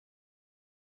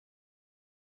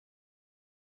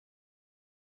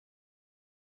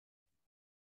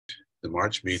the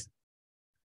March meeting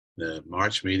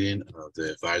of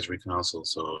the Advisory Council.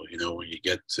 So, you know, when you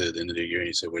get to the end of the year and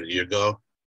you say, where did the year go?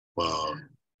 Well,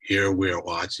 here we're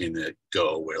watching it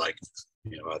go. We're like,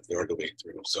 you know, a third of the way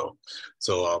through. So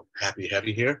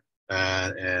happy here.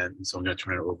 And so I'm going to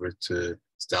turn it over to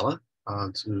Stella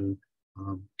to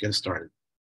get us started.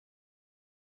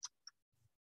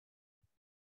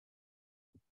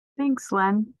 Thanks,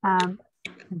 Len. And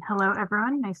hello,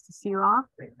 everyone. Nice to see you all.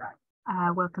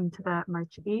 Welcome to the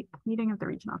March 8th meeting of the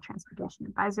Regional Transportation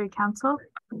Advisory Council.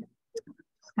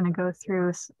 Just going to go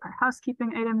through our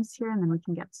housekeeping items here, and then we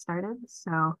can get started.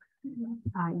 So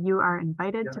you are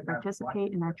invited to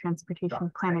participate in our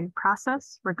transportation planning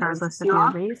process, regardless of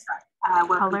your race,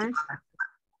 color,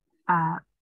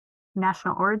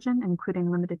 national origin, including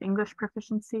limited English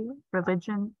proficiency,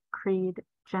 religion, creed,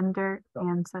 gender,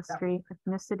 ancestry,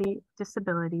 ethnicity,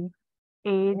 disability,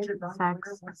 age,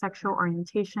 sex, sexual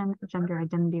orientation, gender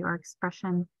identity or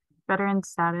expression, veteran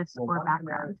status, or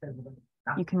background.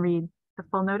 You can read the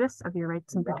full notice of your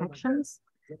rights and protections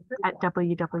at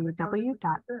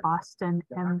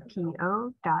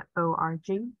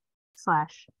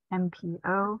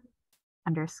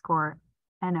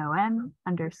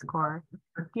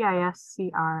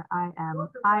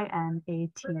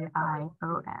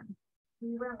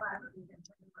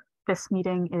This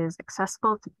meeting is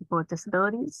accessible to people with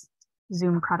disabilities.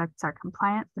 Zoom products are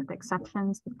compliant with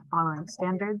exceptions with the following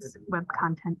standards: Web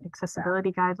Content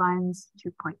Accessibility Guidelines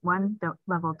 2.1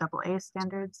 Level AA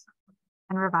standards,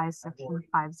 and revised Section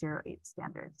 508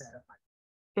 standards.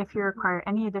 If you require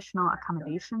any additional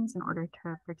accommodations in order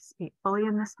to participate fully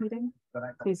in this meeting,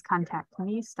 please contact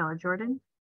me, Stella Jordan,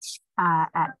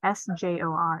 at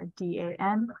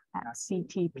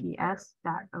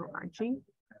sjordan@ctps.org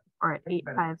or at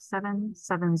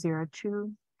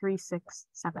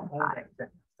 857-702-3675.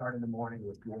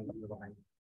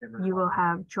 You will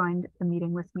have joined the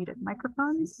meeting with muted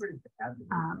microphones.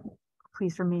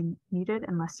 Please remain muted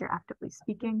unless you're actively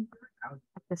speaking.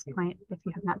 At this point, if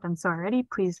you have not done so already,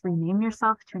 please rename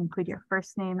yourself to include your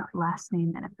first name, last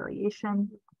name, and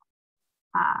affiliation.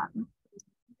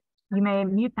 You may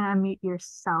mute and unmute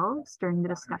yourselves during the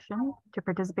discussion. To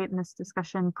participate in this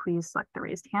discussion, please select the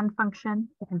raised hand function.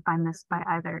 You can find this by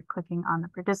either clicking on the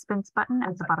participants button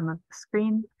at the bottom of the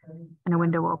screen, and a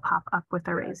window will pop up with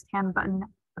a raised hand button at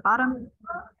the bottom,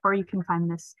 or you can find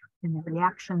this in the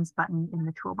reactions button in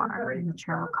the toolbar, and the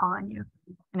chair will call on you.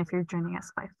 And if you're joining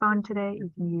us by phone today, you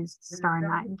can use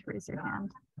 *9 to raise your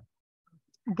hand.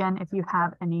 Again, if you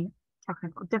have any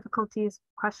technical difficulties,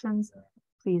 questions,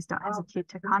 please don't hesitate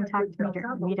to contact me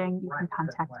during the meeting. You can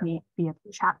contact me via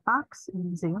the chat box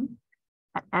in Zoom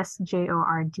at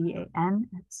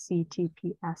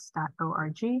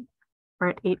sjordan@ctps.org or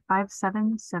at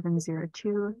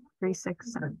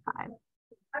 857-702-3675.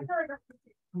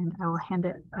 And I will hand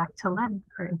it back to Len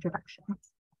for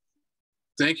introductions.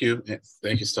 Thank you,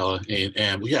 Stella.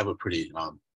 And we have a pretty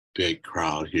big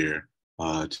crowd here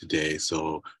today,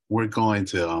 so we're going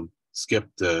to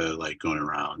skip the going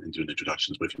around and doing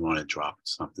introductions, but if you want to drop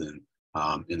something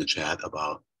in the chat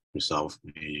about yourself,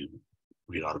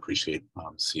 we'd all appreciate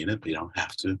seeing it, but you don't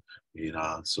have to.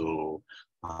 So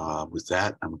with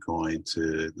that, I'm going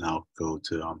to now go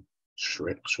to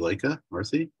Shalika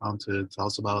Murthy to tell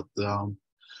us about the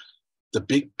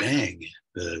Big Bang,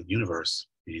 the universe,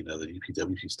 the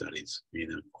UPWP studies.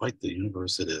 Quite the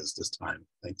universe it is this time.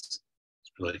 Thanks,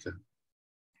 Shalika.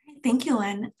 Thank you,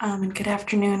 Len, and good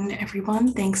afternoon,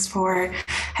 everyone. Thanks for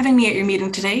having me at your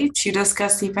meeting today to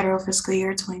discuss the federal fiscal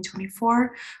year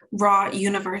 2024 raw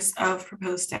universe of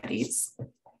proposed studies.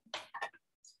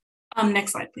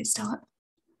 Next slide, please, Stella.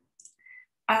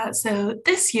 So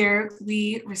this year,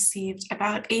 we received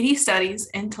about 80 studies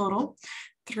in total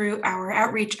through our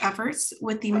outreach efforts,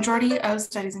 with the majority of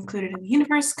studies included in the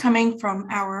universe coming from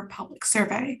our public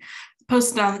survey.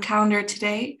 Posted on the calendar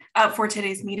today for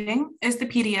today's meeting is the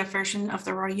PDF version of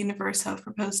the raw universe of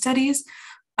proposed studies.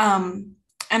 And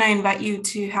I invite you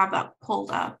to have that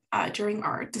pulled up during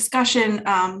our discussion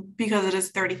because it is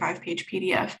a 35-page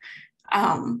PDF.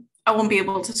 I won't be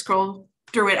able to scroll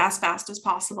through it as fast as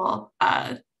possible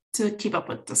to keep up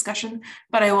with discussion,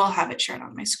 but I will have it shared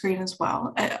on my screen as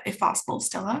well, if possible,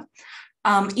 Stella.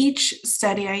 Each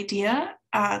study idea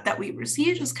that we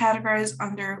received was categorized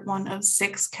under one of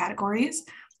 6 categories.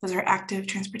 Those are active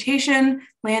transportation,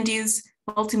 land use,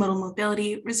 multimodal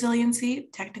mobility, resiliency,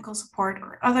 technical support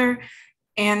or other,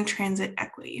 and transit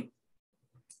equity.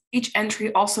 Each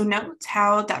entry also notes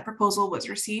how that proposal was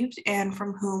received and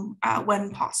from whom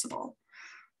when possible.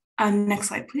 Next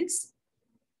slide, please.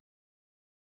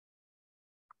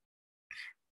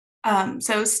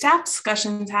 So staff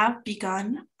discussions have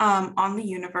begun on the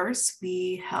universe.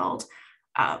 We held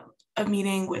a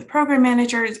meeting with program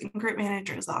managers and group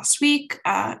managers last week,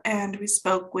 and we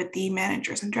spoke with the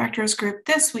managers and directors group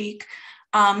this week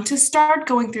to start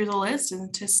going through the list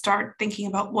and to start thinking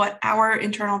about what our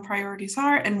internal priorities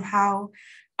are and how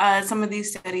some of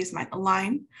these studies might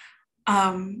align.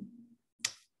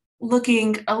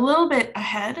 Looking a little bit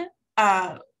ahead,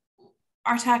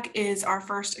 RTAC is our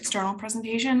first external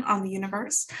presentation on the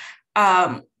universe.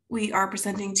 We are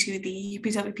presenting to the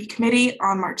UPWP committee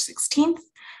on March 16th.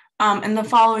 And the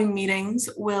following meetings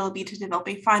will be to develop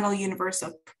a final universe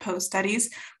of proposed studies.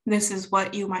 This is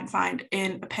what you might find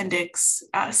in Appendix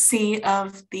C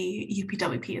of the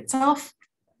UPWP itself.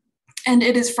 And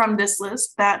it is from this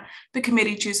list that the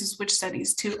committee chooses which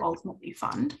studies to ultimately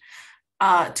fund.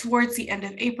 Towards the end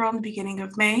of April and the beginning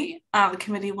of May, the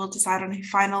committee will decide on a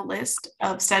final list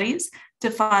of studies to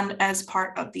fund as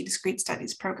part of the discrete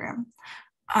studies program.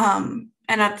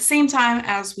 And at the same time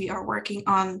as we are working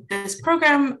on this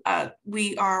program,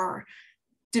 we are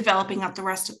developing out the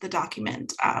rest of the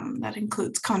document that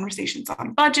includes conversations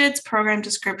on budgets, program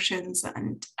descriptions,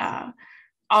 and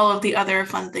all of the other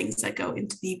fun things that go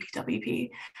into the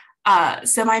UPWP.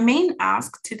 So my main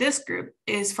ask to this group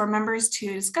is for members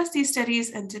to discuss these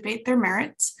studies and debate their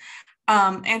merits,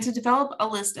 and to develop a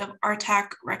list of RTAC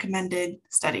recommended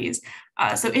studies.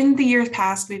 So in the years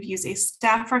past, we've used a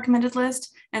staff recommended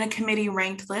list and a committee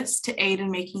ranked list to aid in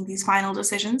making these final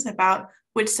decisions about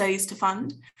which studies to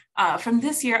fund. From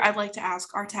this year, I'd like to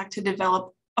ask RTAC to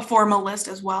develop a formal list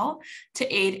as well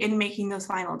to aid in making those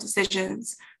final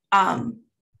decisions.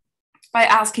 By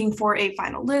asking for a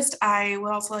final list, I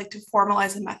would also like to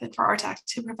formalize a method for RTAC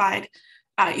to provide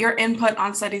your input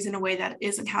on studies in a way that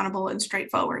is accountable and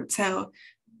straightforward. So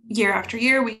year after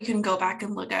year, we can go back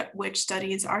and look at which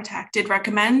studies RTAC did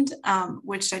recommend,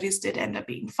 which studies did end up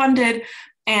being funded.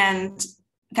 And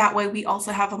that way we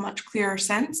also have a much clearer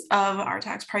sense of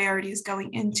RTAC's priorities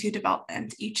going into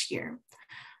development each year.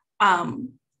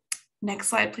 Next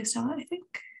slide, please, Stella, I think,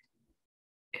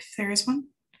 if there is one.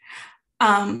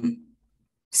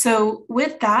 So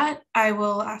with that, I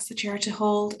will ask the chair to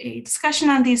hold a discussion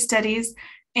on these studies,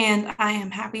 and I am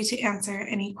happy to answer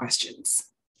any questions.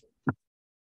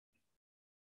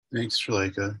 Thanks,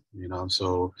 Shalika. As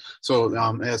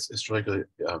Shalika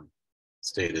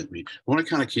stated, we want to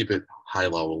kind of keep it high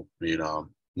level,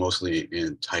 mostly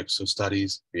in types of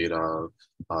studies. I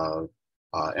know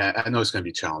it's going to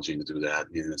be challenging to do that.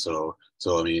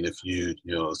 I mean, if you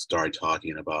start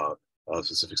talking about a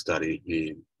specific study,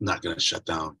 you're not going to shut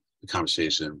down the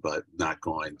conversation, but not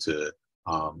going to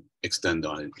extend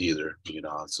on it either.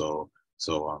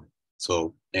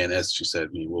 And as she said,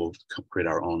 we will create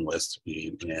our own list.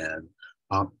 And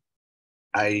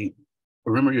I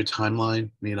remember your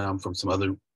timeline, from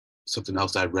something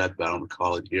else I read, but I don't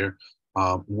recall it here.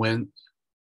 When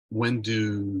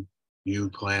do you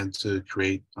plan to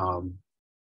create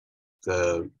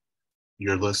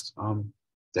your list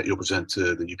that you'll present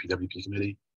to the UPWP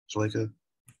committee, Shalika?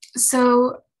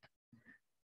 So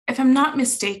if I'm not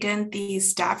mistaken, the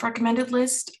staff recommended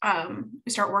list,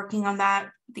 we start working on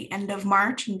that the end of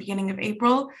March and beginning of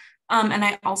April. And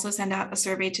I also send out a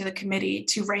survey to the committee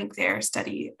to rank their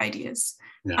study ideas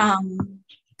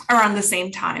around the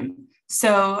same time.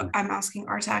 So I'm asking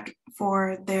RTAC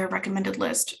for their recommended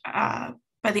list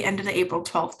by the end of the April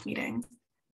 12th meeting.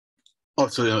 Oh,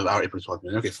 so our April 12th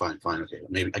meeting. Okay, fine. Okay,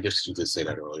 maybe I guess you did say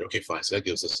that earlier. Okay, fine. So that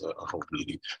gives us a whole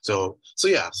meeting. So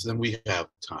then we have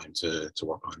time to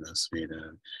work on this,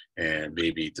 and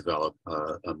maybe develop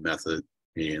a method,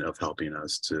 of helping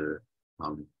us to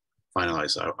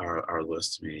finalize our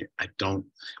list.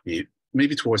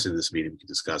 Maybe towards the end of this meeting we can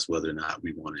discuss whether or not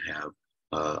we want to have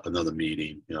another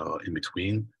meeting, in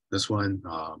between this one,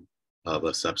 of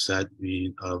a subset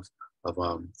meeting of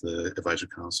the advisory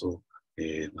council.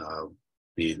 And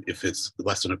if it's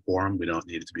less than a quorum, we don't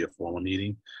need it to be a formal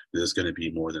meeting. If there's going to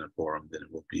be more than a quorum, then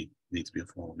it will need to be a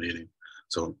formal meeting.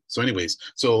 So anyways,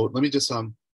 let me just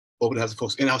open it up to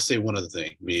folks. And I'll say one other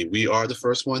thing. We are the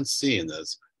first ones seeing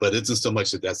this, but it isn't so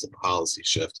much that that's a policy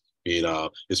shift.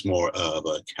 It's more of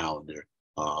a calendar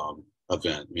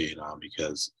event.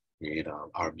 Because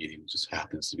our meeting just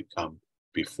happens to come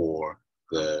before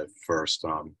the first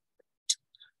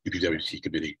UPWP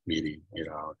committee meeting.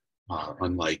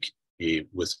 Unlike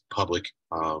with public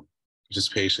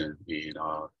participation,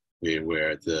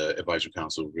 where the advisory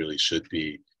council really should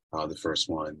be the first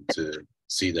one to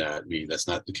see that. That's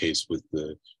not the case with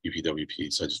the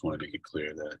UPWP. So I just want to make it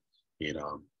clear that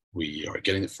we are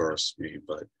getting it first,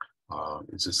 but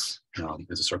it's just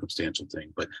it's a circumstantial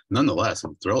thing. But nonetheless,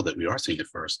 I'm thrilled that we are seeing it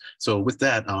first. So with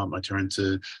that, I turn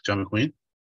to John McQueen.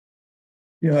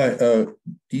 Yeah,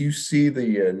 do you see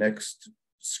the next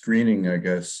screening, I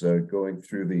guess, going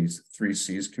through these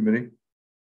 3Cs committee?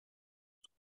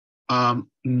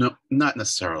 No, not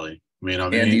necessarily. I mean,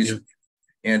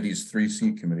 Andy's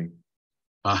 3C committee.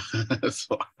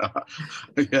 So,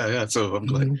 yeah. So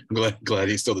I'm glad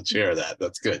he's still the chair of that.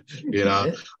 That's good.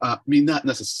 I mean, not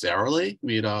necessarily.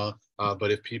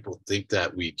 But if people think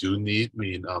that we do need,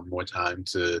 more time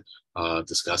to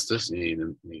discuss this,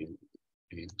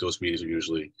 those meetings are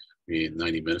usually,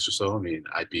 90 minutes or so.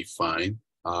 I'd be fine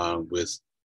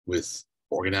with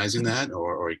organizing that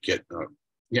or get.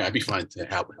 Yeah, I'd be fine to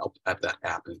help have that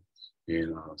happen.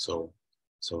 So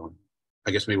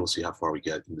I guess maybe we'll see how far we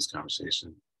get in this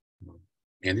conversation.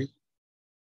 Andy?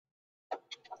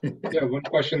 Yeah, one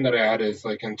question that I had is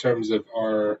like in terms of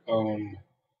our own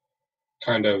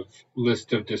kind of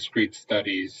list of discrete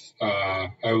studies,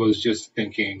 I was just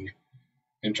thinking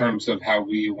in terms of how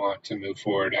we want to move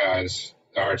forward as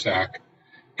the RTAC,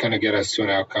 kind of get us to an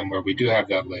outcome where we do have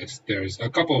that list. There's a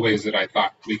couple of ways that I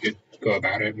thought we could go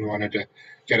about it and wanted to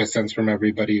get a sense from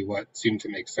everybody what seemed to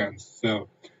make sense. So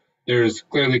there's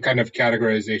clearly kind of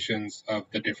categorizations of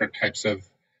the different types of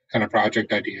kind of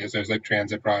project ideas. There's like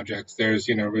transit projects, there's,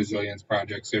 resilience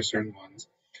projects, there's certain ones.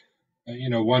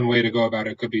 One way to go about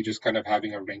it could be just kind of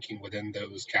having a ranking within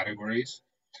those categories,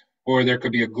 or there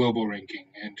could be a global ranking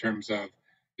in terms of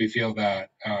we feel that,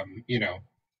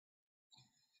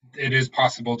 it is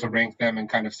possible to rank them and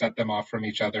kind of set them off from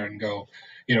each other and go,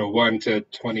 1 to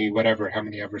 20, whatever, how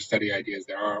many ever study ideas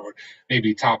there are, or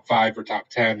maybe top 5 or top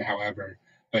 10, however.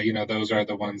 But, those are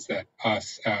the ones that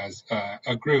us as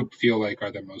a group feel like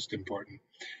are the most important.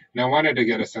 And I wanted to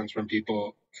get a sense from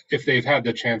people if they've had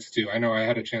the chance to. I know I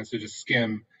had a chance to just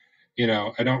skim.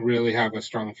 I don't really have a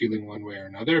strong feeling one way or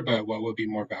another, but what would be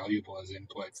more valuable as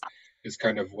input is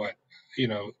kind of what,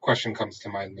 question comes to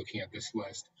mind looking at this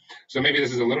list. So maybe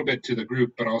this is a little bit to the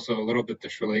group, but also a little bit to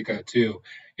Srilekha too.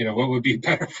 What would be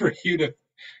better for you to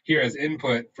hear as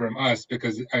input from us,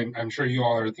 because I'm sure you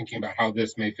all are thinking about how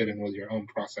this may fit in with your own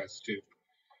process too.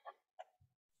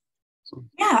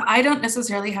 Yeah, I don't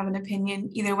necessarily have an opinion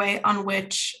either way on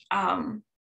which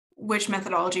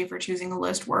methodology for choosing a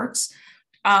list works.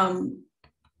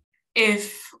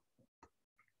 If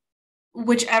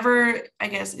whichever, I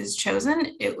guess, is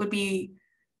chosen, it would be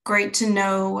great to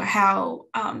know how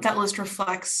that list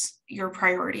reflects your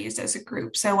priorities as a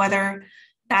group. So whether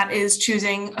that is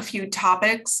choosing a few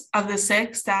topics of the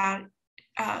 6 that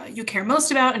you care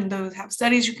most about and those have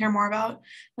studies you care more about,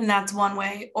 then that's one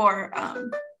way, or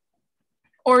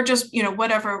just,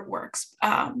 whatever works.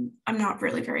 I'm not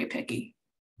really very picky.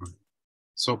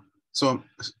 So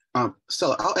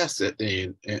Stella, I'll ask it,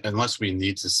 unless we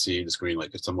need to see the screen,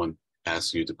 like if someone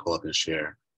asks you to pull up and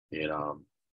share it,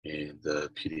 in the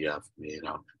PDF,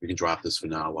 we can drop this for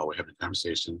now while we're having a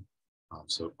conversation.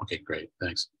 So, okay, great,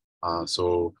 thanks.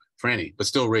 So Franny, but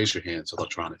still raise your hands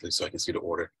electronically so I can see the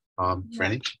order.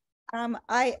 Franny?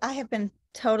 I have been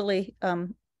totally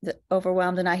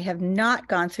overwhelmed and I have not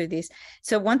gone through these.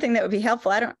 So one thing that would be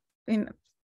helpful, I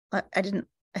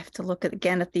have to look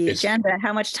again at the agenda,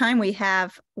 how much time we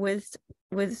have with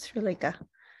Srilekha.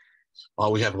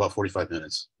 Well, we have about 45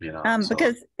 minutes,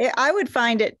 because I would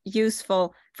find it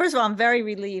useful. First of all, I'm very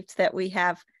relieved that we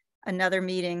have another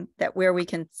meeting where we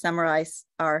can summarize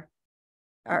our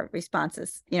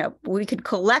responses. We could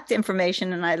collect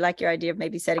information, and I like your idea of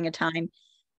maybe setting a time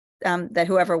that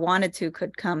whoever wanted to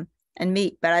could come and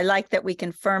meet. But I like that we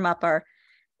can firm up our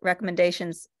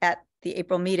recommendations at the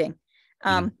April meeting.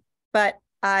 But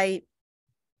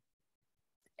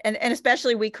and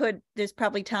especially there's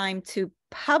probably time to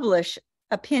publish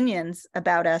opinions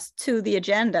about us to the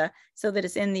agenda so that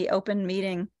it's in the open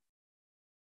meeting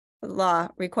law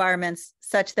requirements,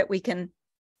 such that we can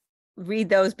read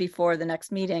those before the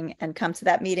next meeting and come to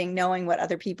that meeting knowing what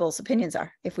other people's opinions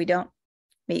are if we don't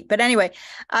meet. But anyway,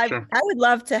 I would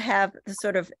love to have the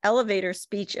sort of elevator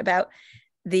speech about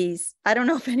these. I don't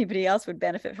know if anybody else would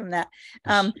benefit from that.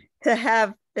 To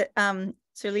have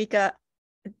Srilekha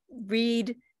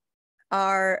read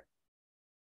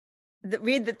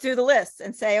through the list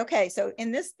and say, okay, so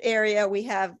in this area we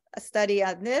have a study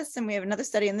on this and we have another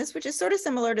study on this, which is sort of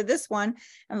similar to this one,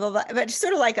 and blah, blah, but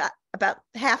sort of like about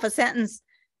half a sentence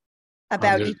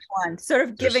about each one, sort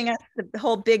of giving us the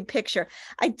whole big picture.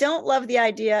 I don't love the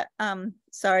idea,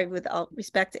 sorry, with all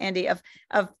respect to Andy, of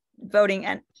voting,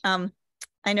 and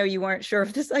I know you weren't sure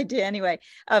of this idea anyway,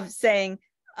 of saying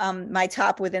my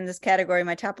top within this category,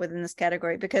 my top within this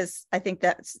category, because I think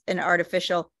that's an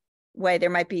artificial way. There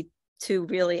might be 2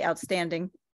 really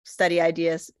outstanding study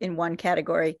ideas in one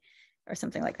category or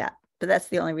something like that. But that's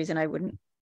the only reason I wouldn't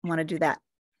want to do that.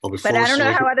 Well, But I don't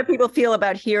know how other people feel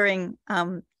about hearing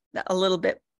a little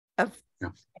bit of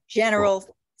general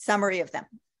summary of them.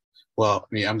 Well,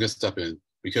 I mean, I'm going to step in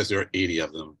because there are 80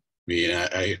 of them. I mean,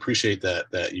 I appreciate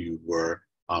that you were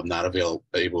not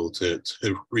able to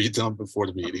read them before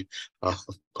the meeting, but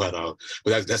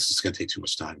that's just going to take too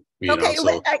much time. Okay,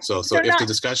 So if the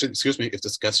discussion, if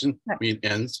discussion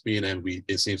ends,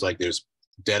 it seems like there's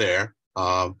dead air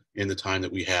in the time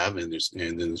that we have, and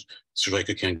then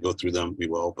Suleika can go through them. We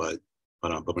will, but we're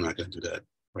not going to do that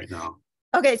right now.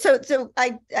 Okay, so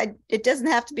it doesn't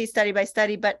have to be study by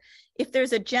study, but if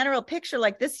there's a general picture,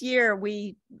 like this year,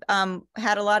 we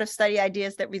had a lot of study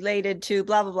ideas that related to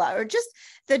blah, blah, blah, or just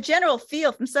the general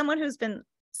feel from someone who's been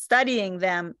studying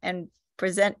them and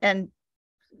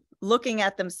looking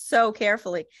at them so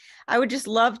carefully. I would just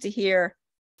love to hear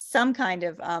some kind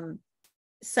of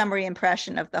summary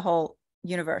impression of the whole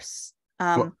universe.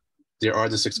 Well, there are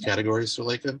the 6 categories,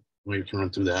 Suleika. We can run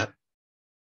through that.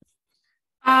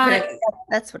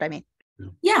 That's what I mean.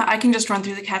 Yeah, I can just run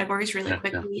through the categories really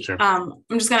quickly. Yeah, sure. I'm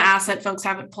just going to ask that folks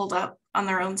have it pulled up on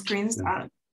their own screens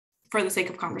for the sake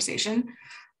of conversation.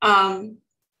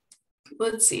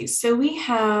 Let's see. So we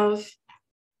have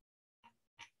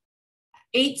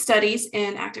 8 studies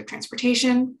in active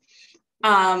transportation.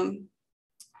 Again,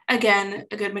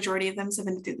 a good majority of them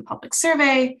submitted through the public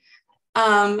survey.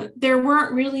 There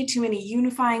weren't really too many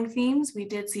unifying themes. We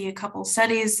did see a couple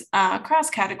studies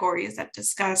across categories that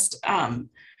discussed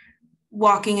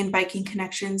walking and biking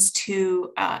connections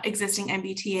to existing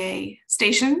MBTA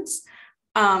stations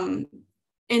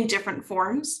in different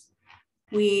forms.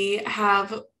 We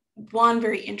have one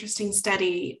very interesting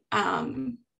study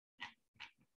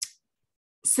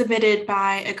submitted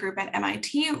by a group at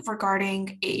MIT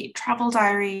regarding a travel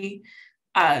diary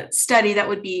study that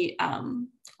would be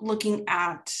looking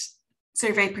at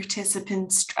survey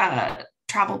participants'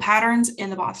 travel patterns in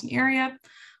the Boston area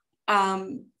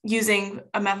using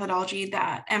a methodology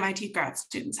that MIT grad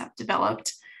students have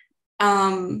developed.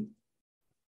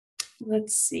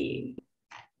 Let's see.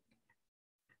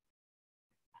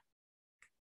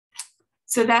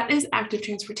 So that is active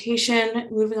transportation.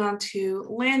 Moving on to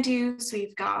land use,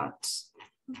 we've got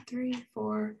 3,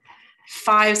 4,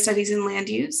 5 studies in land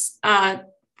use,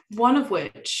 one of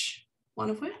which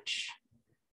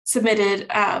submitted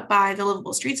by the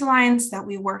Livable Streets Alliance that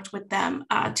we worked with them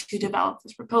to develop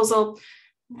this proposal.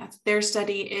 Their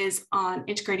study is on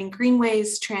integrating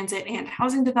greenways, transit, and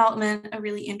housing development, a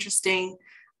really interesting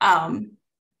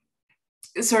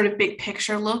sort of big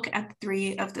picture look at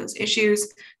 3 of those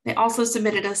issues. They also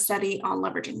submitted a study on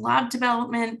leveraging lab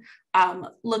development,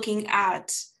 looking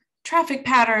at traffic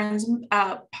patterns,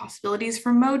 possibilities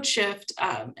for mode shift,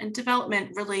 and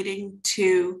development relating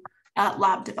to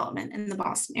lab development in the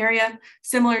Boston area,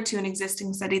 similar to an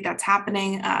existing study that's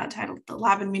happening titled the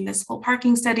Lab and Municipal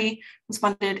Parking Study, was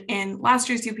funded in last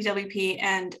year's UPWP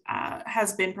and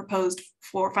has been proposed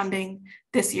for funding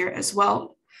this year as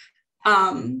well.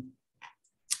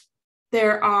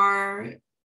 There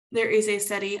is a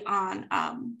study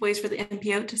on ways for the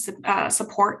MPO to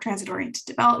support transit-oriented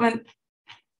development.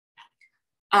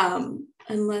 And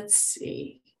let's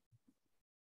see.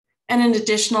 And an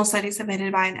additional study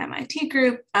submitted by an MIT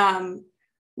group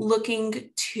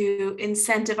looking to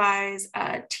incentivize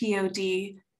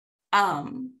TOD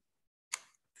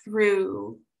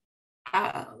through,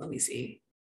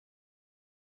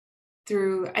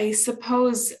 through, I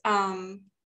suppose,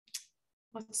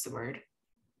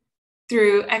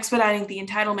 through expediting the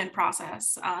entitlement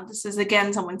process. This is,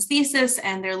 again, someone's thesis,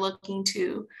 and they're looking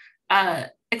to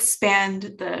expand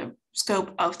the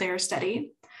scope of their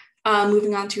study.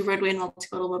 Moving on to roadway and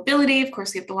multimodal mobility, of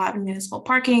course, we have the lab and municipal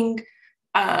parking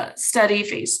study,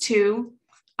 phase 2.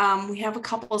 We have a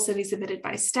couple of studies submitted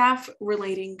by staff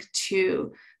relating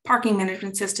to parking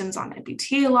management systems on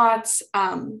MBTA lots,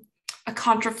 a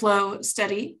contraflow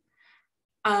study,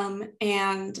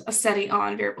 and a study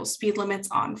on variable speed limits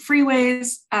on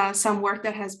freeways, some work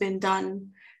that has been done,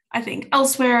 I think,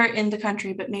 elsewhere in the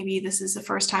country, but maybe this is the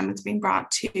first time it's being brought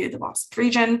to the Boston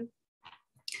region.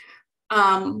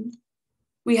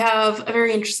 We have a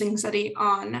very interesting study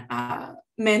on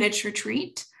managed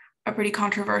retreat, a pretty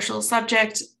controversial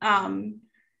subject, and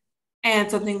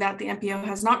something that the MPO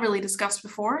has not really discussed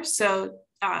before, so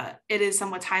it is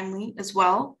somewhat timely as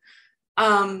well.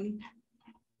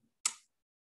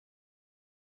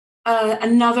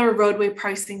 Another roadway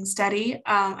pricing study,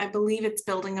 I believe it's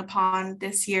building upon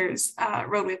this year's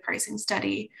roadway pricing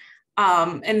study,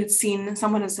 and it's seen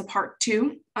somewhat as a part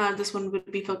 2. This one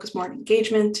would be focused more on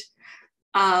engagement.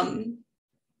 Let's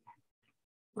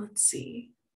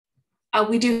see.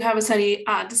 We do have a study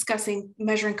discussing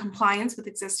measuring compliance with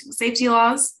existing safety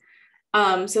laws.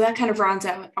 So that kind of rounds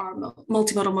out our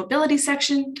multimodal mobility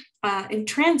section. In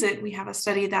transit, we have a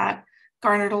study that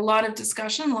garnered a lot of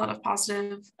discussion, a lot of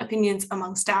positive opinions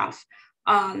among staff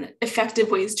on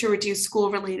effective ways to reduce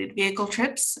school-related vehicle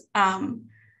trips.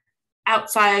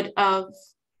 Outside of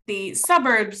the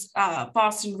suburbs,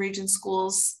 Boston region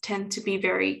schools tend to be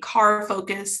very car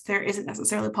focused. There isn't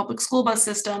necessarily a public school bus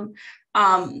system.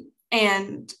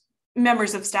 And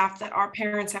members of staff that are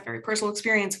parents have very personal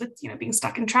experience with, being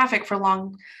stuck in traffic for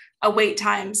long wait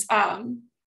times.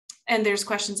 And there's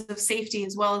questions of safety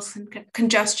as well as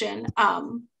congestion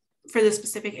for the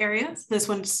specific areas. This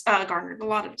one's garnered a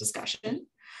lot of discussion.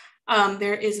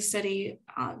 There is a study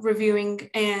reviewing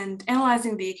and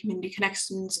analyzing the Community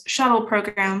Connections shuttle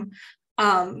program.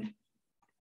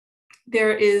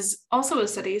 There is also a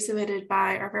study submitted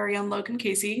by our very own Logan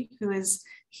Casey, who is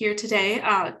here today,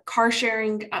 car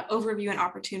sharing overview and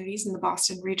opportunities in the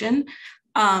Boston region.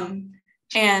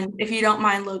 And if you don't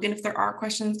mind, Logan, if there are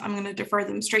questions, I'm going to defer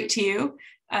them straight to you.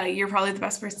 You're probably the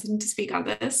best person to speak on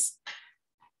this.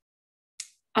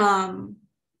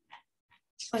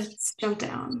 Let's jump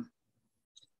down.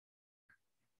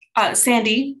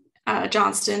 Sandy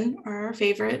Johnston, our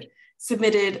favorite,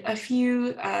 submitted a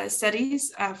few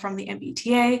studies from the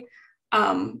MBTA,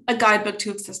 a guidebook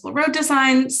to accessible road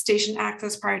design, station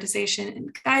access prioritization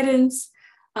and guidance,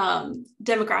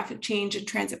 demographic change and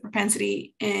transit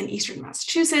propensity in Eastern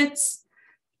Massachusetts.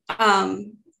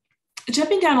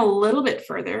 Jumping down a little bit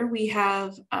further, we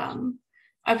have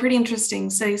a pretty interesting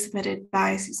study submitted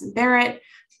by Susan Barrett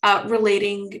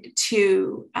relating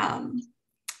to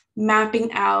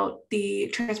mapping out the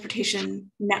transportation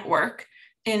network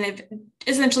and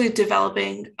essentially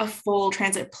developing a full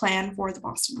transit plan for the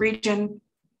Boston region,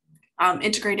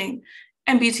 integrating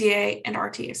MBTA and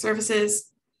RTA services.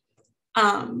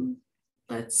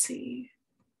 Let's see.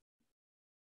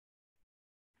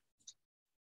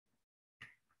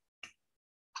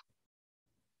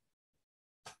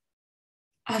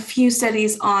 A few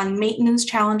studies on maintenance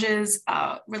challenges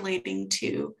relating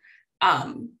to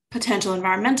potential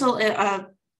environmental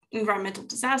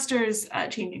disasters,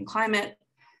 changing climate.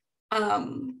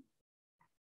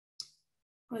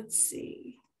 Let's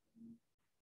see.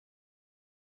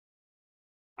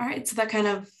 All right, so that kind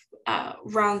of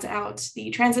rounds out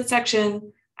the transit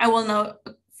section. I will note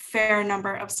a fair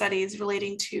number of studies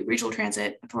relating to regional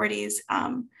transit authorities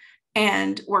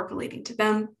and work relating to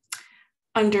them.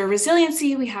 Under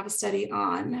resiliency, we have a study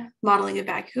on modeling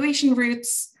evacuation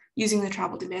routes using the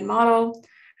travel demand model.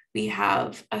 We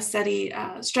have a study,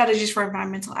 strategies for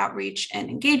environmental outreach and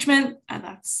engagement, and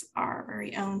that's our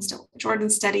very own Stella Jordan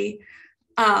study.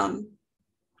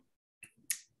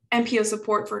 MPO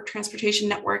support for transportation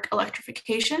network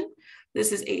electrification.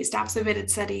 This is a staff submitted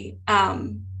study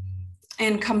and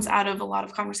comes out of a lot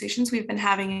of conversations we've been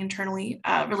having internally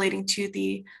relating to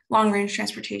the long range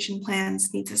transportation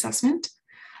plans needs assessment.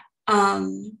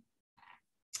 And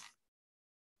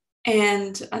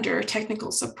under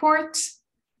technical support,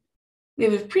 we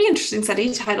have a pretty interesting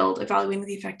study titled Evaluating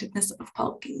the Effectiveness of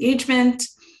Public Engagement,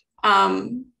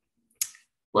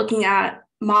 looking at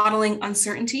modeling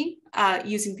uncertainty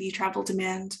using the travel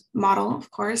demand model,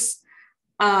 of course.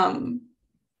 A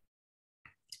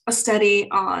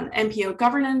study on MPO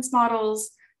governance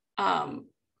models,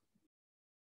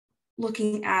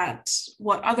 looking at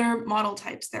what other model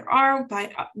types there are,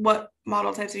 by what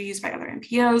model types are used by other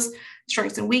MPOs,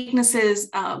 strengths and weaknesses,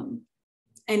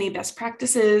 any best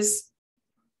practices.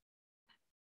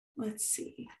 Let's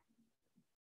see.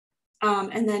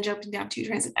 And then jumping down to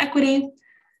transit equity,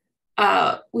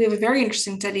 we have a very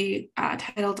interesting study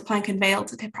titled Applying Conveyal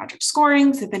to TIP Project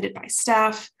Scoring, submitted by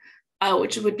staff,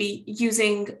 which would be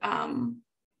using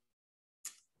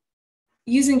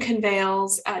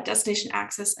Conveyal's destination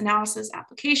access analysis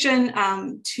application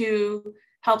to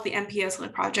help the MPO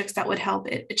select projects that would help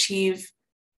it achieve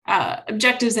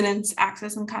objectives in its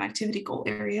access and connectivity goal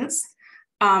areas.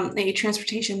 A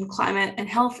transportation, climate, and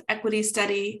health equity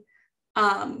study,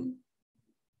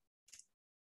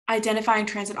 identifying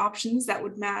transit options that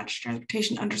would match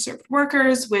transportation underserved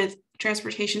workers with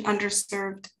transportation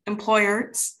underserved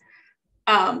employers.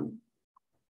 A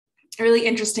really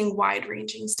interesting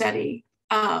wide-ranging study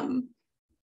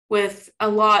with a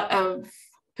lot of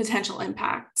potential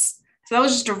impacts. So that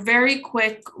was just a very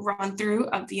quick run through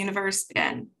of the universe.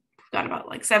 Again, we've got about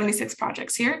like 76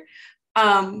 projects here,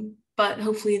 but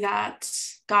hopefully that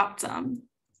got some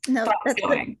thoughts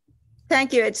going.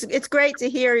 Thank you. It's great to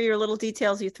hear your little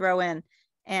details you throw in,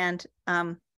 and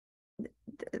to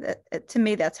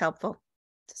me that's helpful.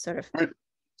 to sort of. All right.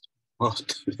 Well,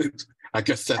 I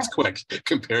guess that's quick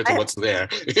compared to what's there.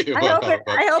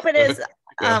 I hope it is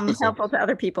Yeah, so- helpful to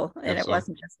other people, and yeah, it so-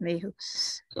 wasn't just me who.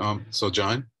 So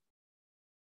John?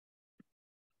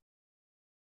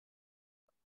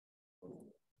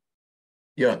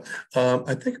 Yeah,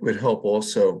 I think it would help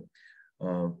also,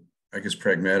 I guess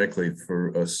pragmatically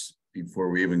for us before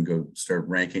we even go start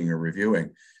ranking or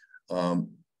reviewing,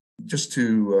 just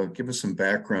to give us some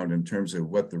background in terms of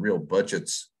what the real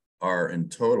budgets are in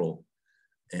total,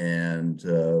 and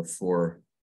for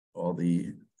all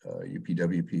the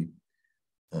UPWP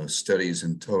studies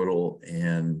in total,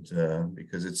 and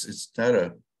because it's not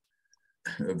a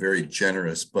very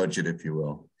generous budget, if you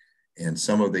will, and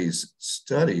some of these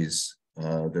studies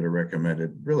that are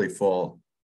recommended really fall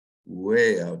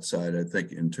way outside, I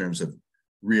think, in terms of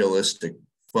realistic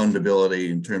fundability,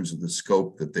 in terms of the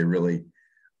scope that they really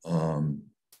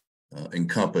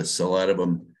encompass. A lot of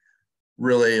them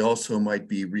really also might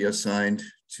be reassigned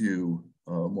to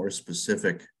more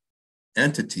specific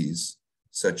entities,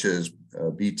 such as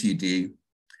BTD,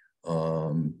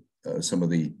 some of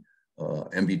the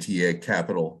MBTA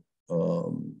capital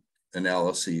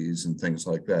analyses and things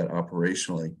like that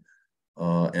operationally,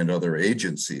 and other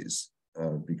agencies,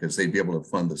 because they'd be able to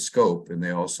fund the scope, and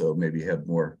they also maybe have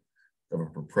more of a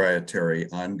proprietary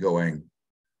ongoing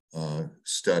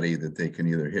study that they can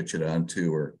either hitch it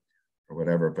onto or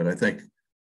whatever. But I think,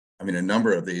 I mean, a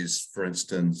number of these, for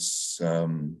instance,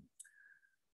 you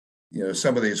know,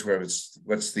 some of these where it's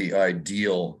what's the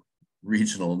ideal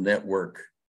regional network,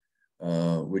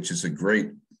 which is a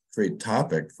great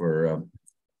topic for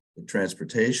the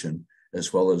transportation,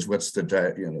 as well as what's the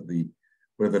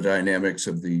what are the dynamics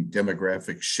of the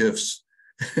demographic shifts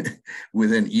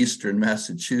within Eastern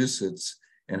Massachusetts,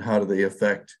 and how do they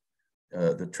affect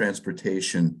the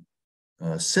transportation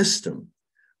system?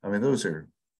 I mean, those are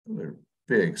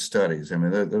big studies. I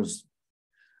mean, those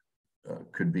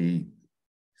could be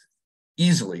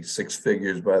easily 6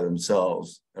 figures by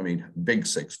themselves. I mean, big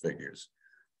 6 figures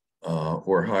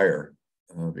or higher,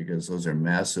 because those are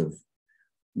massive.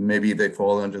 Maybe they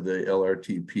fall under the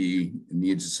LRTP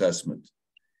needs assessment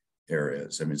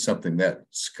areas. I mean, something that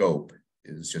scope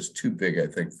is just too big, I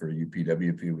think, for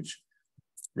UPWP, which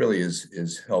really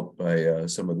is helped by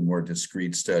some of the more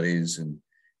discrete studies and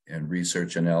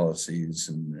research analyses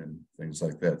and things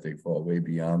like that. They fall way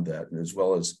beyond that, and as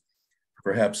well as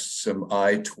perhaps some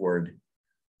eye toward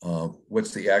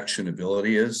what's the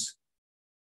actionability is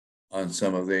on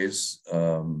some of these.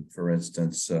 For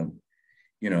instance,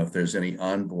 you know, if there's any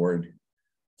onboard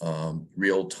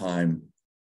real-time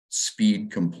speed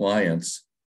compliance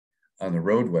on the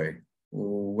roadway,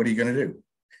 well, what are you going to do?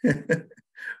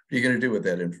 What are you going to do with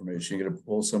that information? You're going to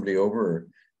pull somebody over or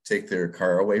take their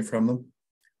car away from them?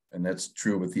 And that's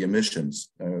true with the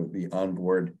emissions, the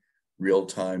onboard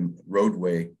real-time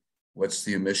roadway. What's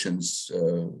the emissions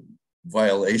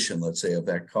violation, let's say, of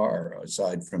that car,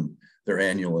 aside from their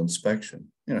annual inspection?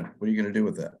 You know, what are you going to do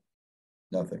with that?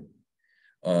 Nothing.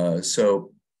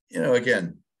 So, you know,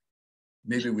 again,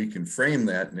 maybe we can frame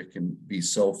that and it can be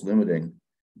self-limiting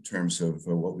in terms of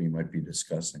what we might be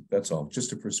discussing. That's all,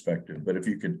 just a perspective. But if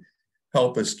you could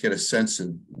help us get a sense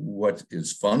of what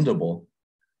is fundable,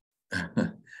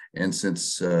 and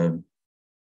since, I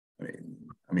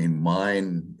mean,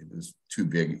 mine is too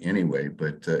big anyway,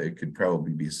 but it could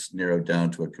probably be narrowed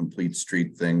down to a complete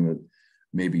street thing with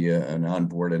maybe an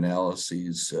onboard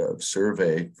analyses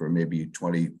survey for maybe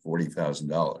 $20,000,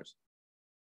 $40,000.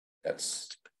 That's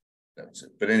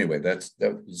it. But anyway, that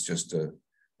was just a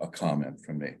comment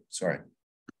from me. Sorry.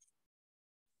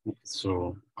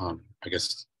 So I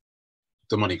guess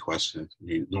the money question. I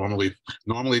mean, normally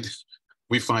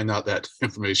we find out that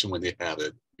information when they have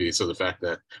it. So the fact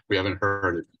that we haven't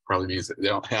heard it probably means that they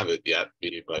don't have it yet.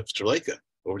 But Shaleka,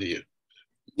 over to you.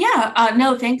 Yeah,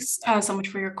 no, thanks so much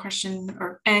for your question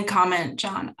and comment,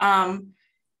 John.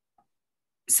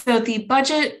 So the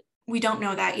budget, we don't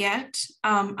know that yet.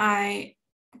 I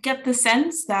get the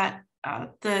sense that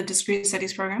the discrete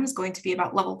studies program is going to be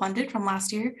about level funded from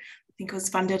last year. I think it was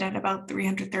funded at about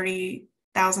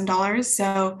 $330,000.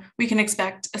 So we can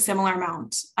expect a similar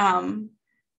amount,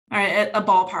 or a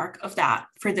ballpark of that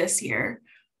for this year.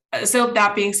 So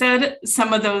that being said,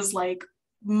 some of those like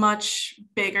much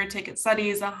bigger ticket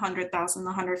studies, 100,000,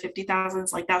 150,000,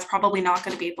 like that's probably not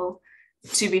going to be able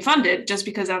to be funded just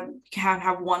because I can't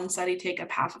have one study take up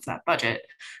half of that budget.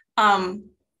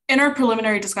 In our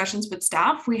preliminary discussions with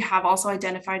staff, we have also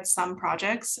identified some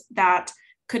projects that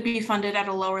could be funded at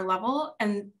a lower level,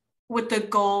 and with the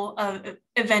goal of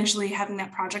eventually having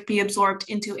that project be absorbed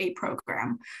into a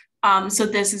program. So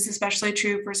this is especially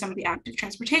true for some of the active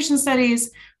transportation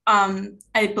studies.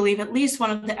 I believe at least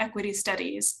one of the equity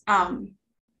studies,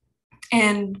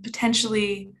 and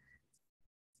potentially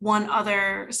one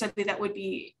other study that would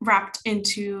be wrapped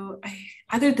into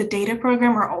either the data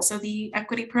program or also the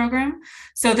equity program.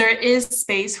 So there is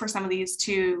space for some of these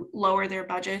to lower their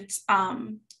budgets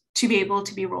to be able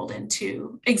to be rolled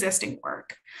into existing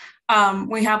work.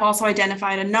 We have also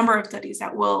identified a number of studies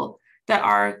that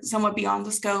are somewhat beyond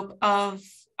the scope of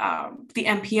the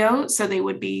MPO. So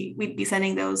we'd be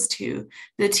sending those to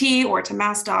the T or to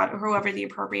MassDOT or whoever the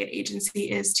appropriate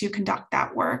agency is to conduct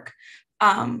that work.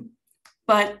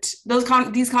 But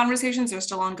these conversations are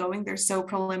still ongoing. They're so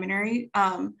preliminary.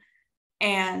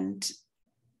 And,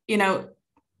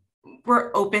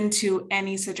 we're open to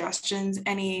any suggestions,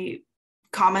 any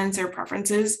comments or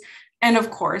preferences. And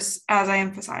of course, as I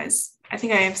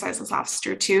think I emphasized this last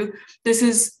year too, this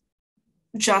is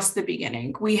just the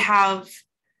beginning. We have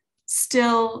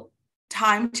still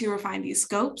time to refine these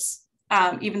scopes,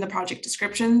 even the project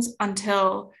descriptions,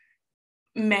 until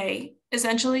May,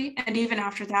 essentially. And even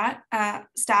after that,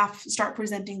 staff start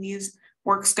presenting these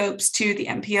work scopes to the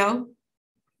MPO.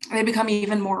 They become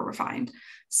even more refined.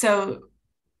 So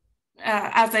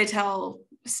as I tell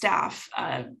staff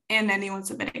and anyone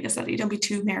submitting a study, don't be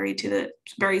too married to the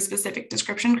very specific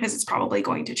description, because it's probably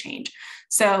going to change.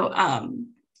 So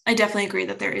I definitely agree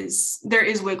that there is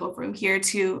wiggle room here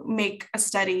to make a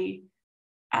study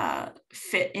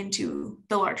fit into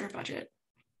the larger budget.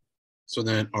 So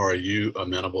then, are you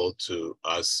amenable to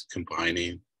us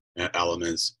combining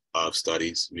elements of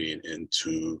studies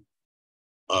into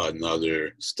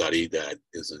another study that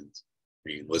isn't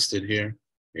being listed here?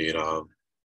 Because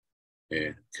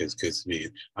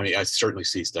I certainly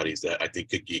see studies that I think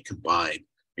could be combined,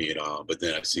 but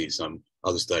then I see some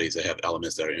other studies that have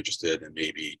elements that are interested, and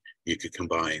maybe you could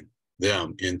combine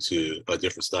them into a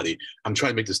different study. I'm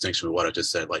trying to make a distinction with what I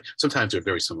just said. Like, sometimes they're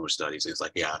very similar studies, and it's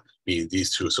like, yeah,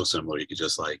 these two are so similar, you could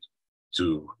just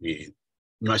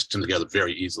mesh them together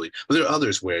very easily. But there are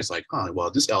others where it's like,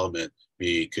 well, this element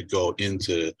could go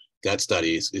into that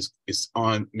study is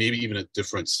on maybe even a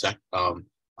different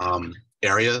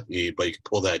area, but you can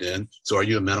pull that in. So are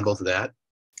you amenable to that?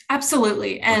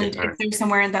 Absolutely. And if there's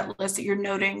somewhere in that list that you're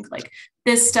noting, like,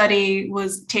 this study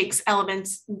takes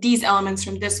these elements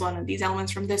from this one and these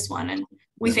elements from this one, and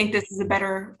we think this is a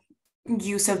better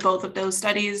use of both of those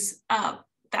studies,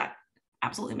 that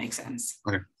absolutely makes sense.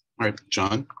 Okay. All right,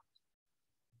 John.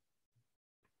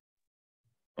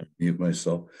 I'll mute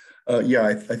myself. Yeah,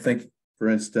 I think, for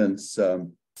instance,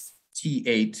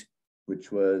 T8,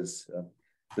 which was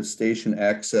the station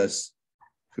access,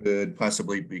 could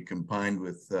possibly be combined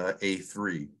with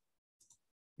A3,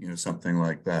 something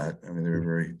like that. I mean, they're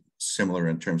very similar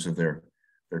in terms of their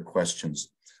questions.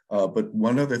 But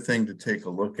one other thing to take a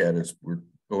look at as we're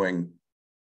going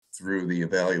through the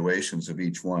evaluations of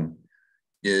each one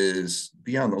is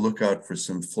be on the lookout for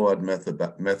some flawed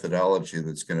methodology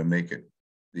that's going to make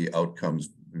the outcomes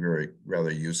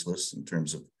rather useless in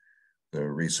terms of the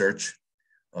research,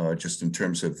 just in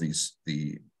terms of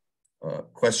the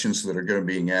questions that are going to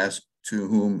be being asked to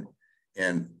whom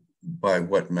and by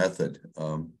what method.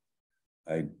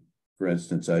 For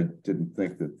instance, I didn't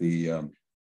think that the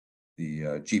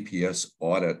GPS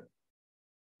audit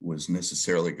was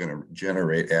necessarily going to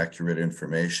generate accurate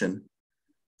information,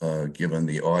 given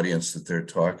the audience that they're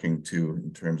talking to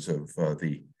in terms of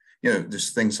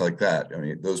just things like that. I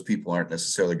mean, those people aren't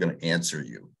necessarily going to answer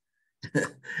you.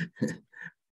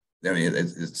 I mean,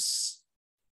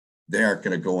 they aren't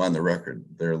going to go on the record.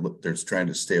 They're trying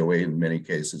to stay away in many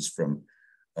cases from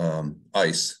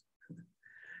ICE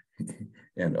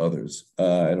and others.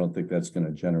 I don't think that's going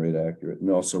to generate accurate. And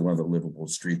also one of the livable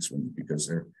streets one, because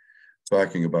they're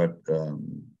talking about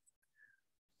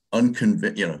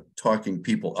talking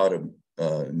people out of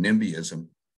NIMBYism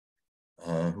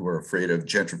who are afraid of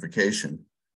gentrification,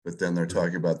 but then they're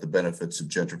talking about the benefits of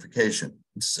gentrification.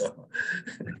 So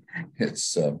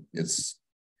it's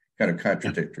kind of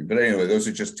contradictory. But anyway, those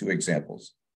are just two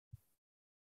examples.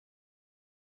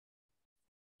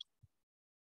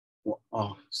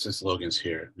 Well, since Logan's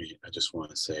here, I just want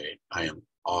to say I am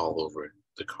all over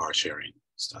the car sharing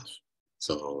stuff.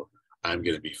 So I'm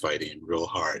going to be fighting real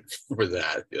hard for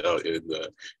that, in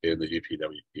the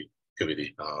UPWP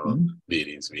committee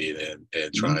meetings,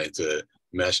 and trying to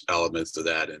mesh elements to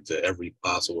that into every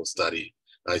possible study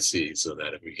I see, so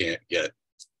that if we can't get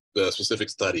the specific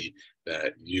study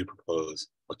that you propose,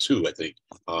 or two, I think,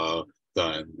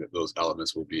 done, those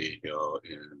elements will be,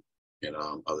 in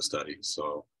other studies.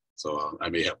 So I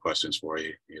may have questions for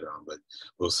you, but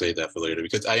we'll save that for later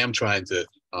because I am trying to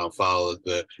follow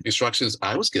the instructions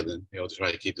I was given, to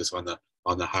try to keep this on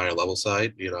the higher level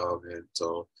side, and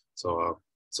so all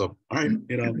right,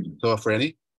 so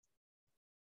Franny.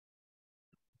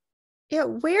 Yeah,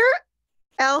 where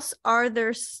else are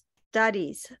there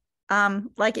studies?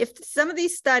 Like if some of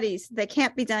these studies, they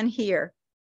can't be done here,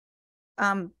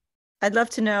 I'd love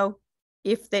to know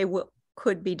if they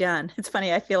could be done. It's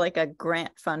funny, I feel like a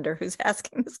grant funder who's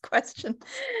asking this question,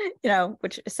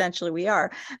 which essentially we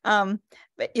are.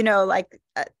 But, like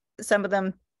some of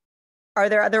them, are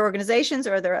there other organizations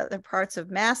or are there other parts of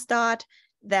MassDOT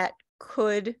that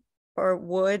could or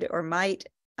would or might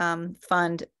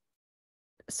fund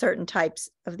certain types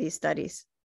of these studies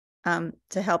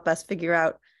to help us figure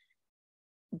out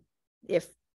if,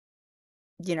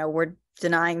 we're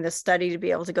denying the study to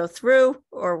be able to go through,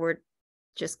 or we're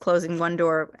just closing one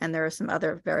door and there are some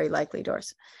other very likely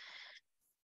doors.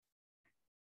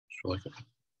 So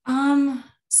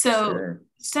Sure.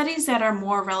 Studies that are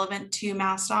more relevant to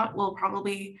MassDOT will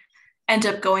probably end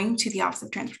up going to the Office of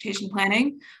Transportation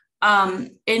Planning.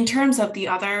 In terms of the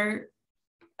other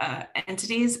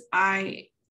entities, I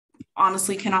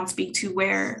honestly cannot speak to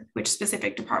which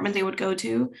specific department they would go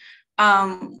to.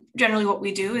 Generally what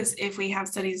we do is if we have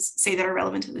studies say that are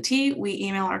relevant to the T, we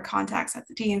email our contacts at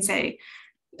the T and say,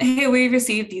 hey, we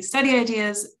received these study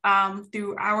ideas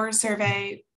through our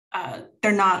survey.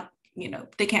 They're not,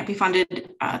 they can't be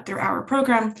funded through our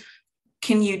program.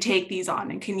 Can you take these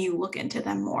on and can you look into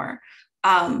them more?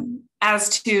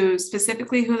 As to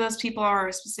specifically who those people are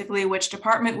or specifically which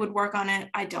department would work on it,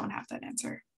 I don't have that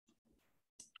answer.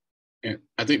 And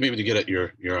I think maybe to get at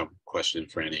your question,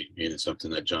 Franny, it's something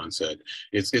that John said.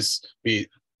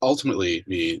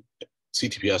 Ultimately,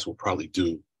 CTPS will probably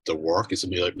do the work. It's a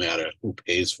matter who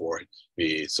pays for it.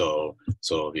 And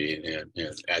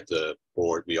at the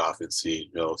board, we often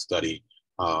see study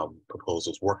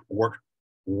proposals,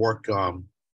 work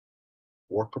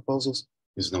proposals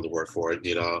is another word for it.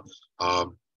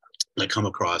 That come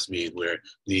across where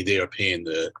they are paying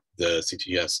the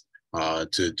CTS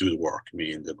to do the work.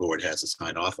 The board has to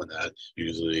sign off on that.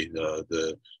 Usually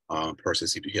the person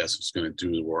CPS who's going to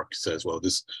do the work says, well,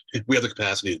 we have the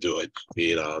capacity to do it.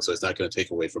 So it's not going to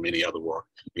take away from any other work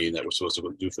that we're supposed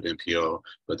to do for the NPO,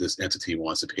 but this entity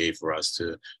wants to pay for us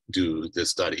to do this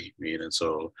study. And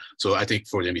so I think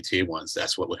for the MBTA ones,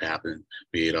 that's what would happen.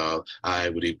 I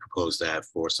would even propose that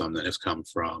for some that has come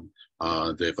from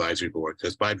the advisory board,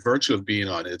 because by virtue of being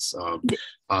on its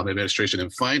administration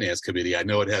and finance committee, I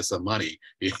know it has some money.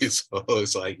 So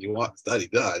it's like, you want study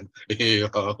done,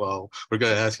 well, we're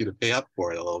going to ask you to pay up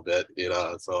for it a little bit.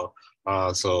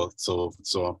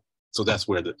 So that's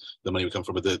where the money would come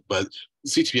from. But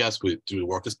CTPS would do the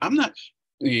work. Because I'm not,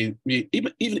 even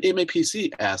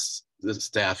MAPC asks the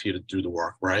staff here to do the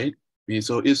work, right?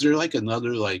 So is there like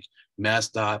another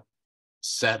MassDOT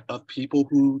set of people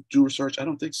who do research? I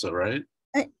don't think so, right?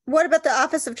 What about the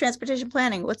Office of Transportation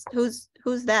Planning? Who's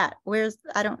that?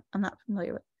 I'm not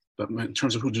familiar with. But in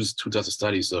terms of who does the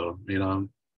studies, though,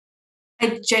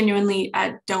 I genuinely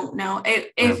don't know.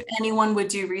 If anyone would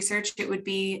do research, it would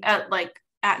be at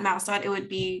MassDOT, it would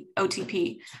be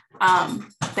OTP.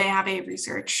 They have a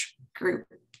research group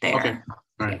there. Okay,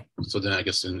 all right. So then I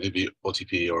guess it'd be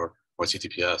OTP or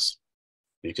CTPS,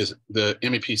 because the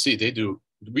MAPC,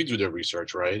 we do their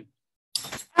research, right?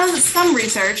 Some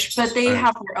research, but they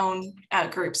have their own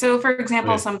group. So for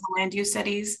example, some of the land use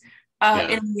studies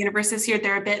in the universe this year,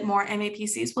 they're a bit more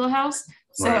MAPC's wheelhouse.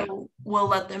 So we'll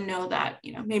let them know that,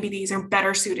 maybe these are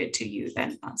better suited to you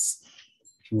than us.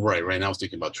 Right. Now I was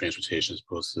thinking about transportation as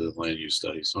opposed to land use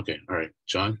studies. Okay. All right.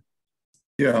 John?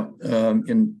 Yeah.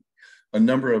 In a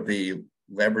number of the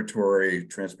laboratory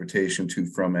transportation to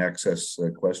from access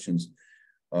questions,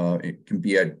 it can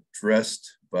be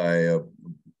addressed by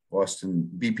Boston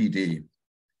BPDA,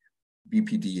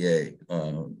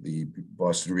 the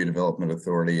Boston Redevelopment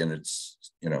Authority, and its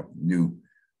new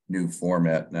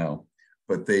format now.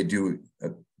 But they do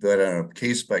that on a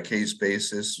case-by-case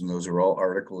basis, and those are all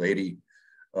Article 80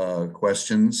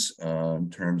 questions in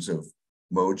terms of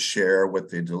mode share, what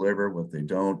they deliver, what they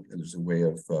don't. And there's a way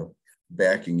of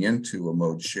backing into a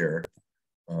mode share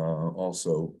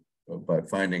also by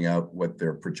finding out what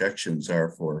their projections are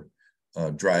for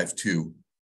drive-to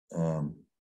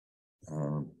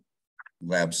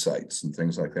lab sites and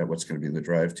things like that, what's going to be the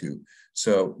drive-to.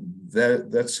 So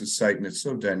that's a site, and it's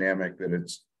so dynamic that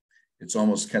it's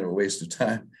almost kind of a waste of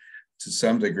time to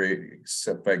some degree,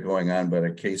 except by going on by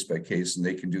case by case, and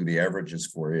they can do the averages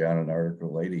for you on an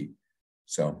Article 80.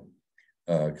 So,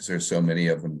 because there's so many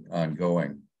of them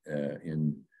ongoing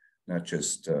in not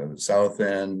just South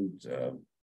End,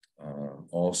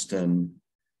 Alston,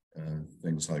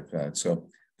 things like that. So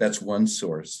that's one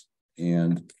source.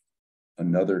 And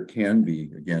another can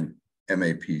be, again,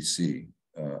 MAPC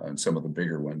on some of the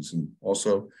bigger ones. And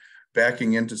also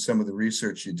backing into some of the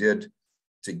research you did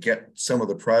to get some of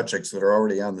the projects that are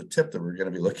already on the tip that we're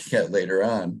going to be looking at later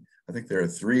on. I think there are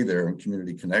 3 there in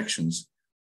community connections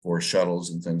for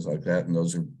shuttles and things like that. And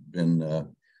those have been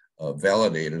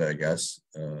validated, I guess,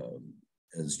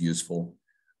 as useful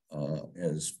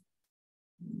as,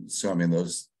 so I mean,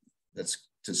 that's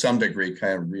to some degree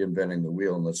kind of reinventing the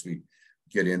wheel unless we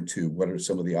get into what are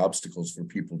some of the obstacles for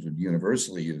people to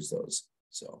universally use those.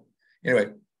 So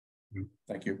anyway,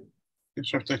 thank you. Yeah,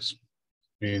 sure, thanks.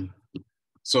 I mean,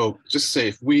 so just say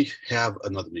if we have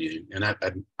another meeting, and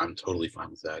I'm totally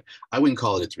fine with that. I wouldn't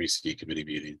call it a 3C committee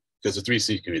meeting because the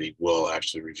 3C committee will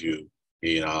actually review,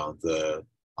 you know, the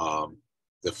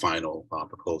final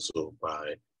proposal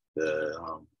by the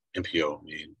MPO, I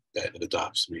mean, that it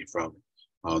adopts me from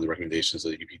the recommendations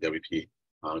of the UPWP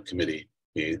committee.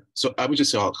 So I would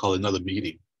just say I'll call another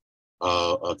meeting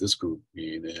of this group,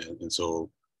 and so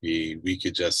we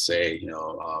could just say, you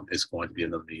know, it's going to be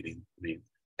another meeting. I mean,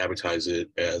 advertise it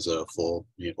as a full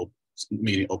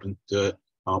meeting open to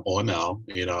OML.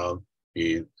 You know,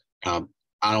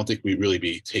 I don't think we'd really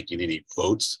be taking any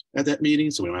votes at that meeting,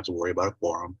 so we don't have to worry about a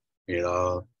quorum. You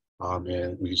know,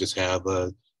 and we could just have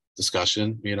a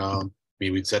discussion. You know,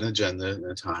 maybe we'd set an agenda and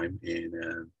a time, and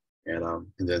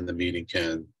then the meeting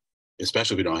can,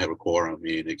 especially if we don't have a quorum, I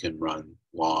mean, it can run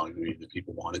long. I mean, if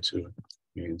people wanted to.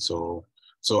 I mean, so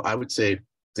I would say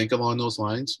think along those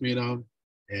lines. You know,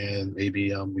 and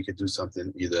maybe we could do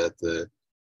something either at the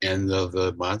end of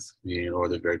the month, you know, or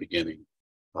the very beginning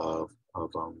of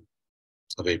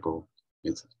April. I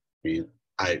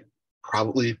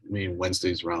mean,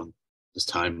 Wednesdays around this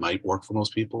time might work for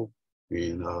most people. I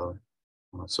mean,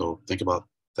 so think about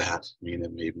that. I mean,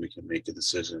 and maybe we can make a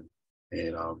decision,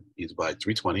 and either by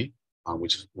 3:20,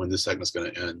 which is when this segment's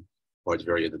going to end, or at the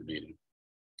very end of the meeting.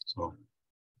 So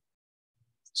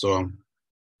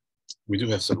we do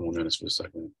have 7 more minutes for a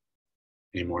second.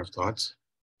 Any more thoughts,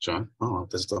 John? Oh,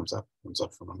 there's a thumbs up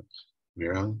from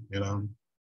Mira. You know,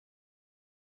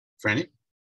 Franny.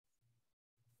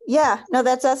 Yeah, no,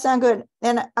 that does sound good.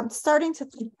 And I'm starting to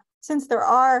think, since there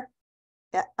are,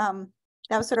 that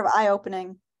was sort of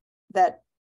eye-opening, that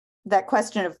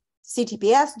question of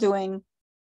CTPS doing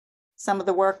some of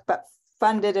the work, but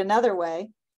funded another way.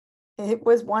 It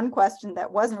was one question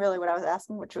that wasn't really what I was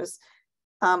asking, which was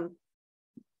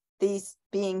these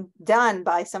being done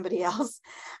by somebody else.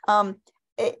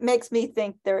 It makes me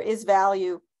think there is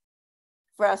value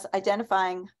for us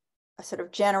identifying a sort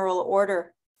of general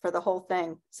order for the whole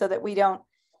thing, so that we don't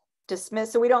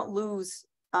dismiss, so we don't lose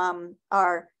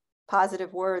our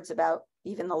positive words about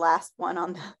even the last one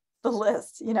on the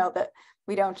list, you know, that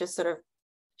we don't just sort of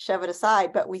shove it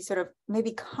aside, but we sort of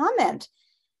maybe comment.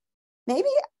 Maybe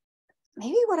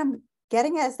what I'm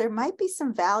getting at is there might be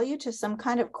some value to some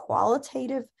kind of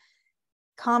qualitative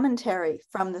commentary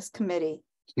from this committee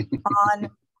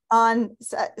on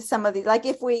some of these, like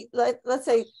if let's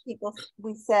say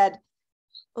we said,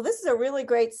 well, this is a really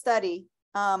great study.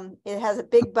 It has a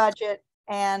big budget,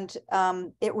 and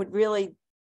it would really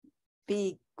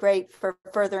be great for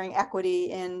furthering equity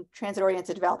in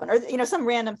transit-oriented development, or, you know, some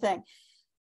random thing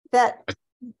that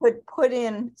would put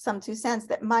in some 2 cents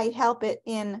that might help it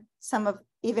in some of,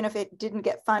 even if it didn't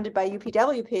get funded by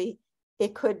UPWP,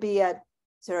 it could be a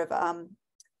sort of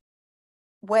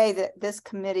way that this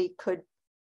committee could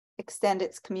extend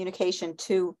its communication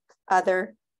to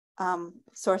other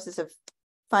sources of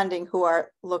funding who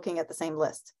are looking at the same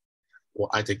list. Well,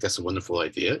 I think that's a wonderful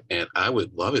idea, and I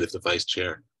would love it if the vice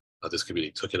chair of this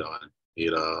committee took it on.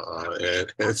 You know,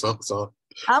 and so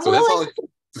I'm so willing.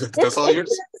 that's all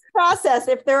yours. Process.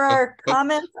 If there are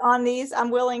comments on these, I'm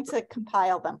willing to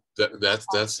compile them. That's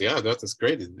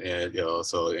great, and you know,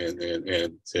 so and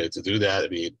to do that, I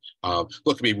mean,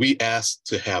 look, I mean, we asked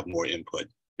to have more input.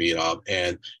 You know,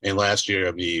 and last year,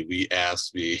 I mean, we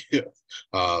asked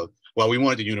well, we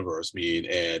wanted the universe,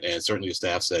 and certainly the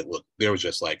staff said, look, there was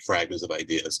just like fragments of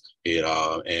ideas, you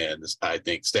know, and I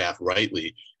think staff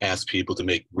rightly asked people to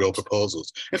make real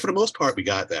proposals. And for the most part, we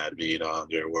got that. I mean,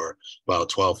 there were about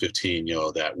 12, 15, you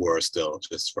know, that were still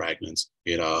just fragments,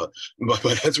 you know,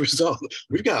 but as a result,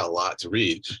 we've got a lot to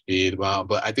read, you know,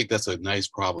 but I think that's a nice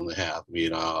problem to have, you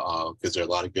know, because there are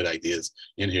a lot of good ideas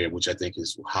in here, which I think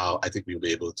is how I think we'll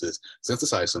be able to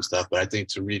synthesize some stuff. But I think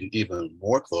to read it even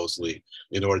more closely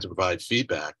in order to provide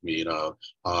feedback, you know,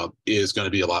 is going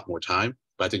to be a lot more time.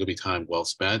 But I think it'll be time well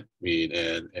spent. I mean,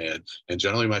 and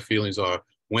generally my feelings are,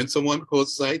 when someone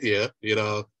proposes an idea,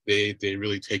 they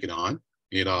really take it on,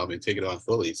 and take it on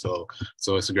fully. So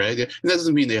it's a great idea. And that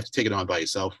doesn't mean they have to take it on by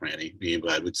yourself, Franny.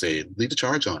 But I would say lead the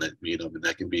charge on it, and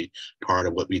that can be part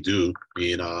of what we do,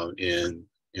 in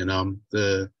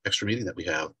the extra meeting that we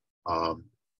have.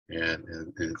 And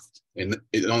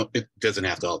it doesn't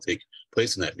have to all take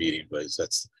place in that meeting, but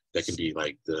that can be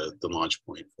like the launch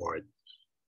point for it.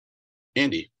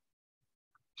 Andy.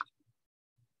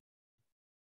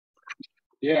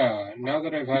 Yeah, now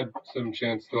that I've had some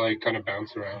chance to like kind of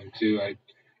bounce around too, I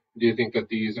do think that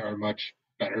these are much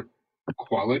better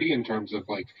quality in terms of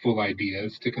like full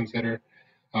ideas to consider.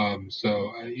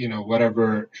 So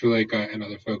whatever Shruleka and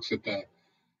other folks at the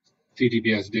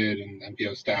CTBS did and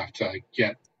MPO staff to like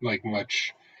get like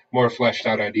much more fleshed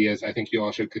out ideas, I think you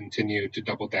all should continue to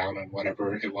double down on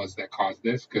whatever it was that caused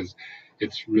this, because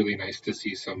it's really nice to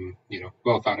see some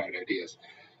well thought out ideas.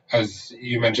 As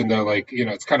you mentioned though, like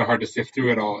it's kind of hard to sift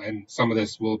through it all, and some of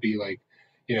this will be like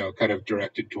kind of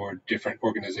directed toward different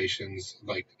organizations,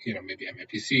 like maybe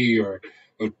MIPC or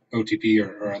OTP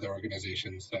or other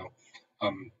organizations. So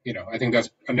I think that's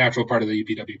a natural part of the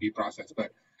UPWP process, but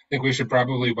I think we should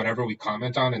probably, whatever we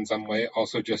comment on in some way,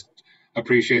 also just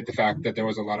appreciate the fact that there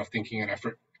was a lot of thinking and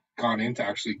effort gone into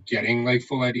actually getting like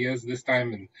full ideas this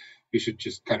time, and we should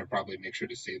just kind of probably make sure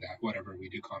to say that whatever we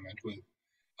do comment with.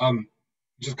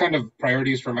 Just kind of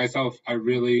priorities for myself, I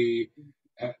really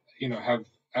have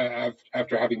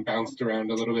after having bounced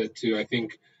around a little bit too, I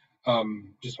think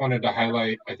just wanted to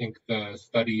highlight, I think the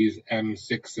studies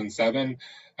M6 and 7.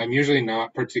 I'm usually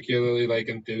not particularly like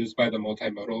enthused by the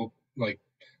multimodal like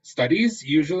studies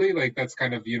usually, like that's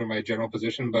kind of my general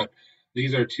position, but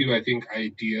these are two, I think,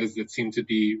 ideas that seem to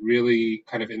be really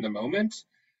kind of in the moment,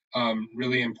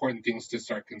 really important things to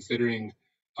start considering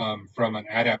from an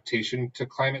adaptation to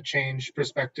climate change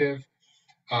perspective.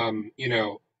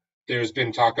 There's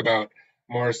been talk about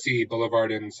Morrissey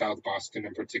Boulevard in South Boston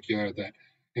in particular, that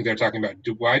I think they're talking about,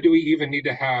 why do we even need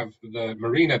to have the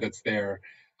marina that's there?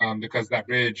 Because that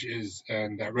bridge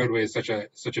and that roadway is such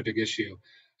a big issue.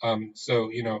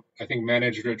 So I think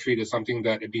managed retreat is something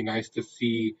that it'd be nice to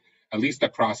see at least a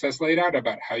process laid out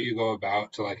about how you go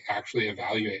about to like actually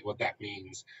evaluate what that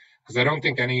means. Because I don't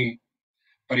think anybody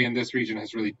in this region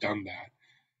has really done that.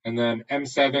 And then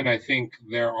M7, I think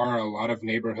there are a lot of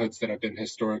neighborhoods that have been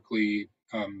historically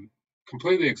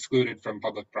completely excluded from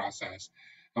public process.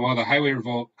 And while the highway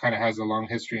revolt kind of has a long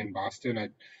history in Boston,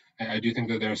 I do think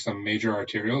that there are some major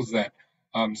arterials that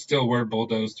still were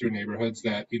bulldozed through neighborhoods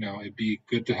that, it'd be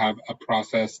good to have a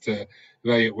process to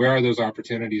evaluate where are those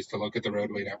opportunities to look at the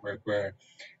roadway network where,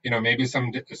 maybe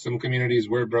some communities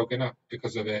were broken up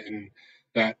because of it, and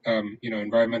that,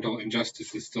 environmental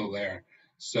injustice is still there.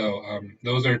 So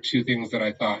those are two things that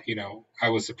I thought, I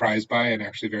was surprised by and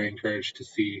actually very encouraged to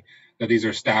see that these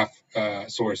are staff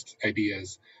sourced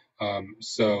ideas.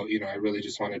 So, I really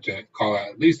just wanted to call out,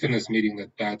 at least in this meeting,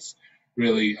 that's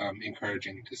really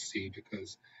encouraging to see,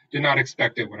 because I did not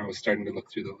expect it when I was starting to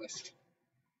look through the list.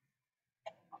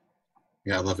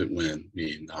 Yeah, I love it when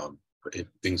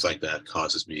things like that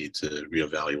causes me to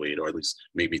reevaluate, or at least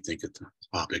make me think of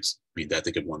topics. I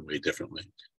think of one way differently.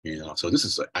 So this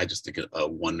is, I just think, a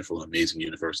wonderful, amazing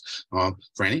universe.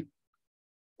 Franny?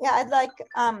 Yeah, I'd like,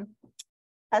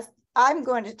 as I'm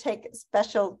going to take a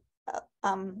special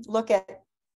look at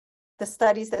the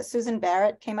studies that Susan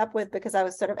Barrett came up with, because I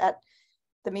was sort of at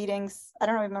the meetings. I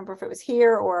don't remember if it was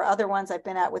here or other ones I've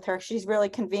been at with her. She's really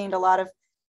convened a lot of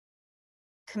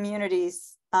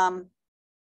communities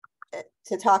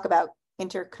to talk about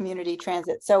inter-community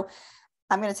transit. So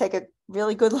I'm going to take a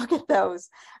really good look at those.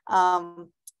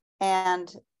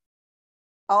 And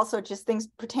also just things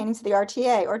pertaining to the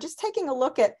RTA, or just taking a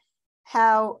look at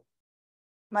how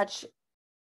much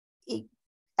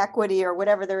equity or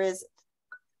whatever there is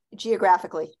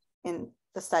geographically in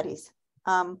the studies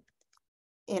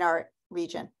in our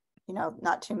region.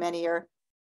 Not too many are,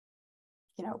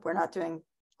 we're not doing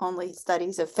only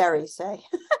studies of ferries, say.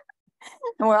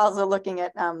 And we're also looking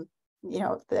at,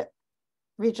 the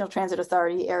regional transit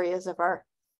authority areas of our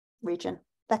region,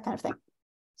 that kind of thing.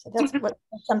 So that's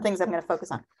some things I'm going to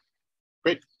focus on.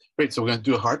 Great. So we're going to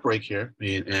do a heartbreak here,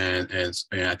 and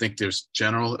I think there's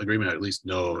general agreement, or at least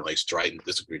no like strident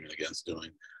disagreement against doing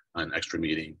an extra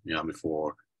meeting,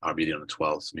 before our meeting on the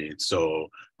 12th meeting. So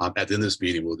at the end of this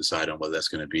meeting, we'll decide on whether that's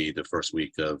going to be the first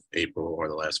week of April or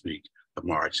the last week of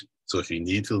March. So if you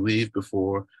need to leave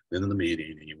before the end of the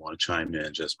meeting and you want to chime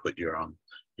in, just put your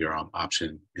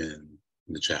option in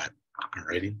the chat.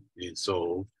 Alrighty. And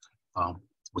so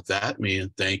with that,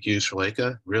 thank you,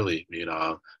 Shruleka. Really,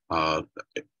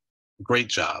 great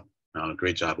job.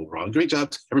 Great job overall. Great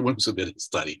job to everyone who submitted the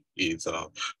study.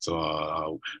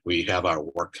 We have our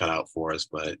work cut out for us,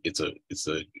 but it's a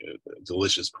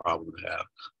delicious problem to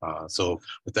have. So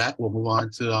with that, we'll move on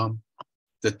to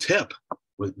the tip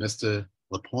with Mr.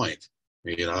 Lapointe.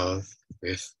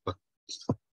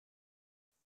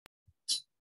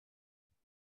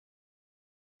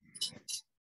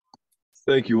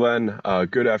 Thank you, Len.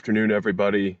 Good afternoon,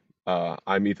 everybody.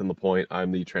 I'm Ethan Lapointe.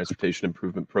 I'm the Transportation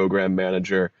Improvement Program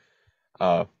Manager.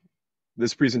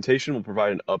 This presentation will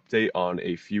provide an update on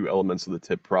a few elements of the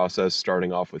TIP process,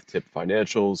 starting off with TIP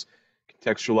financials,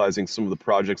 contextualizing some of the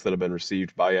projects that have been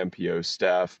received by MPO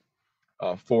staff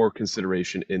for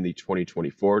consideration in the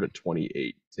 2024 to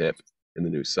 28 TIP in the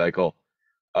new cycle.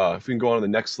 If we can go on to the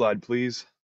next slide, please.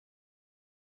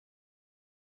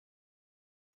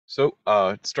 So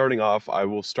starting off, I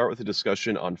will start with a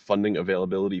discussion on funding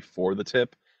availability for the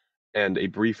TIP and a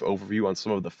brief overview on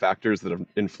some of the factors that have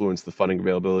influenced the funding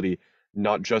availability,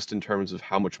 not just in terms of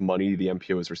how much money the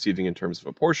MPO is receiving in terms of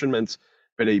apportionments,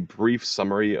 but a brief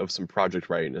summary of some project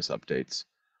readiness updates.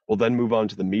 We'll then move on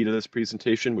to the meat of this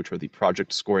presentation, which are the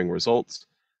project scoring results,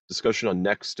 discussion on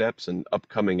next steps and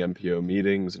upcoming MPO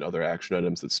meetings and other action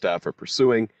items that staff are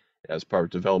pursuing as part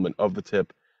of development of the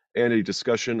TIP, and a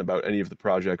discussion about any of the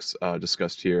projects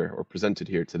discussed here or presented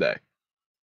here today.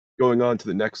 Going on to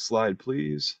the next slide,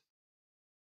 please.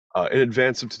 In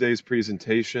advance of today's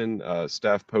presentation,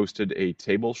 staff posted a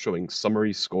table showing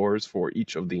summary scores for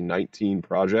each of the 19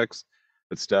 projects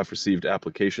that staff received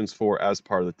applications for as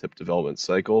part of the TIP development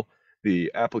cycle.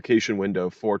 The application window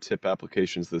for TIP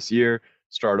applications this year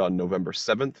started on November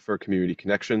 7th for Community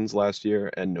Connections last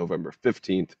year and November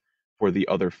 15th for the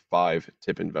other 5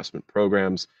 TIP investment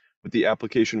programs, with the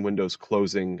application windows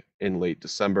closing in late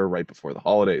December, right before the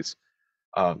holidays.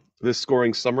 This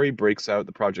scoring summary breaks out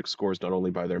the project scores not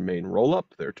only by their main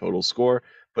roll-up, their total score,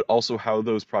 but also how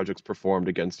those projects performed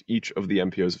against each of the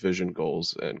MPO's vision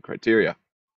goals and criteria.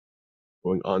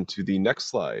 Going on to the next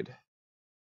slide.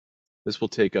 This will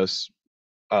take us,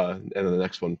 and then the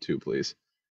next one too, please.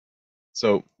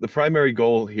 So the primary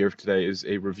goal here today is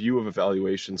a review of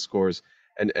evaluation scores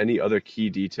and any other key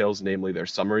details, namely their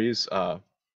summaries,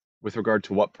 with regard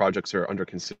to what projects are under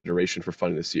consideration for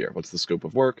funding this year. What's the scope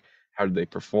of work? How did they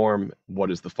perform?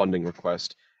 What is the funding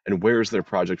request? And where is their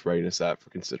project readiness at for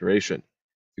consideration?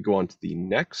 If we go on to the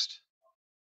next,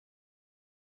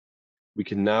 we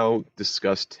can now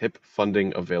discuss TIP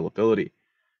funding availability.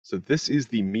 So this is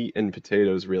the meat and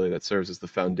potatoes really that serves as the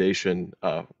foundation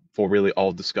for really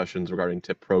all discussions regarding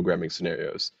TIP programming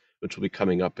scenarios, which will be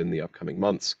coming up in the upcoming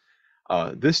months.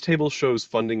 This table shows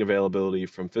funding availability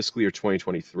from fiscal year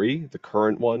 2023, the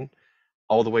current one,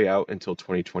 all the way out until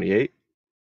 2028.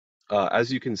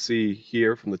 As you can see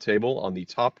here from the table on the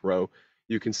top row,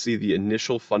 you can see the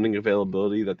initial funding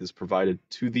availability that is provided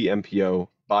to the MPO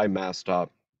by MassDOT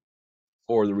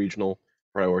for the regional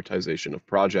prioritization of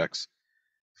projects.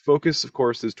 Focus, of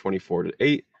course, is 24 to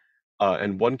 8.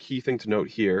 And one key thing to note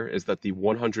here is that the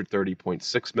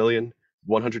 $130.6 million,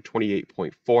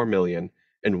 $128.4 million,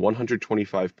 and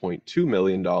 $125.2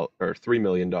 million or $3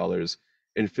 million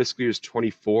in fiscal years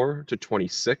 24 to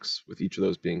 26, with each of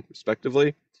those being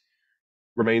respectively,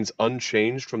 remains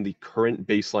unchanged from the current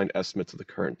baseline estimates of the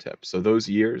current TIP. So those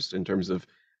years, in terms of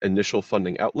initial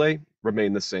funding outlay,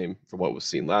 remain the same for what was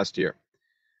seen last year.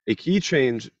 A key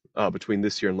change between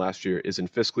this year and last year is in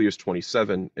fiscal years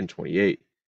 27 and 28.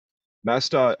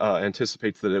 MassDOT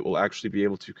anticipates that it will actually be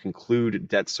able to conclude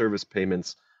debt service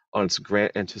payments on its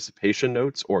grant anticipation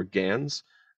notes, or GANs.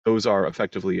 Those are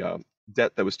effectively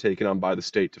debt that was taken on by the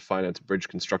state to finance bridge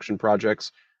construction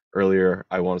projects earlier,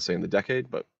 I want to say in the decade,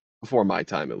 but before my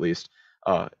time at least.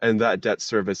 And that debt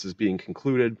service is being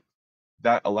concluded.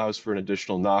 That allows for an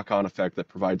additional knock-on effect that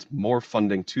provides more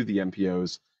funding to the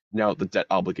MPOs now that the debt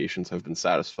obligations have been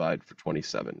satisfied for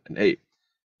 27 and 8.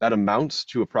 That amounts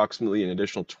to approximately an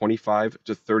additional $25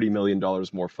 to $30 million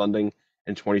more funding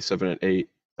in 27 and 8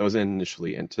 that was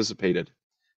initially anticipated.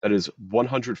 That is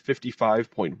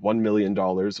 $155.1 million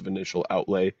of initial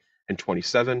outlay in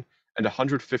 27 and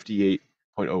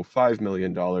 $158.05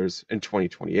 million in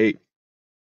 2028.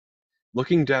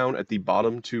 Looking down at the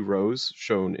bottom 2 rows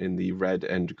shown in the red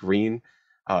and green,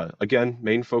 again,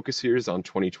 main focus here is on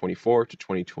 2024 to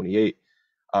 2028.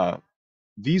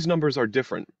 These numbers are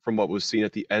different from what was seen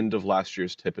at the end of last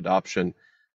year's TIP adoption.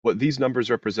 What these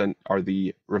numbers represent are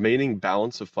the remaining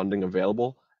balance of funding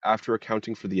available after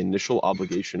accounting for the initial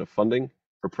obligation of funding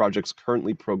for projects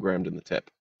currently programmed in the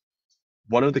TIP.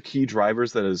 One of the key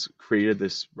drivers that has created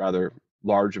this rather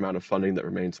large amount of funding that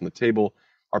remains on the table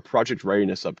are project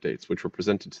readiness updates, which were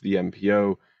presented to the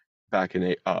MPO back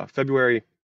in February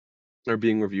are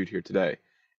being reviewed here today.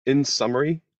 In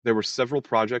summary, there were several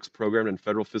projects programmed in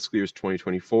federal fiscal years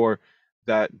 2024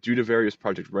 that, due to various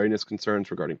project readiness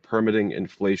concerns regarding permitting,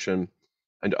 inflation,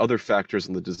 and other factors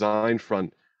on the design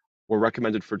front, were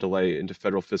recommended for delay into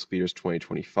federal fiscal years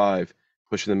 2025,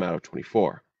 pushing them out of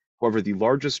 24. However, the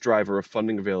largest driver of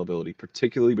funding availability,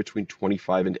 particularly between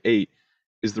 25 and 8,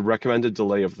 is the recommended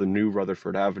delay of the new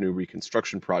Rutherford Avenue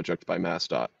reconstruction project by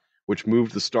MassDOT, which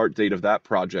moved the start date of that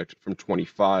project from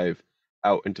 25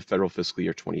 out into federal fiscal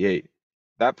year 28.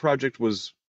 That project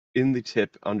was in the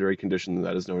TIP under a condition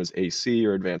that is known as AC,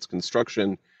 or advanced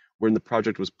construction, wherein the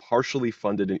project was partially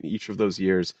funded in each of those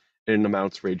years in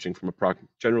amounts ranging from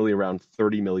generally around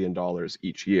 $30 million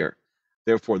each year.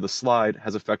 Therefore, the slide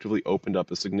has effectively opened up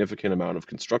a significant amount of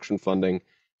construction funding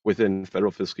within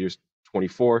federal fiscal years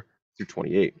 24 through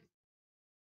 28.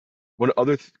 One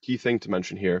other key thing to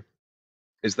mention here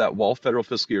is that while federal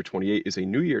fiscal year 28 is a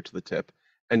new year to the TIP,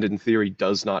 and in theory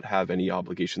does not have any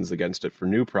obligations against it for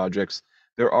new projects,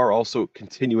 there are also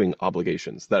continuing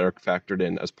obligations that are factored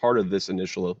in as part of this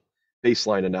initial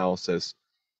baseline analysis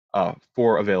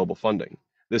for available funding.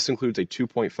 This includes a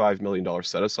 $2.5 million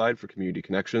set aside for community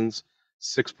connections,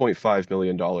 $6.5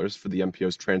 million for the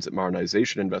MPO's Transit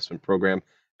Modernization Investment Program,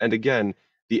 and again,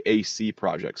 the AC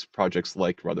projects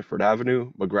like Rutherford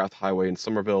Avenue, McGrath Highway in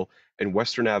Somerville, and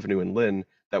Western Avenue in Lynn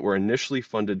that were initially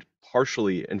funded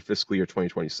partially in fiscal year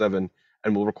 2027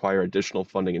 and will require additional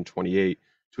funding in 28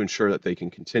 to ensure that they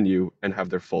can continue and have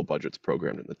their full budgets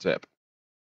programmed in the TIP.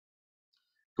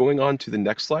 Going on to the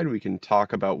next slide, we can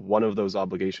talk about one of those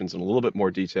obligations in a little bit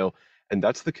more detail, and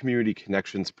that's the Community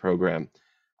Connections Program.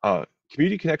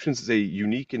 Community Connections is a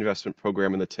unique investment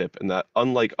program in the TIP, and that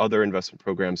unlike other investment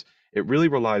programs, it really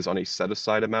relies on a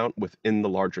set-aside amount within the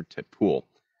larger TIP pool.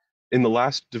 In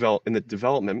the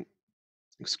development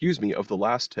of the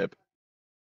last TIP,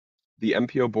 the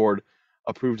MPO board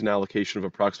approved an allocation of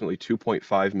approximately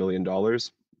 $2.5 million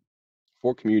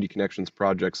for Community Connections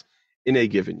projects in a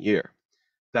given year.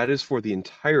 That is for the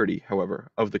entirety, however,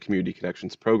 of the Community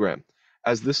Connections program.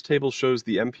 As this table shows,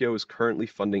 the MPO is currently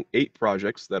funding 8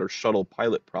 projects that are shuttle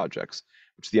pilot projects,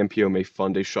 which the MPO may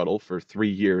fund a shuttle for 3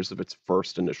 years of its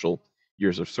first initial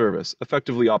years of service,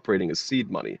 effectively operating as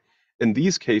seed money. In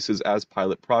these cases, as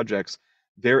pilot projects,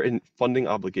 their funding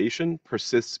obligation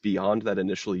persists beyond that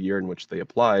initial year in which they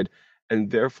applied,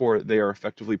 and therefore they are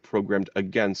effectively programmed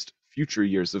against future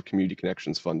years of Community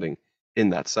Connections funding in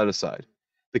that set-aside.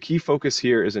 The key focus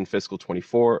here is in fiscal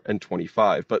 24 and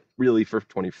 25, but really for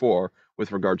 24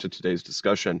 with regard to today's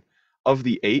discussion. Of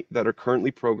the 8 that are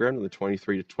currently programmed in the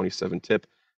 23 to 27 TIP,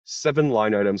 7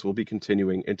 line items will be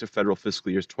continuing into federal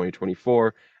fiscal years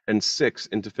 2024 and 6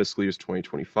 into fiscal years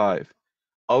 2025.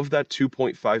 Of that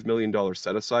 $2.5 million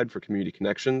set aside for Community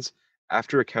Connections,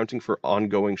 after accounting for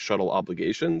ongoing shuttle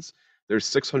obligations, there's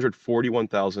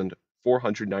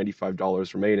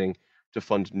 $641,495 remaining to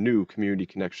fund new Community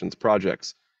Connections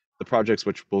projects, the projects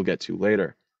which we'll get to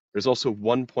later. There's also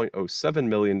 $1.07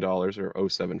 million, or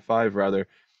 075 rather,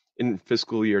 in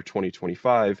fiscal year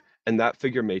 2025, and that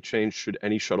figure may change should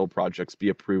any shuttle projects be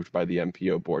approved by the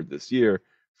MPO board this year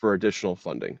for additional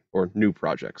funding or new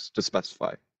projects to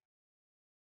specify.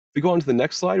 If we go on to the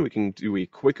next slide, we can do a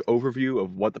quick overview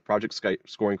of what the project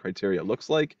scoring criteria looks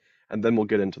like, and then we'll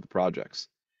get into the projects.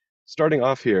 Starting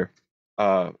off here,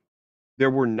 there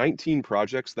were 19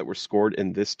 projects that were scored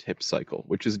in this TIP cycle,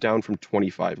 which is down from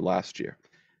 25 last year.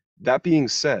 That being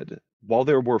said, while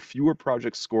there were fewer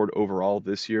projects scored overall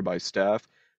this year by staff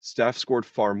scored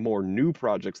far more new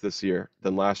projects this year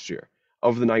than last year.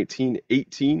 Of the 19,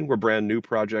 18 were brand new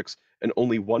projects, and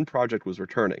only 1 project was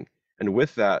returning. And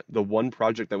with that, the 1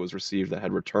 project that was received that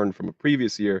had returned from a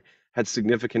previous year had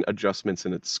significant adjustments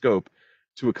in its scope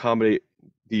to accommodate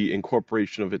the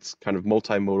incorporation of its kind of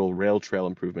multimodal rail trail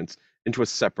improvements into a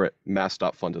separate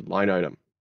MassDOT funded line item.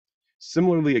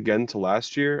 Similarly, again to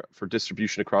last year, for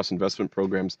distribution across investment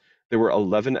programs, there were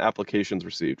 11 applications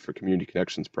received for Community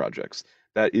Connections projects.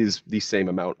 That is the same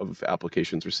amount of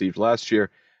applications received last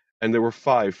year, and there were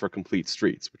 5 for Complete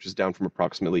Streets, which is down from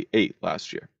approximately 8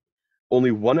 last year.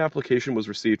 Only 1 application was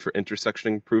received for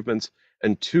intersection improvements,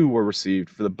 and 2 were received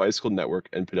for the Bicycle Network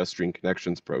and Pedestrian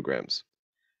Connections programs.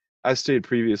 As stated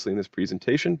previously in this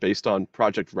presentation, based on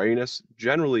project readiness,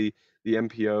 generally the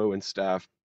MPO and staff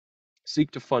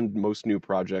seek to fund most new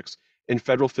projects in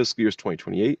federal fiscal years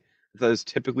 2028. That is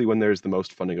typically when there's the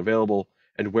most funding available,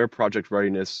 and where project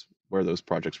readiness, where those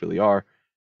projects really are,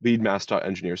 lead MassDOT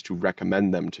engineers to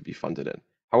recommend them to be funded in.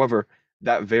 However,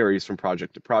 that varies from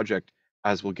project to project,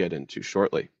 as we'll get into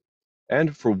shortly.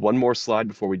 And for one more slide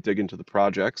before we dig into the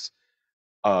projects,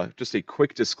 just a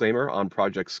quick disclaimer on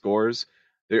project scores.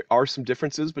 There are some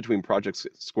differences between projects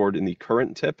scored in the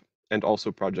current TIP and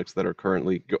also projects that are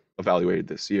currently evaluated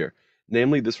this year.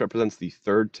 Namely, this represents the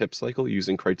third TIP cycle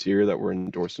using criteria that were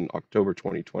endorsed in October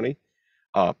 2020.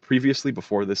 Previously,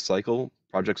 before this cycle,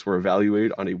 projects were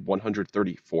evaluated on a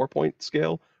 134-point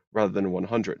scale rather than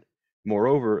 100.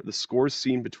 Moreover, the scores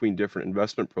seen between different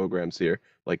investment programs here,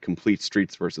 like complete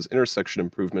streets versus intersection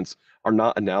improvements, are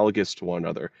not analogous to one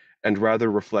another, and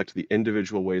rather reflect the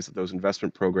individual ways that those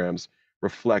investment programs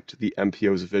reflect the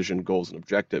MPO's vision, goals, and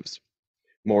objectives.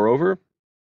 Moreover,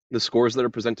 the scores that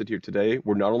are presented here today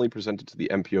were not only presented to the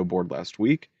MPO board last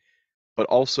week, but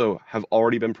also have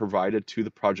already been provided to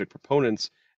the project proponents,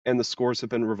 and the scores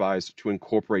have been revised to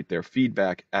incorporate their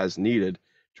feedback as needed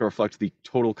to reflect the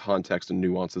total context and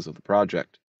nuances of the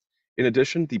project. In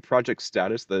addition, the project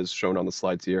status that is shown on the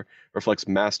slides here reflects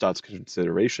MassDOT's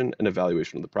consideration and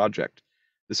evaluation of the project.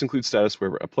 This includes status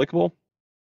wherever applicable,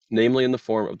 namely in the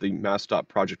form of the MassDOT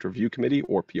Project Review Committee,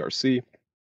 or PRC,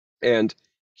 and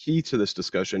key to this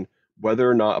discussion, whether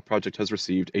or not a project has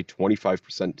received a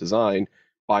 25% design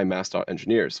by MassDOT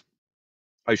engineers.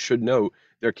 I should note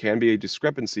there can be a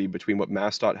discrepancy between what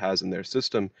MassDOT has in their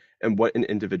system and what an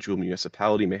individual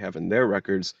municipality may have in their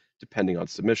records, depending on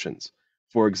submissions.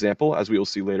 For example, as we will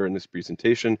see later in this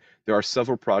presentation, there are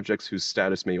several projects whose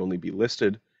status may only be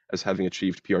listed as having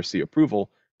achieved PRC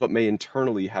approval, but may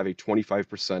internally have a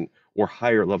 25% or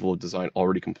higher level of design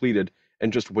already completed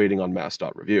and just waiting on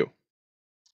MassDOT review.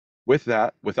 With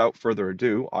that, without further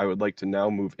ado, I would like to now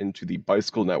move into the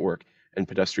bicycle network and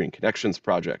pedestrian connections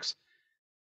projects.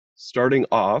 Starting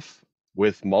off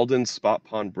with Malden Spot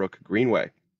Pond Brook Greenway.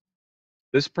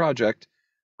 This project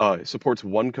supports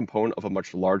one component of a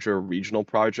much larger regional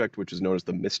project, which is known as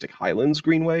the Mystic Highlands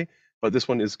Greenway, but this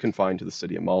one is confined to the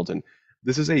city of Malden.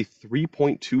 This is a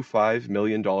 $3.25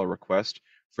 million request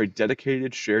for a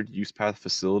dedicated shared use path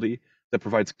facility that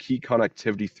provides key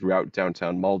connectivity throughout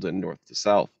downtown Malden, north to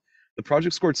south. The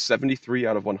project scored 73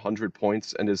 out of 100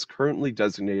 points and is currently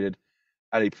designated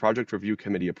at a project review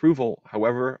committee approval.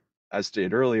 However, as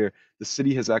stated earlier, the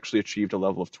city has actually achieved a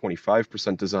level of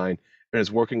 25% design and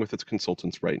is working with its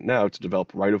consultants right now to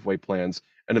develop right-of-way plans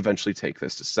and eventually take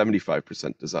this to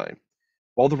 75% design.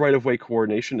 While the right-of-way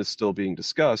coordination is still being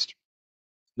discussed,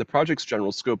 the project's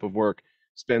general scope of work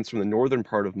spans from the northern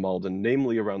part of Malden,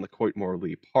 namely around the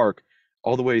Coitmore-Lee Park,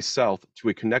 all the way south to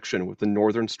a connection with the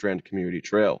Northern Strand Community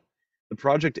Trail. The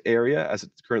project area, as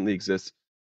it currently exists,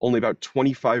 only about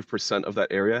 25% of that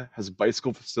area has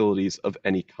bicycle facilities of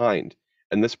any kind,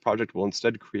 and this project will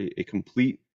instead create a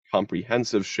complete,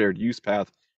 comprehensive shared use path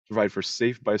to provide for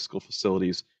safe bicycle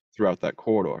facilities throughout that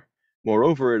corridor.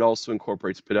 Moreover, it also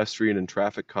incorporates pedestrian and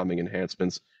traffic calming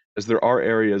enhancements, as there are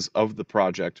areas of the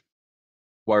project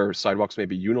where sidewalks may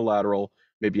be unilateral,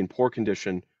 may be in poor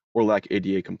condition, or lack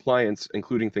ADA compliance,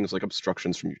 including things like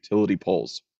obstructions from utility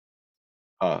poles.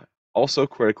 Also,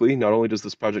 critically, not only does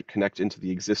this project connect into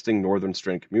the existing Northern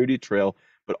Strand Community Trail,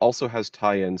 but also has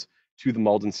tie-ins to the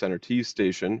Malden Center T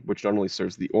station, which not only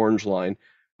serves the Orange Line,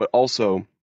 but also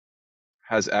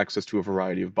has access to a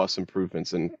variety of bus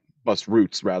improvements and bus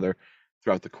routes, rather,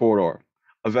 throughout the corridor.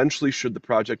 Eventually, should the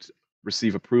project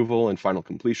receive approval and final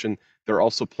completion, there are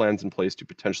also plans in place to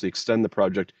potentially extend the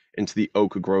project into the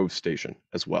Oak Grove station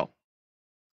as well.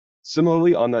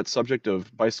 Similarly, on that subject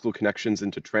of bicycle connections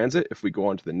into transit, if we go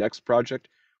on to the next project,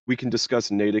 we can discuss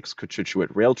Natick's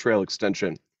Cochituate Rail Trail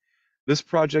extension. This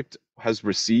project has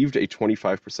received a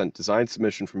 25% design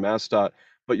submission from MassDOT,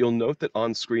 but you'll note that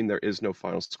on screen there is no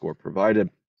final score provided.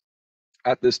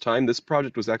 At this time, this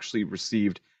project was actually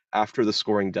received after the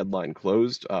scoring deadline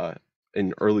closed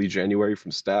in early January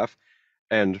from staff,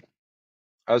 and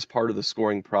as part of the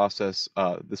scoring process,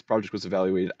 this project was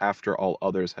evaluated after all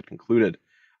others had concluded.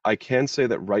 I can say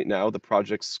that right now the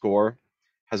project's score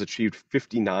has achieved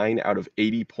 59 out of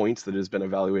 80 points that it has been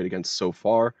evaluated against so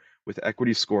far, with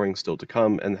equity scoring still to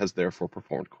come, and has therefore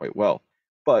performed quite well.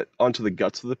 But onto the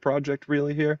guts of the project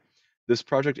really here. This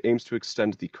project aims to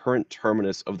extend the current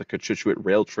terminus of the Cochituate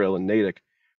Rail Trail in Natick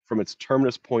from its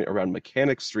terminus point around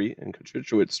Mechanic Street and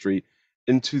Cochituate Street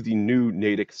into the new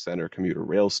Natick Center commuter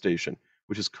rail station,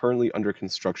 which is currently under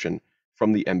construction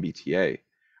from the MBTA.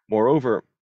 Moreover,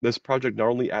 this project not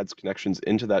only adds connections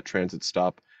into that transit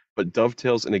stop, but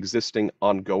dovetails an existing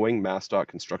ongoing MassDOT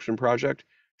construction project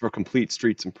for complete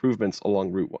streets improvements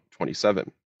along Route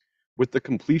 27. With the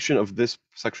completion of this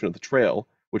section of the trail,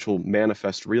 which will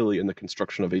manifest really in the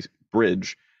construction of a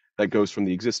bridge that goes from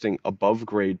the existing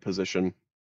above-grade position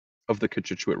of the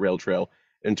Cochituate Rail Trail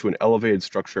into an elevated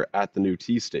structure at the new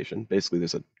T station. Basically,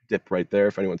 there's a dip right there,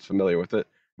 if anyone's familiar with it,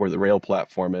 where the rail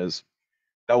platform is.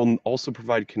 That will also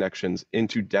provide connections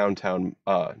into downtown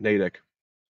Natick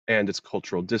and its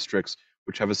cultural districts,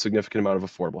 which have a significant amount of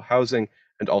affordable housing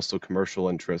and also commercial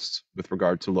interests with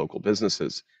regard to local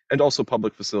businesses, and also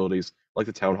public facilities like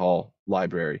the town hall,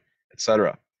 library,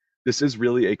 etc. This is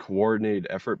really a coordinated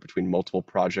effort between multiple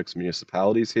projects and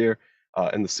municipalities here,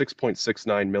 and the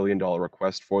 $6.69 million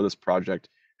request for this project,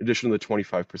 in addition to the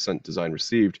 25% design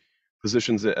received,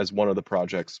 positions it as one of the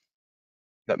projects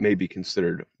that may be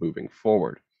considered moving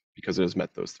forward because it has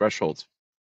met those thresholds.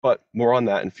 But more on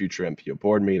that in future MPO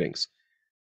board meetings.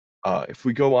 If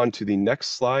we go on to the next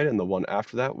slide and the one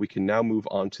after that, we can now move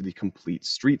on to the Complete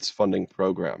Streets funding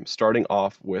program, starting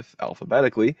off with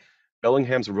alphabetically,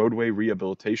 Bellingham's roadway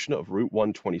rehabilitation of Route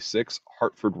 126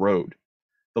 Hartford Road.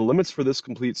 The limits for this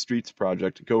Complete Streets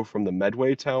project go from the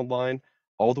Medway town line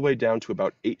all the way down to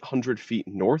about 800 feet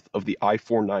north of the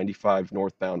I-495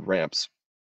 northbound ramps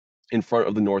in front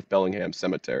of the North Bellingham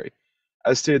Cemetery.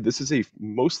 As stated, this is a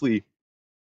mostly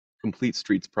Complete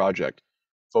Streets project,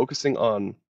 focusing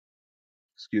on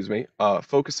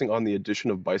the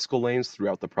addition of bicycle lanes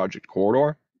throughout the project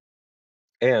corridor,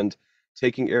 and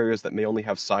taking areas that may only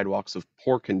have sidewalks of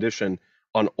poor condition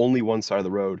on only one side of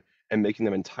the road and making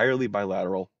them entirely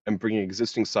bilateral and bringing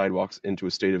existing sidewalks into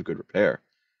a state of good repair.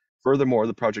 Furthermore,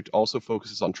 the project also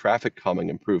focuses on traffic calming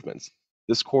improvements.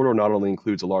 This corridor not only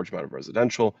includes a large amount of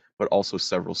residential, but also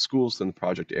several schools in the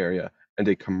project area and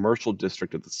a commercial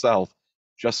district at the south,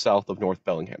 just south of North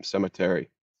Bellingham Cemetery.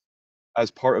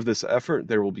 As part of this effort,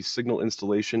 there will be signal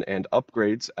installation and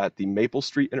upgrades at the Maple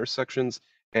Street intersections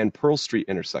and Pearl Street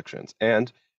intersections.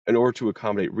 And in order to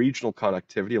accommodate regional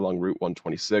connectivity along Route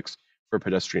 126 for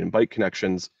pedestrian and bike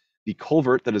connections, the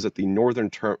culvert that is at the northern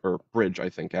bridge, I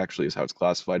think actually is how it's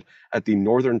classified, at the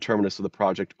northern terminus of the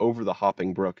project over the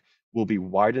Hopping Brook will be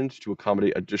widened to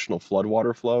accommodate additional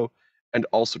floodwater flow and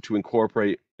also to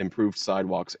incorporate improved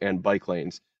sidewalks and bike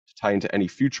lanes to tie into any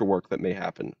future work that may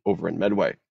happen over in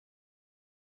Medway.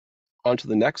 On to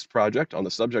the next project. On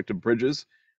the subject of bridges,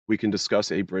 we can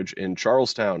discuss a bridge in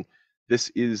Charlestown. This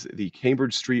is the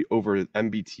Cambridge Street over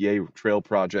MBTA Trail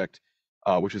project,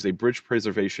 which is a bridge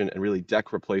preservation and really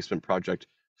deck replacement project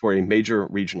for a major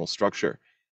regional structure.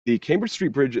 The Cambridge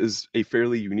Street Bridge is a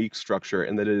fairly unique structure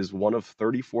in that it is one of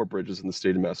 34 bridges in the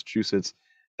state of Massachusetts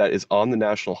that is on the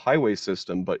national highway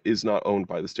system, but is not owned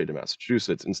by the state of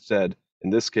Massachusetts. Instead,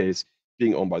 in this case,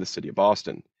 being owned by the city of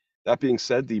Boston. That being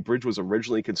said, the bridge was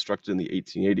originally constructed in the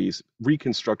 1880s,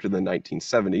 reconstructed in the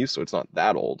 1970s, so it's not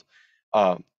that old.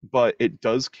 But it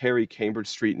does carry Cambridge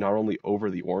Street not only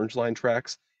over the Orange Line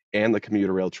tracks and the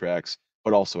commuter rail tracks,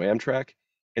 but also Amtrak,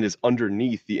 and is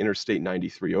underneath the Interstate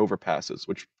 93 overpasses,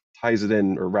 which ties it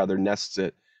in, or rather nests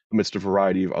it, amidst a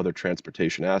variety of other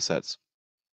transportation assets.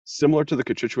 Similar to the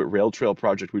Cochituate Rail Trail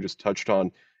project we just touched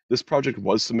on, this project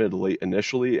was submitted late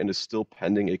initially and is still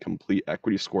pending a complete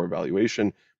equity score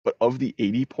evaluation, but of the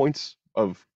 80 points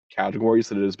of categories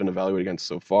that it has been evaluated against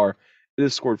so far, it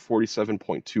has scored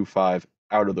 47.25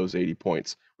 out of those 80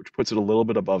 points, which puts it a little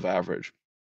bit above average.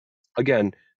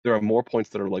 Again, there are more points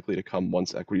that are likely to come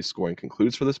once equity scoring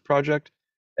concludes for this project.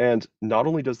 And not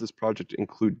only does this project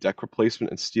include deck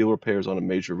replacement and steel repairs on a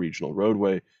major regional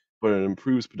roadway, but it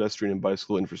improves pedestrian and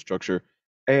bicycle infrastructure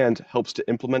and helps to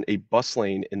implement a bus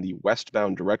lane in the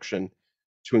westbound direction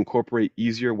to incorporate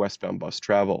easier westbound bus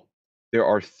travel. There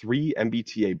are 3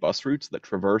 MBTA bus routes that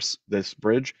traverse this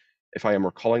bridge. If I am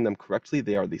recalling them correctly,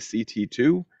 they are the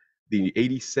CT2, the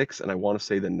 86, and I want to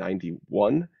say the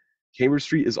 91. Cambridge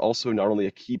Street is also not only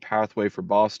a key pathway for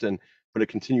Boston, but it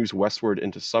continues westward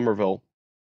into Somerville,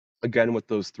 again with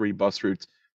those 3 bus routes,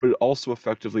 but it also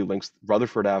effectively links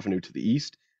Rutherford Avenue to the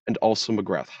east and also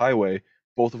McGrath Highway,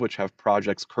 both of which have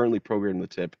projects currently programmed in the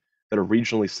TIP that are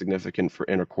regionally significant for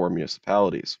inner core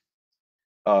municipalities.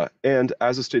 And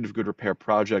as a state of good repair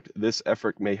project, this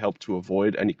effort may help to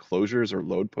avoid any closures or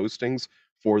load postings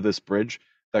for this bridge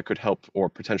that could help or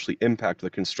potentially impact the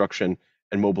construction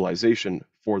and mobilization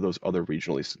for those other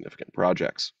regionally significant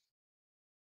projects.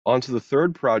 On to the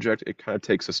third project, it kind of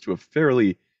takes us to a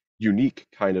fairly unique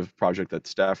kind of project that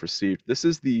staff received. This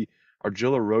is the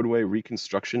Argilla Roadway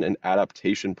Reconstruction and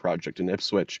Adaptation Project in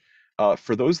Ipswich.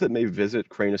 For those that may visit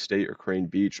Crane Estate or Crane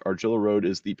Beach, Argilla Road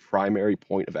is the primary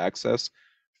point of access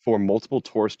for multiple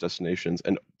tourist destinations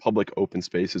and public open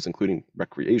spaces, including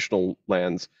recreational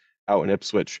lands out in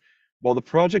Ipswich. While the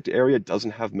project area doesn't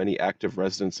have many active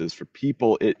residences for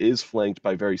people, it is flanked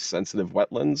by very sensitive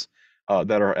wetlands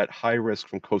that are at high risk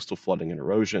from coastal flooding and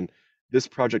erosion. This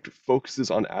project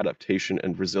focuses on adaptation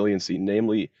and resiliency,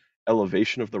 namely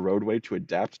elevation of the roadway to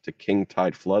adapt to king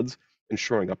tide floods and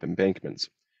shoring up embankments.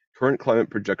 Current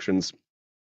climate projections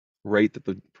rate that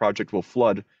the project will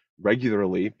flood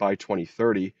regularly by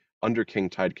 2030 under king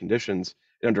tide conditions,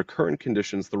 and under current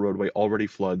conditions, the roadway already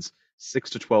floods 6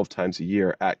 to 12 times a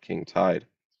year at king tide.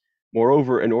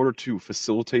 Moreover, in order to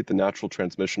facilitate the natural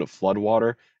transmission of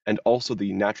floodwater and also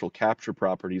the natural capture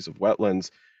properties of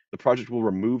wetlands, the project will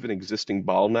remove an existing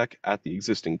bottleneck at the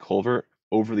existing culvert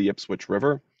over the Ipswich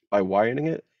River by widening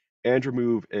it and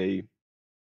remove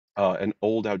an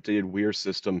old outdated weir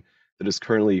system that is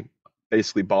currently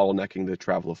basically bottlenecking the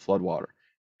travel of floodwater.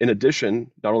 In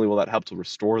addition, not only will that help to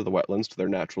restore the wetlands to their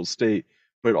natural state,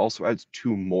 but it also adds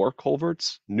 2 more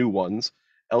culverts, new ones,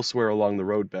 elsewhere along the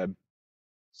roadbed,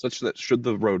 such that should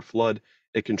the road flood,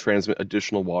 it can transmit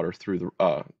additional water through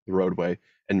the roadway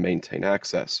and maintain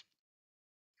access.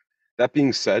 That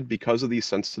being said, because of these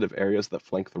sensitive areas that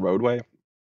flank the roadway,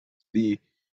 the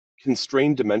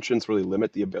constrained dimensions really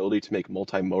limit the ability to make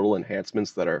multimodal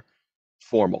enhancements that are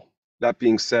formal. That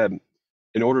being said,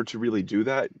 in order to really do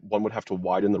that, one would have to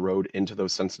widen the road into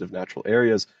those sensitive natural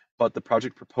areas, but the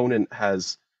project proponent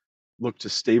has looked to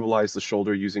stabilize the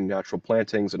shoulder using natural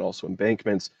plantings and also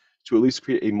embankments to at least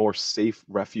create a more safe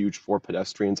refuge for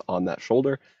pedestrians on that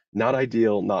shoulder. Not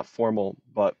ideal, not formal,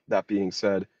 but that being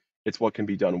said, it's what can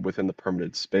be done within the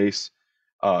permitted space.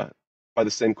 By the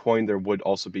same coin, there would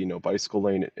also be no bicycle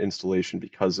lane installation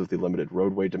because of the limited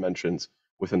roadway dimensions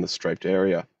within the striped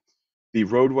area. The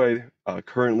roadway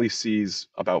currently sees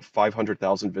about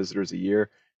 500,000 visitors a year,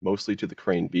 mostly to the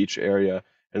Crane Beach area,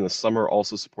 and the summer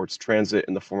also supports transit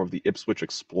in the form of the Ipswich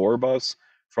Explorer bus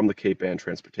from the Cape Ann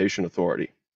Transportation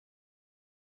Authority.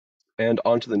 And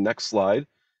on to the next slide.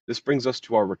 This brings us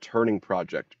to our returning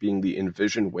project, being the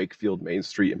Envision Wakefield Main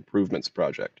Street Improvements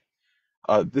Project.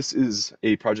 This is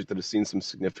a project that has seen some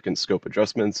significant scope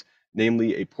adjustments,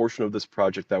 namely a portion of this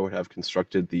project that would have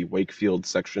constructed the Wakefield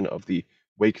section of the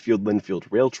Wakefield-Linfield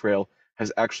Rail Trail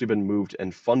has actually been moved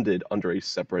and funded under a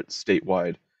separate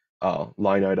statewide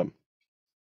line item.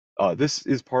 This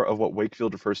is part of what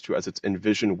Wakefield refers to as its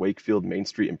Envision Wakefield Main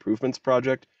Street Improvements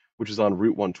Project, which is on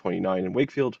Route 129 in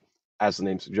Wakefield. As the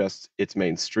name suggests, it's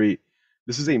Main Street.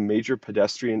 This is a major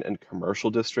pedestrian and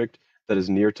commercial district that is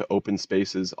near to open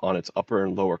spaces on its upper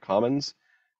and lower commons,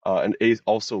 and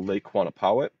also Lake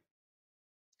Quannapowitt.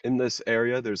 In this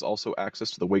area, there's also access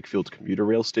to the Wakefield commuter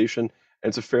rail station, and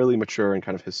it's a fairly mature and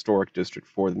kind of historic district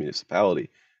for the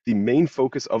municipality. The main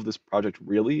focus of this project,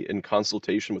 really, in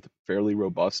consultation with a fairly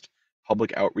robust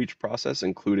public outreach process,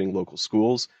 including local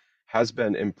schools, has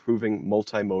been improving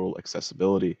multimodal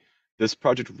accessibility. This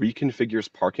project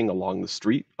reconfigures parking along the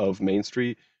street of Main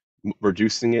Street,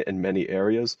 reducing it in many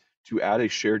areas, to add a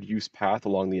shared use path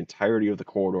along the entirety of the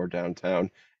corridor downtown,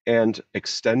 and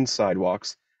extend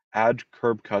sidewalks, add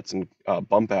curb cuts and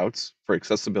bump outs for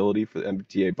accessibility for the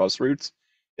MTA bus routes,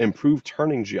 improve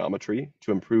turning geometry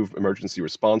to improve emergency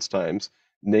response times,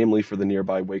 namely for the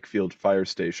nearby Wakefield Fire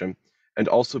Station, and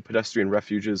also pedestrian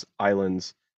refuges,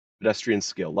 islands, pedestrian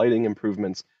scale lighting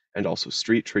improvements, and also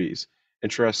street trees.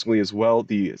 Interestingly as well,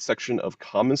 the section of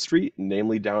Common Street,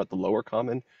 namely down at the lower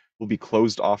common, will be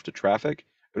closed off to traffic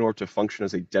in order to function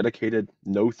as a dedicated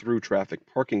no-through traffic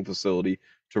parking facility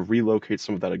to relocate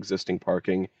some of that existing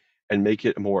parking and make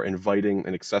it more inviting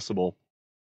and accessible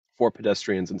for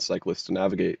pedestrians and cyclists to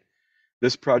navigate.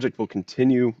 This project will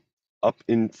continue up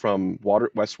in from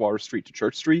West Water Street to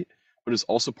Church Street, but is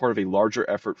also part of a larger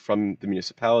effort from the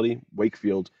municipality,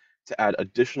 Wakefield, to add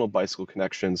additional bicycle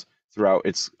connections throughout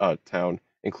its town,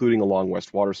 including along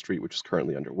West Water Street, which is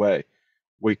currently underway.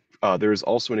 There is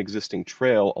also an existing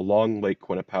trail along Lake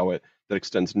Quannapowitt that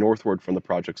extends northward from the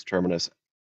project's terminus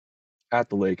at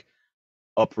the lake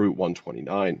up Route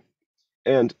 129.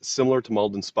 And similar to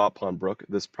Malden Spot Pond Brook,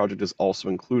 this project is also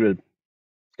included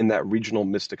in that regional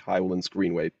Mystic Highlands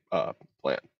Greenway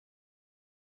plan.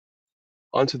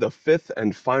 On to the fifth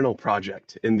and final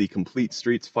project in the Complete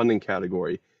Streets funding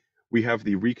category, we have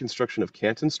the reconstruction of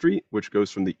Canton Street, which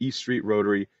goes from the East Street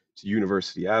Rotary to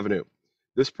University Avenue.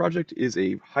 This project is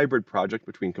a hybrid project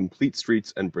between Complete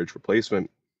Streets and bridge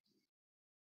replacement,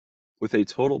 with a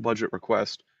total budget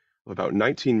request of about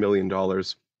 $19 million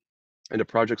and a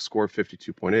project score of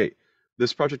 52.8.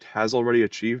 This project has already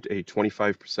achieved a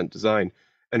 25% design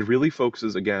and really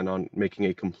focuses again on making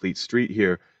a complete street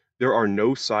here. There are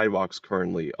no sidewalks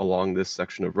currently along this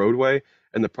section of roadway,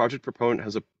 and the project proponent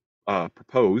has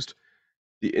proposed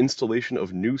the installation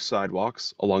of new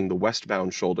sidewalks along the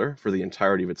westbound shoulder for the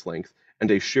entirety of its length, and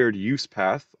a shared use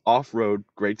path off-road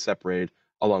grade separated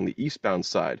along the eastbound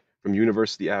side from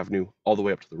University Avenue all the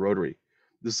way up to the Rotary.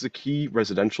 This is a key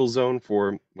residential zone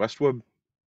for Westwood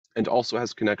and also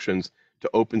has connections to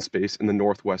open space in the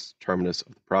northwest terminus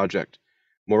of the project.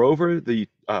 Moreover, the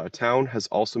town has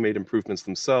also made improvements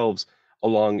themselves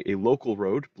along a local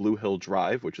road, Blue Hill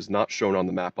Drive, which is not shown on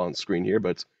the map on screen here, but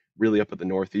it's really up at the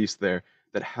northeast there,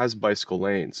 that has bicycle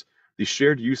lanes. The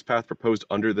shared use path proposed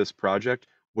under this project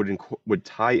would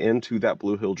tie into that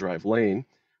Blue Hill Drive lane,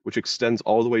 which extends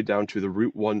all the way down to the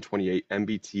Route 128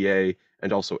 MBTA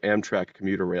and also Amtrak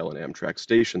commuter rail and Amtrak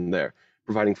station there,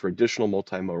 providing for additional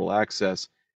multimodal access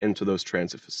into those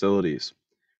transit facilities.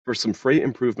 For some freight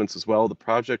improvements as well, the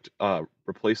project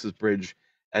replaces bridge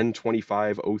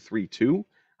N25032.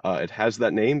 It has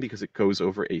that name because it goes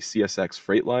over a CSX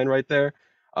freight line right there.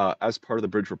 As part of the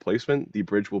bridge replacement, the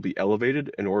bridge will be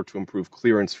elevated in order to improve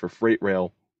clearance for freight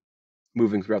rail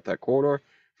moving throughout that corridor.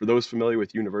 For those familiar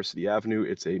with University Avenue,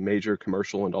 it's a major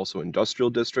commercial and also industrial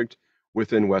district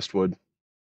within Westwood,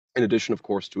 in addition, of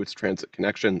course, to its transit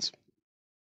connections.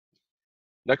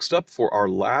 Next up, for our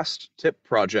last TIP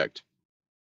project,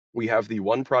 we have the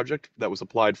one project that was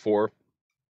applied for,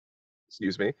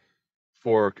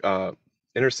 for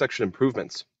intersection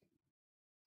improvements.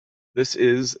 This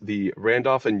is the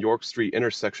Randolph and York Street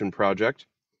intersection project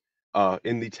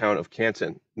in the town of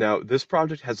Canton. Now, this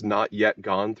project has not yet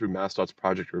gone through MassDOT's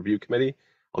project review committee.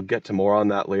 I'll get to more on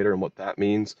that later and what that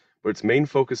means, but its main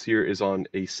focus here is on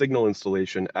a signal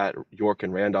installation at York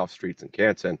and Randolph Streets in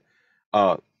Canton.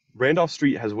 Randolph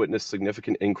Street has witnessed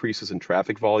significant increases in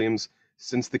traffic volumes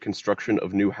since the construction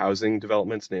of new housing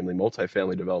developments, namely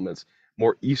multifamily developments,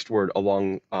 more eastward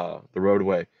along the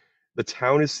roadway. The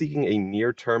town is seeking a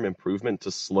near-term improvement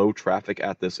to slow traffic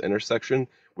at this intersection,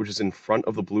 which is in front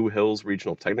of the Blue Hills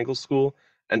Regional Technical School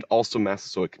and also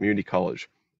Massasoit Community College.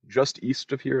 Just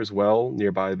east of here as well,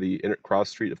 nearby the cross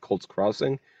street of Colts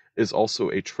Crossing, is also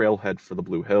a trailhead for the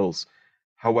Blue Hills.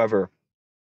 However,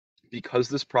 because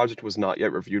this project was not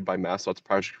yet reviewed by MassDOT's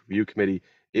project review committee,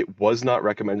 it was not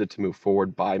recommended to move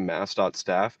forward by MassDOT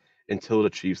staff until it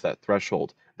achieves that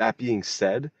threshold. That being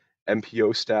said,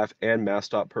 MPO staff and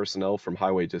MassDOT personnel from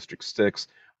Highway District 6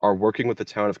 are working with the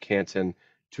town of Canton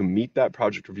to meet that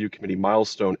project review committee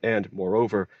milestone and,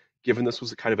 moreover, given this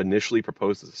was kind of initially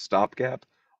proposed as a stopgap,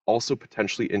 also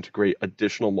potentially integrate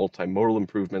additional multimodal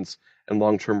improvements and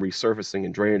long-term resurfacing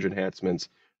and drainage enhancements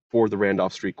for the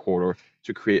Randolph Street corridor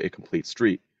to create a complete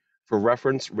street. For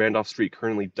reference, Randolph Street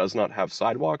currently does not have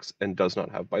sidewalks and does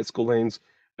not have bicycle lanes,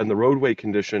 and the roadway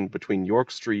condition between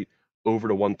York Street over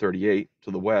to 138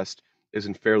 to the west is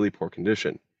in fairly poor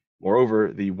condition.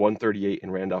 Moreover, the 138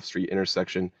 and Randolph Street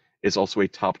intersection is also a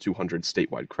top 200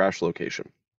 statewide crash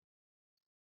location.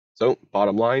 So,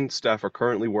 bottom line, staff are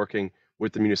currently working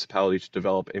with the municipality to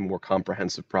develop a more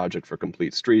comprehensive project for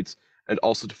complete streets and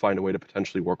also to find a way to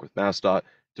potentially work with MassDOT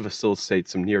to facilitate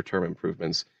some near-term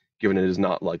improvements, given it is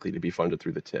not likely to be funded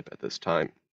through the TIP at this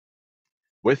time.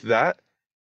 With that,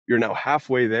 you're now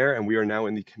halfway there, and we are now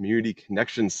in the community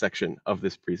connections section of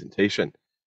this presentation.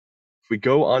 If we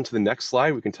go on to the next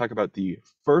slide, we can talk about the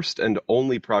first and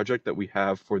only project that we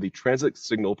have for the Transit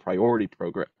Signal Priority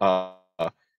Program,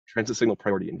 Transit Signal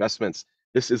Priority Investments.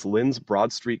 This is Lynn's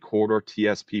Broad Street Corridor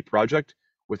TSP project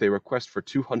with a request for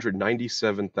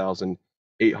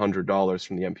 $297,800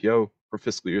 from the MPO for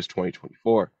fiscal years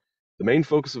 2024. The main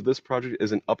focus of this project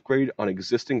is an upgrade on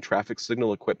existing traffic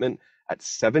signal equipment at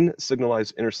 7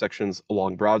 signalized intersections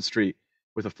along Broad Street,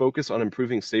 with a focus on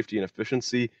improving safety and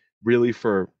efficiency, really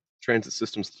for transit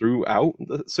systems throughout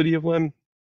the city of Lynn,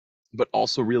 but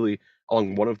also really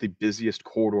along one of the busiest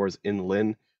corridors in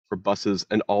Lynn for buses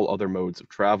and all other modes of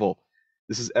travel.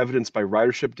 This is evidenced by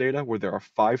ridership data, where there are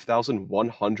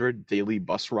 5,100 daily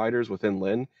bus riders within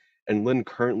Lynn, and Lynn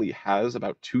currently has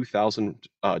about 2,000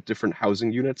 different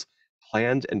housing units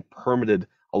planned and permitted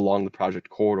along the project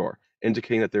corridor,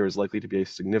 indicating that there is likely to be a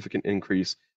significant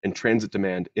increase in transit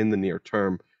demand in the near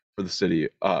term for the city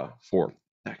for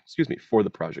the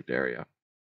project area.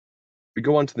 If we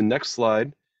go on to the next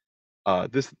slide,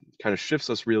 this kind of shifts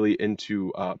us really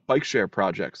into bike share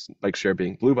projects, bike share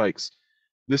being Blue Bikes.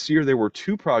 This year, there were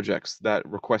 2 projects that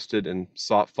requested and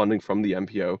sought funding from the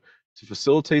MPO to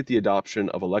facilitate the adoption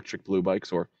of electric Blue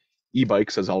Bikes, or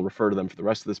e-bikes, as I'll refer to them for the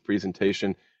rest of this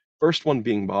presentation. First one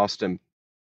being Boston.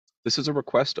 This is a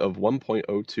request of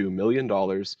 $1.02 million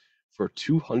for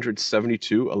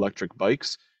 272 electric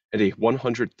bikes and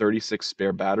 136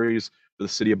 spare batteries for the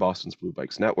City of Boston's Blue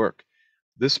Bikes network.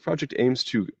 This project aims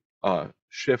to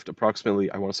shift approximately,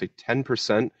 I want to say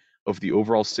 10% of the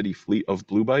overall city fleet of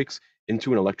Blue Bikes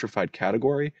into an electrified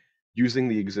category using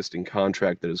the existing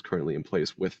contract that is currently in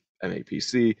place with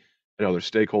MAPC and other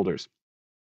stakeholders.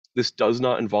 This does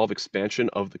not involve expansion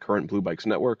of the current Blue Bikes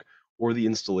network or the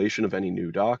installation of any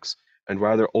new docks, and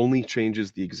rather only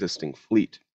changes the existing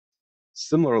fleet.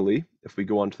 Similarly, if we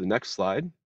go on to the next slide,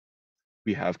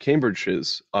 we have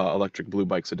Cambridge's electric Blue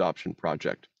Bikes adoption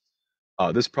project.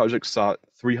 This project sought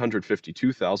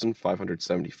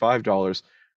 $352,575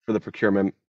 for the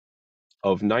procurement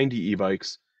of 90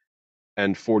 e-bikes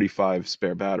and 45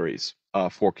 spare batteries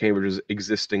for Cambridge's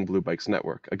existing Blue Bikes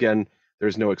network. Again,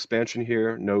 there's no expansion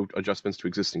here, no adjustments to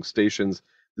existing stations.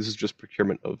 This is just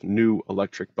procurement of new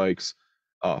electric bikes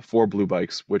for Blue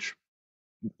Bikes, which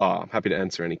I'm happy to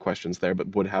answer any questions there,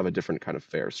 but would have a different kind of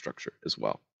fare structure as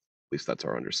well. At least that's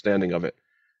our understanding of it.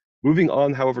 Moving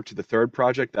on, however, to the third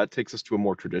project, that takes us to a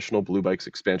more traditional Blue Bikes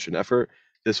expansion effort,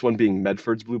 this one being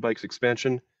Medford's Blue Bikes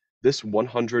expansion. This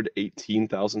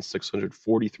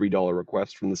 $118,643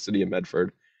 request from the city of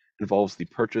Medford involves the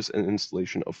purchase and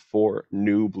installation of 4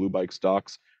 new Blue Bikes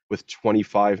docks with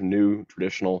 25 new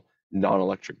traditional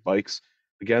non-electric bikes.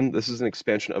 Again, this is an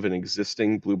expansion of an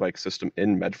existing Blue Bike system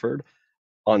in Medford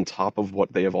on top of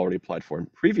what they have already applied for in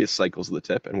previous cycles of the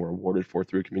TIP and were awarded for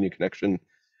through Community Connection,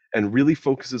 and really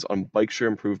focuses on bike share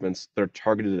improvements that are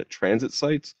targeted at transit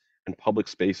sites and public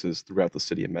spaces throughout the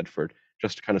city of Medford,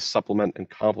 just to kind of supplement and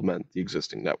complement the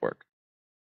existing network.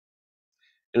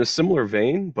 In a similar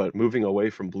vein, but moving away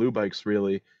from Blue Bikes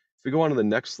really, if we go on to the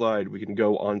next slide, we can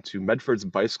go on to Medford's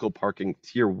Bicycle Parking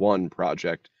Tier 1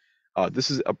 project.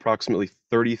 This is approximately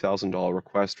 $30,000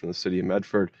 request from the city of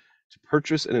Medford to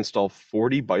purchase and install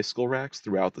 40 bicycle racks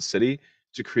throughout the city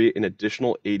to create an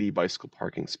additional 80 bicycle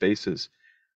parking spaces.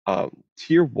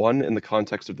 Tier 1 in the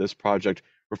context of this project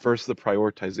refers to the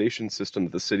prioritization system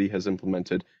that the city has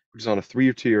implemented, which is on a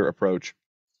 3-tier approach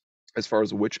as far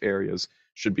as which areas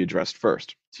should be addressed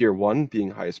first. Tier 1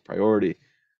 being highest priority.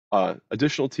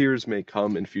 Additional tiers may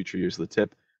come in future years of the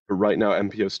TIP, but right now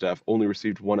MPO staff only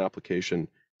received 1 application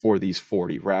for these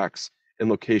 40 racks in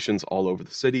locations all over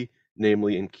the city,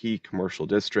 namely in key commercial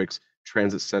districts,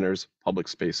 transit centers, public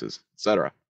spaces,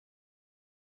 etc.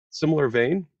 Similar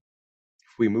vein,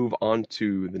 if we move on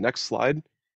to the next slide,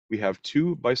 we have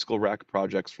 2 bicycle rack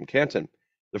projects from Canton.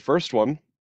 The first one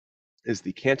is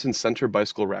the Canton Center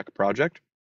Bicycle Rack Project,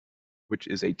 which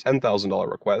is a $10,000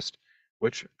 request,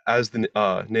 which, as the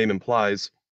name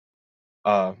implies,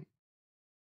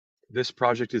 this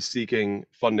project is seeking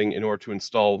funding in order to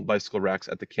install bicycle racks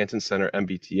at the Canton Center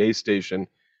MBTA station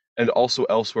and also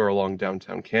elsewhere along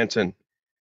downtown Canton.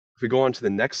 If we go on to the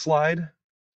next slide,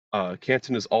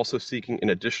 Canton is also seeking an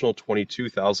additional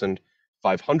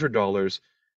 $22,500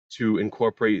 to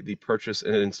incorporate the purchase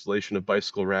and installation of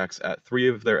bicycle racks at 3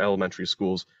 of their elementary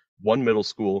schools, 1 middle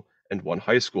school, and 1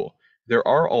 high school. There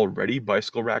are already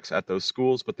bicycle racks at those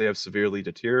schools, but they have severely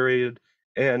deteriorated,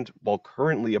 and while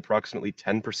currently approximately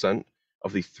 10%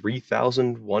 of the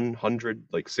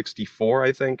 3,164,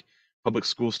 I think, public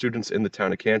school students in the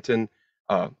town of Canton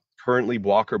currently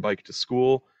walk or bike to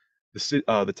school,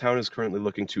 the town is currently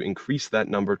looking to increase that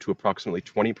number to approximately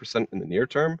 20% in the near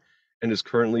term, and is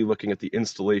currently looking at the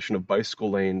installation of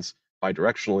bicycle lanes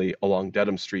bidirectionally along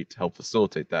Dedham Street to help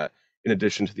facilitate that, in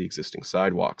addition to the existing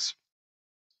sidewalks.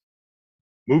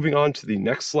 Moving on to the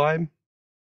next slide,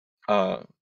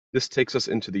 this takes us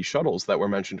into the shuttles that were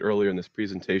mentioned earlier in this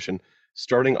presentation,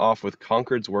 starting off with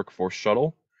Concord's Workforce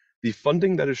Shuttle. The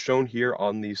funding that is shown here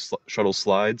on these shuttle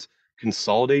slides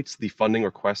consolidates the funding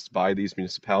requests by these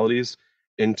municipalities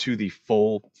into the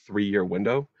full 3-year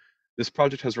window. This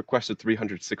project has requested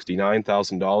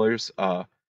 $369,000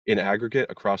 in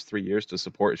aggregate across 3 years to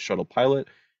support its shuttle pilot,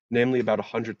 namely about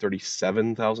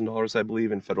 $137,000, I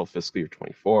believe, in federal fiscal year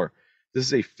 24. This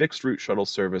is a fixed route shuttle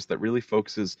service that really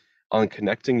focuses on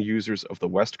connecting users of the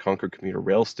West Concord commuter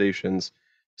rail stations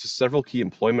to several key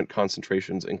employment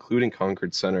concentrations, including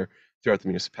Concord Center, throughout the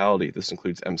municipality. This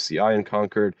includes MCI in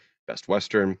Concord, Best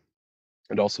Western,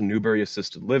 and also Newbury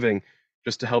Assisted Living,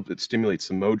 just to help it stimulate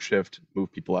some mode shift, move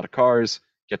people out of cars,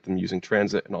 get them using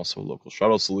transit, and also local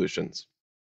shuttle solutions.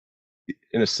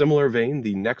 In a similar vein,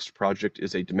 the next project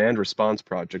is a demand response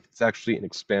project. It's actually an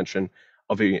expansion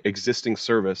of an existing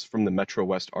service from the Metro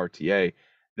West RTA.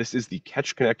 This is the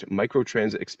Catch Connect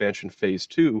Microtransit Expansion Phase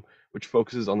 2, which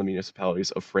focuses on the municipalities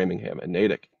of Framingham and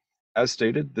Natick. As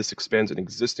stated, this expands an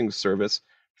existing service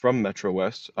from Metro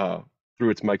West through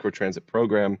its microtransit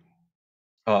program.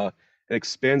 It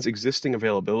expands existing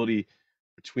availability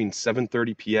between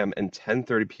 7:30 p.m. and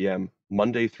 10:30 p.m.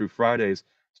 Monday through Fridays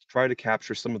to try to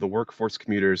capture some of the workforce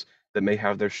commuters that may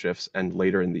have their shifts end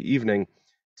later in the evening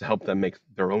to help them make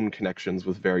their own connections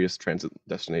with various transit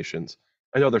destinations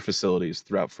and other facilities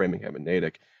throughout Framingham and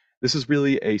Natick. This is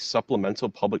really a supplemental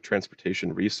public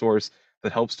transportation resource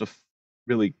that helps to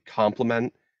really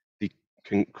complement the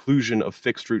conclusion of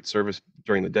fixed route service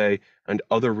during the day and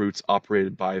other routes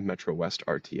operated by Metro West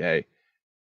RTA. If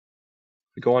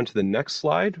we go on to the next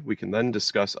slide, we can then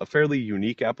discuss a fairly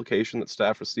unique application that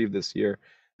staff received this year.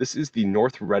 This is the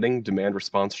North Reading Demand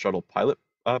Response Shuttle Pilot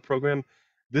Program.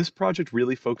 This project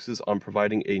really focuses on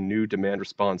providing a new demand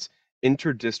response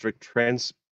inter-district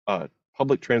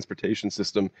public transportation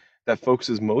system that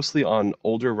focuses mostly on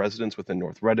older residents within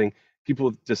North Reading, people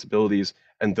with disabilities,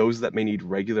 and those that may need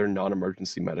regular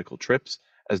non-emergency medical trips,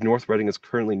 as North Reading is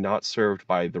currently not served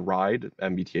by the RIDE,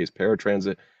 MBTA's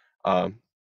paratransit,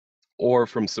 or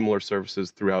from similar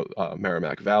services throughout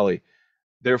Merrimack Valley.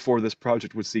 Therefore, this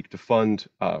project would seek to fund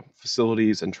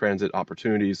facilities and transit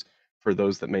opportunities for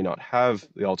those that may not have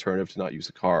the alternative to not use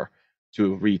a car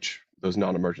to reach those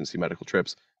non-emergency medical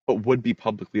trips, but would be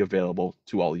publicly available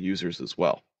to all users as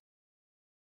well.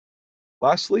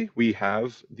 Lastly, we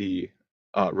have the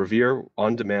Revere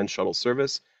on-demand shuttle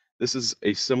service. This is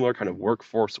a similar kind of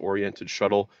workforce-oriented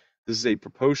shuttle. This is a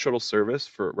proposed shuttle service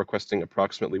for requesting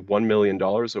approximately $1 million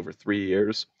over 3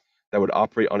 years that would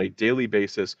operate on a daily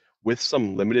basis with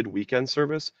some limited weekend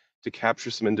service to capture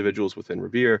some individuals within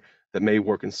Revere that may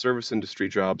work in service industry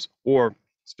jobs, or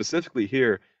specifically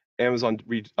here,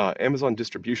 Amazon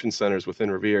distribution centers within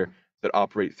Revere that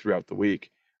operate throughout the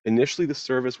week. Initially, the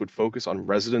service would focus on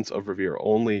residents of Revere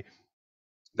only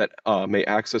that may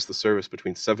access the service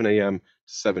between 7 a.m. to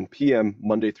 7 p.m.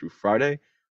 Monday through Friday,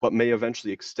 but may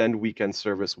eventually extend weekend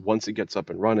service once it gets up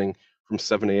and running from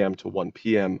 7 a.m. to 1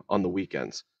 p.m. on the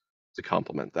weekends to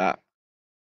complement that.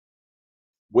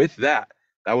 With that,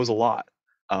 that was a lot,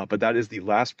 but that is the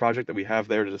last project that we have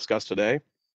there to discuss today.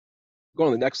 Go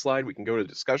on the next slide, we can go to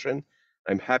discussion.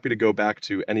 I'm happy to go back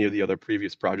to any of the other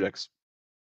previous projects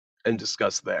and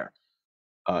discuss there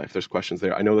if there's questions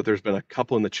there. I know that there's been a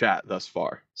couple in the chat thus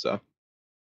far, so.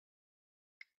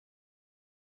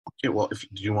 Okay, well,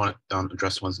 do you want to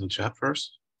address ones in the chat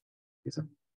first, Ethan?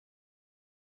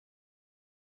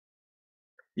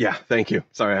 Yeah, thank you.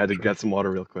 Sorry, I had to get some water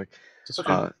real quick. It's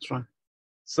okay, it's fine.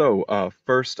 So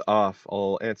first off,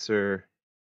 I'll answer.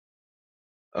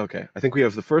 Okay, I think we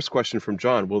have the first question from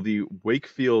John. Will the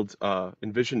Wakefield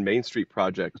Envision Main Street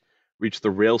project reach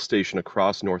the rail station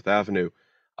across North Avenue?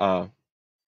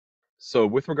 So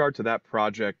with regard to that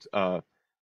project,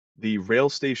 the rail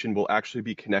station will actually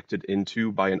be connected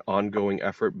into by an ongoing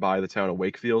effort by the town of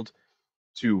Wakefield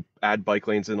to add bike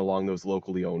lanes in along those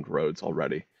locally owned roads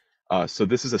already. So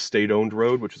this is a state-owned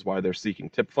road, which is why they're seeking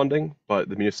TIP funding, but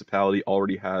the municipality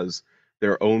already has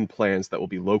their own plans that will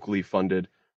be locally funded,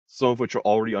 some of which are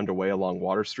already underway along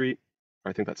Water Street.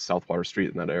 I think that's South Water Street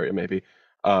in that area, maybe,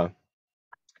 to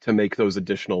make those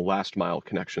additional last mile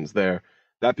connections there.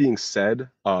 That being said,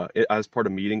 as part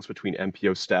of meetings between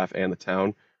MPO staff and the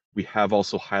town, we have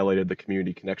also highlighted the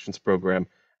Community Connections Program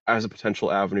as a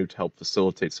potential avenue to help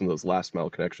facilitate some of those last mile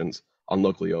connections on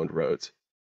locally owned roads.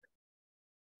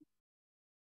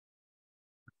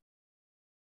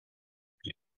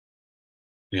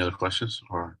 Any other questions,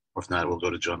 or if not, we'll go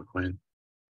to John McQueen.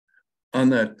 On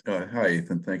that, hi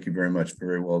Ethan, thank you very much.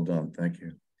 Very well done, thank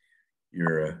you.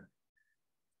 You're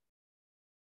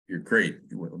great.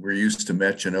 We're used to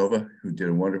Matt Genova, who did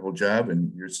a wonderful job,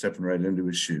 and you're stepping right into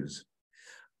his shoes.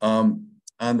 On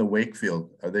the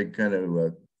Wakefield, are they kind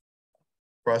of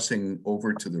crossing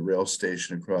over to the rail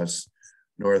station across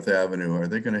North Avenue? Are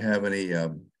they going to have any,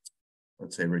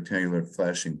 let's say, rectangular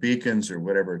flashing beacons or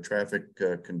whatever traffic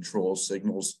control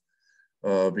signals?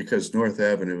 Because North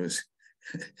Avenue is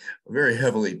a very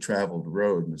heavily traveled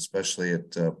road, and especially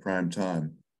at prime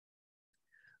time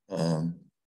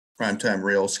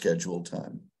rail schedule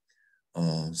time.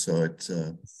 So it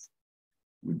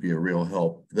would be a real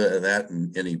help. That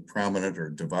and any prominent or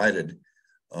divided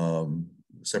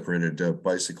separated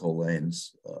bicycle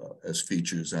lanes as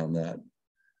features on that,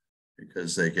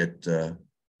 because they get,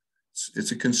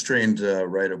 it's a constrained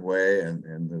right of way,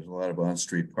 and there's a lot of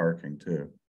on-street parking too.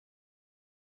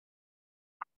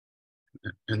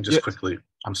 And just quickly,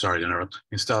 I'm sorry to interrupt.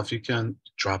 And Stella, if you can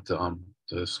drop the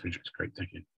screen, it's great.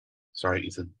 Thank you. Sorry,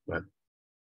 Ethan. Go ahead.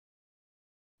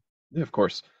 Yeah, of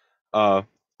course.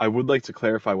 I would like to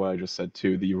clarify what I just said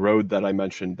too. The road that I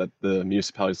mentioned that the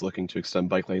municipality is looking to extend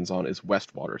bike lanes on is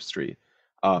West Water Street.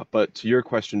 But to your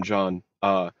question, John,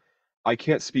 I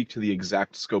can't speak to the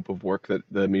exact scope of work that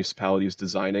the municipality is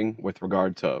designing with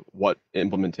regard to what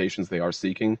implementations they are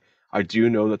seeking. I do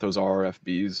know that those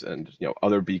RFBs and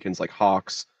other beacons like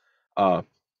Hawks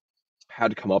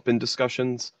had come up in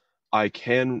discussions. I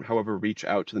can, however, reach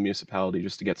out to the municipality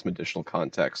just to get some additional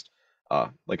context.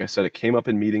 Like I said, it came up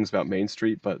in meetings about Main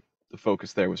Street, but the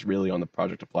focus there was really on the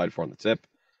project applied for on the TIP.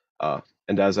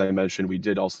 And as I mentioned, we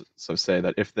did also say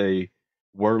that if they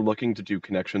were looking to do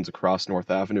connections across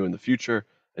North Avenue in the future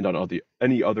and on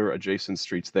any other adjacent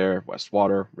streets there, West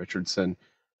Water, Richardson,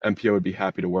 MPO would be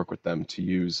happy to work with them to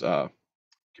use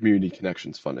community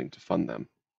connections funding to fund them.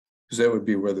 Because that would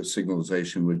be where the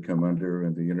signalization would come under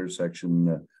and the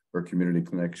intersection or community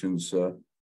connections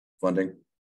funding.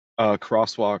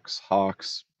 Crosswalks,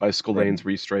 hawks, bicycle Right. lanes,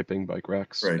 restriping, bike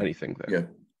racks, Right. anything there. Yeah,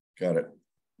 got it.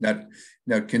 Now,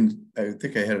 I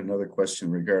think I had another question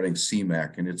regarding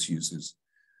CMAC and its uses.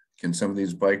 Can some of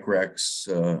these bike racks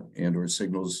and or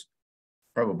signals,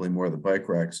 probably more the bike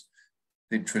racks,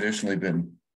 they've traditionally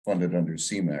been funded under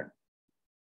CMAC?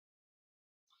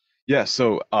 Yeah,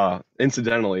 so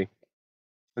incidentally,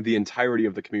 the entirety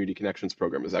of the Community Connections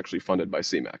program is actually funded by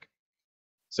CMAC.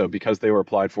 So because they were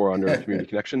applied for under Community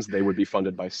Connections, they would be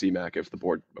funded by CMAC if the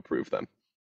board approved them.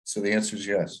 So the answer is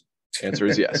yes. Answer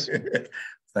is yes.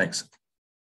 Thanks.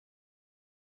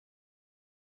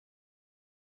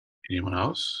 Anyone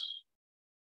else?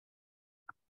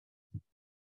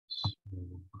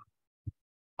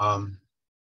 I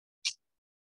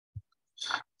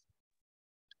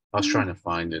was trying to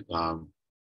find it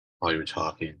while you were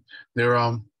talking.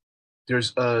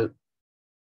 There's a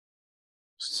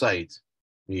site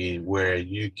where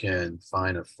you can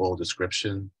find a full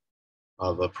description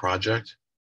of a project.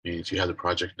 If you have the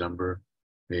project number,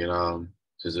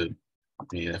 does it?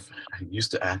 If I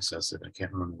used to access it, I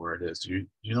can't remember where it is. Do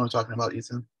you know what I'm talking about,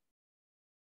 Ethan?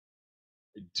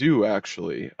 I do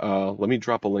actually. Let me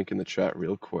drop a link in the chat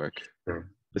real quick. Sure.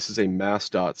 This is a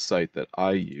MassDOT site that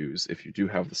I use if you do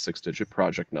have the 6-digit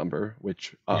project number,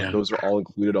 which those are all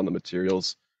included on the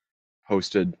materials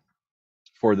posted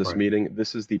for this meeting.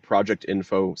 This is the project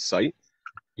info site.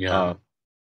 Yeah.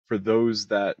 For those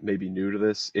that may be new to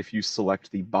this, if you select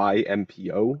the By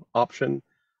MPO option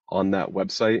on that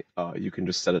website, you can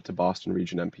just set it to Boston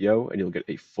Region MPO and you'll get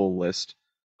a full list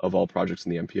of all projects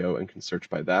in the MPO and can search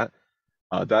by that.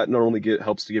 That not only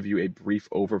helps to give you a brief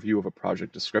overview of a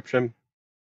project description,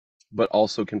 but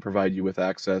also can provide you with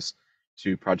access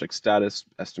to project status,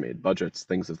 estimated budgets,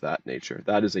 things of that nature.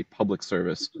 That is a public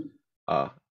service. I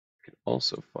can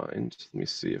also find, let me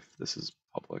see if this is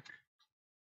public.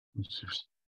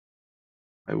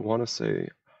 I want to say,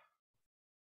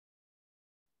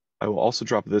 I will also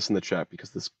drop this in the chat because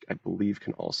this, I believe,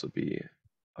 can also be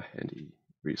a handy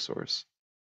resource.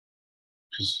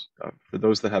 For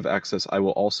those that have access, I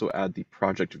will also add the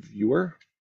project viewer,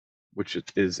 which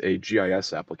is a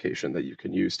GIS application that you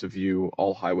can use to view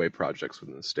all highway projects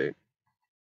within the state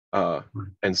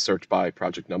and search by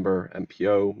project number,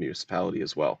 MPO, municipality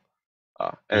as well.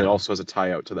 And it also has a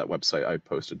tie out to that website I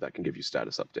posted that can give you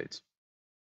status updates.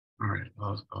 All right,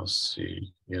 I'll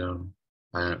see.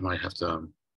 I might have to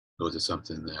go to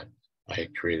something that I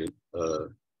had created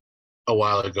a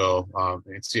while ago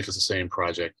and see if it's the same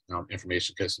project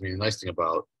information. Because the nice thing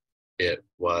about it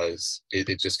was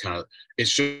it just kind of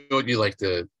showed you like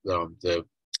the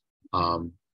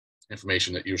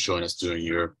information that you were showing us during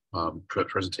your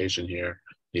presentation here,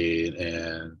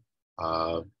 and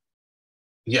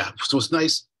yeah. So what's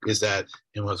nice is that,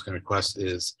 and what I was going to request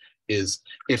is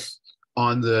if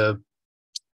on the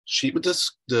sheet with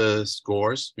the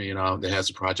scores, that has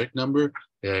a project number,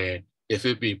 if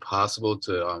it'd be possible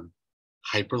to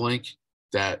hyperlink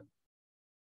that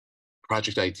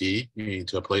project ID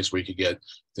to a place where you could get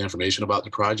the information about the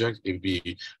project. It would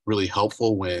be really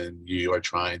helpful when you are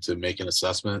trying to make an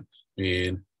assessment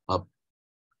of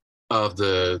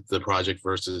the project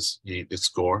versus its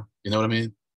score. You know what I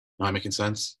mean? Am I making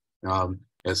sense?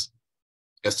 As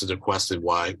to the question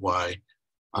why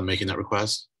I'm making that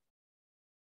request.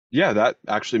 Yeah, that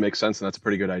actually makes sense, and that's a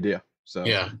pretty good idea. So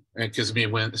yeah, and because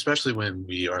especially when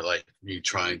we are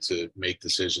trying to make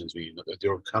decisions,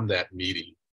 there will come that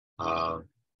meeting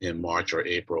in March or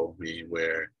April,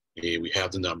 where we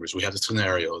have the numbers, we have the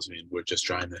scenarios. We're just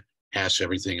trying to hash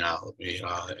everything out.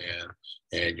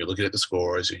 And you're looking at the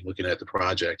scores, and you're looking at the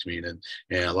project. And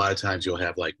a lot of times you'll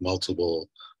have multiple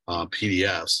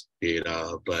PDFs.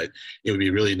 But it would be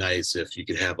really nice if you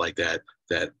could have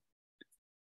that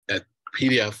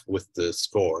PDF with the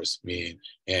scores,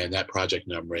 and that project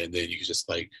number, and then you can just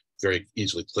very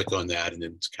easily click on that and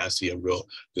then kind of see a real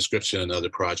description of another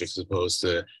project, as opposed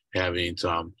to having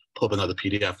to pull up another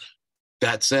PDF.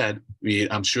 That said,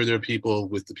 I'm sure there are people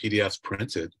with the PDFs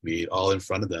printed, all in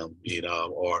front of them,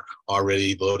 or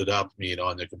already loaded up,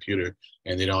 on their computer,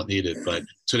 and they don't need it. But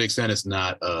to the extent it's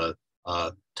not a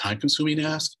time-consuming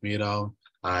ask,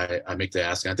 I make the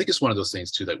ask. And I think it's one of those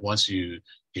things too that once you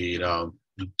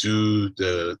do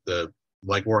the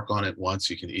legwork on it once,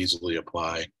 you can easily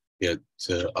apply it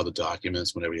to other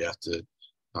documents whenever you have to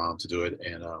do it.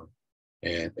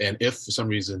 And if for some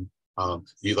reason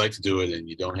you'd like to do it and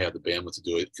you don't have the bandwidth to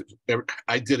do it,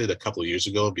 I did it a couple of years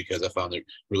ago because I found it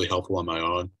really helpful on my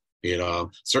own.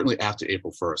 Certainly after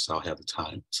April 1st, I'll have the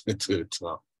time to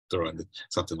throw in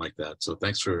something like that. So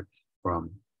thanks for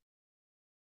from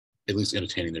at least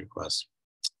entertaining the request.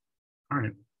 All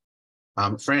right,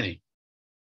 Franny.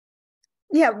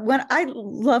 Yeah, when I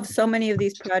love so many of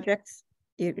these projects,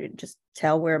 you can just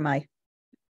tell where my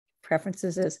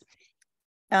preferences is.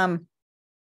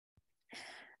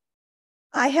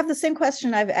 I have the same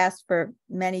question I've asked for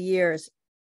many years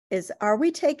is, are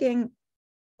we taking,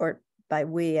 or by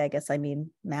we, I guess I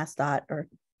mean MassDOT, or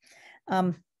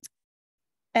and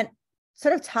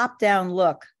sort of top-down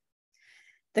look,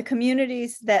 the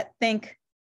communities that think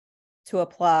to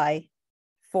apply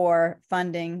for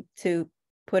funding to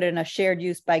put in a shared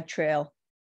use bike trail,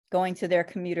 going to their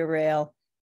commuter rail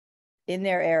in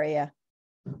their area,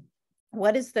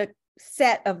 what is the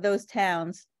set of those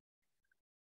towns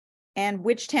and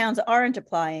which towns aren't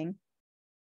applying?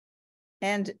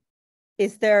 And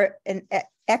is there an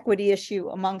equity issue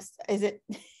amongst, is it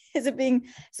being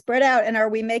spread out, and are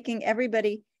we making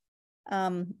everybody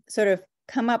sort of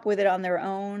come up with it on their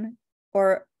own,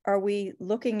 or are we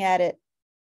looking at it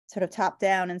sort of top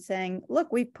down and saying,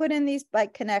 look, we put in these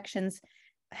bike connections.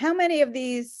 How many of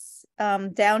these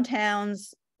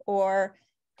downtowns or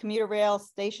commuter rail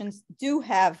stations do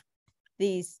have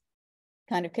these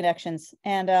kind of connections?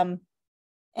 And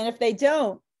if they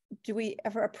don't, do we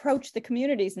ever approach the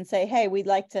communities and say, hey, we'd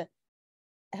like to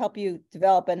help you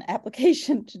develop an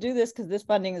application to do this because this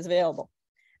funding is available?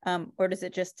 Or does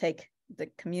it just take the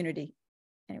community?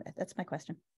 Anyway, that's my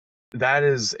question. That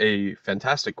is a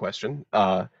fantastic question.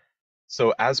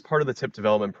 So as part of the TIP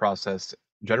development process,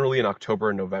 generally in October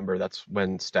and November, that's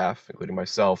when staff, including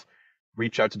myself,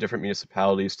 reach out to different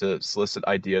municipalities to solicit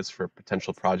ideas for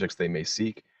potential projects they may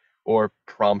seek, or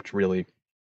prompt really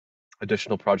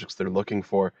additional projects they're looking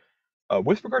for.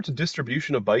 With regard to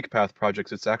distribution of bike path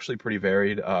projects, it's actually pretty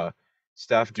varied.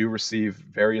 Staff do receive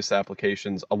various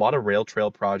applications, a lot of rail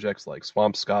trail projects like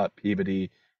Swampscott, Peabody,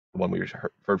 the one we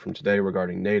heard from today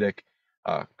regarding Natick,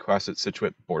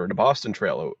 Cohasset-Scituate border to Boston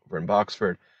Trail over in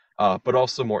Boxford, but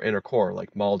also more inner core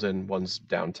like Malden, one's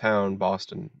downtown,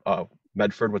 Boston,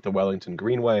 Medford with the Wellington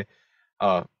Greenway.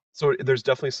 So there's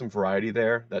definitely some variety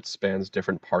there that spans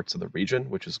different parts of the region,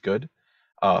 which is good.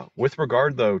 With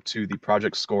regard, though, to the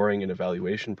project scoring and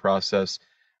evaluation process,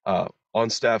 on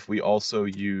staff, we also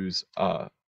use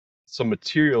some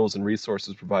materials and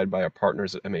resources provided by our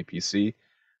partners at MAPC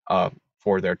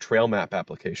for their trail map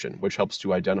application, which helps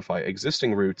to identify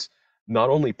existing routes, not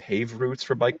only paved routes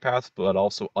for bike paths, but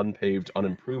also unpaved,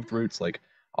 unimproved routes like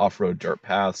off-road dirt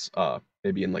paths,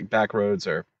 maybe in like back roads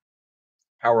or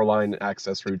power line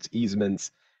access routes,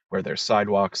 easements where there's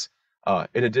sidewalks.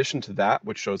 In addition to that,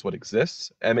 which shows what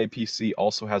exists, MAPC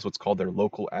also has what's called their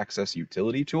local access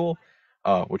utility tool,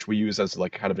 which we use as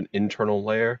like kind of an internal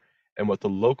layer. And what the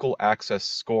local access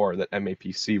score that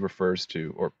MAPC refers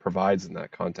to or provides in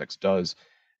that context does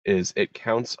is it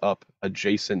counts up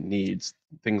adjacent needs,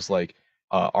 things like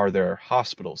are there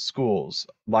hospitals, schools,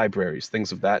 libraries,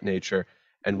 things of that nature,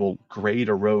 and will grade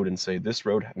a road and say this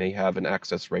road may have an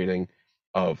access rating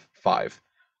of 5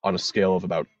 on a scale of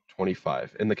about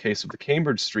 25. In the case of the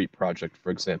Cambridge Street project,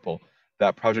 for example,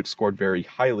 that project scored very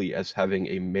highly as having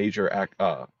a major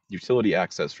utility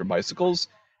access for bicycles,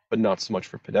 but not so much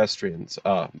for pedestrians,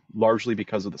 largely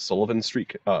because of the Sullivan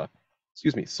Square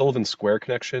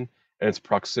connection and its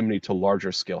proximity to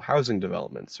larger scale housing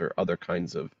developments or other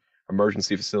kinds of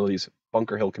emergency facilities,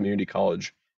 Bunker Hill Community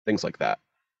College, things like that.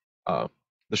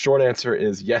 The short answer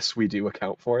is yes, we do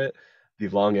account for it. The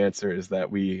long answer is that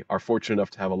we are fortunate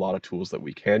enough to have a lot of tools that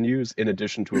we can use, in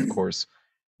addition to, of course,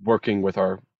 working with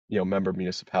our member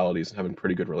municipalities and having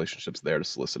pretty good relationships there to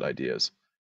solicit ideas.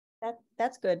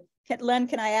 That's good. Len,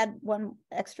 can I add one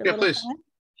extra Yeah, little please.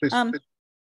 comment?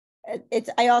 Please.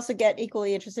 I also get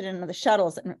equally interested in the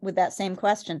shuttles with that same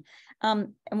question.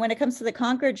 And when it comes to the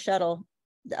Concord shuttle,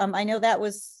 I know that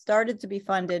was started to be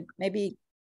funded, maybe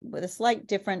with a slight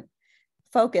different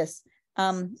focus,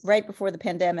 right before the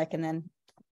pandemic, and then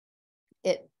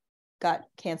it got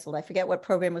canceled. I forget what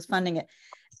program was funding it.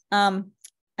 And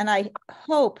I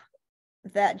hope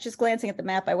that, just glancing at the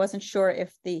map, I wasn't sure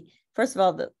if first of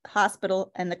all, the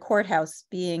hospital and the courthouse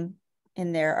being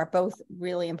in there are both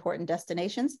really important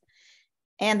destinations,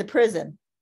 and the prison.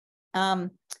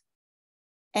 And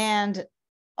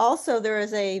also there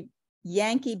is a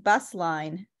Yankee bus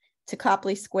line to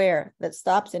Copley Square that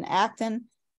stops in Acton,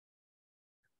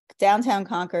 downtown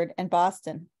Concord, and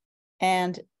Boston.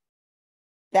 And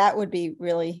that would be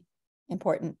really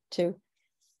important to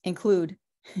include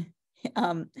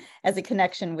as a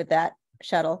connection with that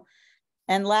shuttle.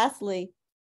 And lastly,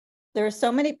 there are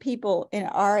so many people in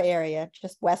our area,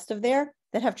 just west of there,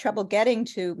 that have trouble getting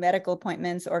to medical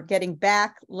appointments or getting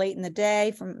back late in the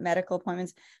day from medical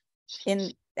appointments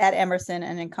at Emerson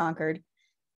and in Concord.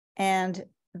 And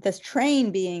this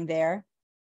train being there,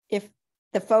 if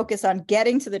the focus on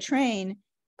getting to the train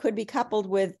could be coupled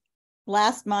with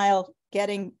last mile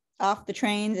getting off the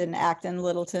trains in Acton,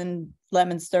 Littleton,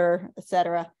 Leominster, et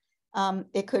cetera,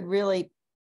 it could really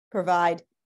provide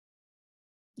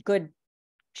good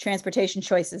transportation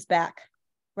choices back,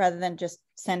 rather than just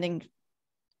sending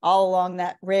all along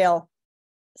that rail,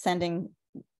 sending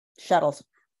shuttles.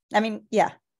 I mean,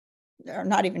 yeah, or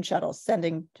not even shuttles,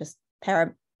 sending just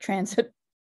paratransit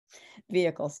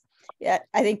vehicles. Yeah,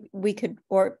 I think we could,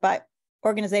 or by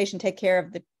organization, take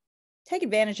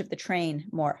advantage of the train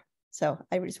more. So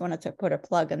I just wanted to put a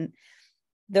plug in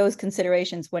those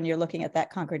considerations when you're looking at that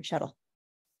Concord shuttle.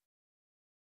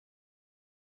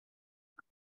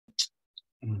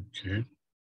 Okay.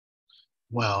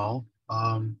 Well,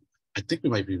 I think we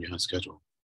might be behind schedule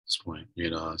at this point,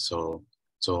 so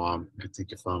I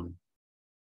think if I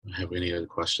have any other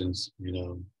questions,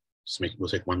 we'll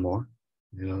take one more,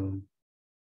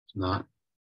 if not,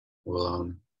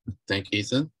 we'll thank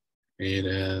Ethan.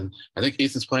 And I think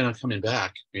Ethan's planning on coming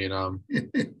back, at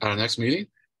our next meeting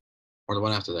or the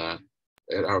one after that,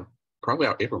 at probably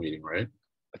our April meeting, right?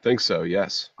 I think so,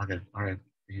 yes. Okay, all right.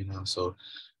 So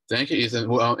thank you, Ethan.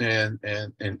 Well, and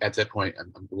at that point,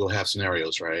 we'll have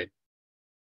scenarios, right?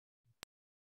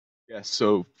 Yes,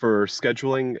 so for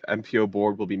scheduling, MPO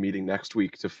board will be meeting next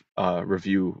week to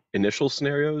review initial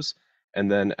scenarios.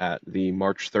 And then at the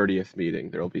March 30th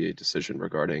meeting, there will be a decision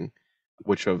regarding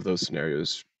which of those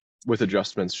scenarios with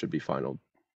adjustments should be final.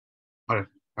 All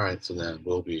right. So then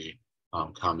we'll be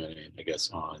commenting, I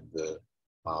guess, on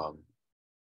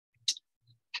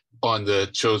the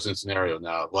chosen scenario.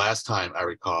 Now, last time I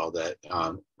recall that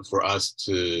for us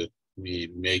to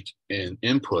make an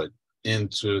input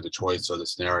into the choice of the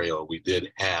scenario, we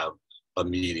did have a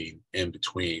meeting in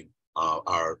between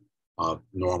our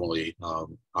normally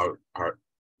our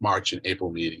March and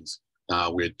April meetings. Now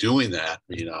we're doing that,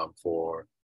 for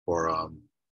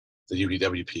the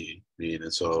UPWP meeting,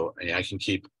 and so I can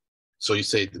keep. So you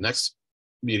say the next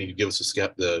meeting you give us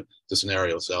the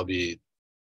scenarios. So that'll be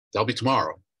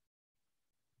tomorrow,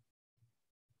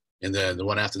 and then the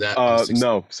one after that.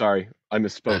 No, sorry, I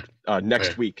misspoke.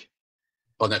 Next week.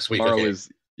 Oh, next week. Tomorrow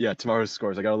okay. Tomorrow's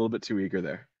scores. I got a little bit too eager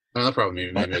there. No problem.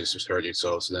 Maybe I just heard you.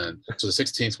 So the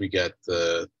 16th we get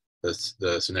the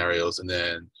scenarios, and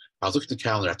then I was looking at the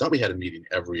calendar. I thought we had a meeting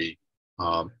every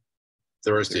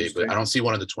Thursday, but I don't see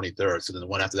one on the 23rd. So then the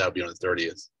one after that would be on the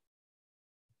 30th.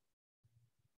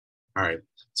 All right.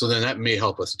 So then that may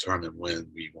help us determine when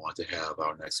we want to have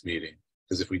our next meeting,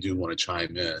 because if we do want to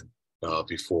chime in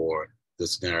before the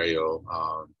scenario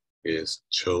is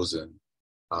chosen,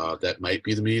 that might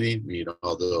be the meeting.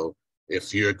 Although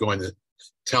if you're going to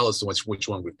tell us which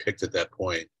one we picked at that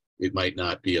point, it might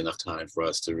not be enough time for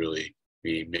us to really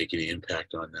be making any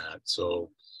impact on that.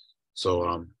 So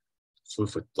food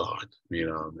for thought,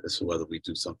 as to whether we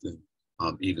do something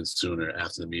even sooner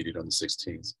after the meeting on the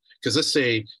 16th. Because let's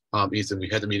say, Ethan, we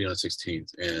had the meeting on the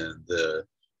 16th and the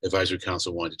advisory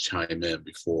council wanted to chime in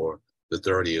before the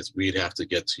 30th, we'd have to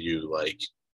get to you like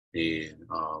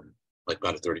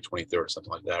about the 23rd or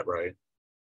something like that, right?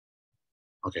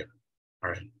 Okay,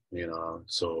 all right.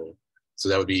 So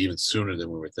that would be even sooner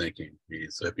than we were thinking.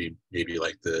 So that'd be maybe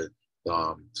like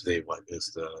today, what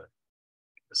is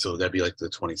so that'd be like the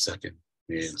 22nd.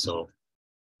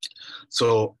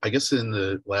 So I guess in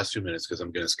the last few minutes, because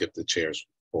I'm going to skip the chairs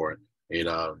for it,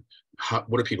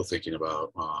 what are people thinking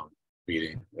about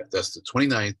meeting? That's the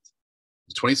 29th,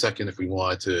 the 22nd, if we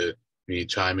want to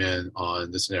chime in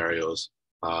on the scenarios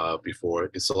before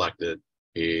it's selected.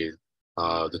 The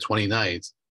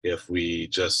 29th, if we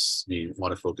just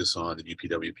want to focus on the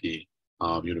UPWP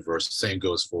universe. Same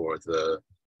goes for the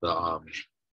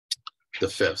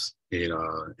 5th.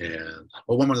 And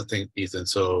one more thing, Ethan.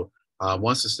 So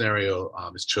once the scenario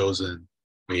is chosen,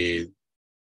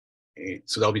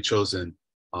 so that'll be chosen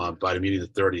by the meeting the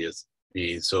 30th.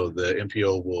 So the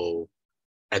MPO will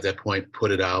at that point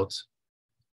put it out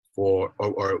for,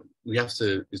 or we have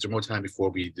to, is there more time before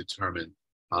we determine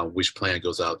which plan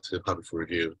goes out to the public for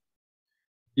review?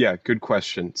 Yeah, good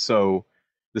question. So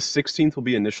the 16th will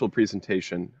be initial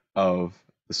presentation of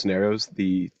the scenarios.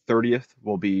 The 30th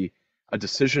will be a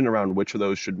decision around which of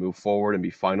those should move forward and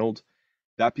be finalized.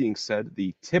 That being said,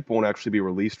 the tip won't actually be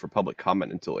released for public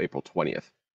comment until April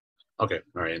 20th. Okay,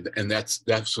 all right, and that's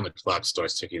when the clock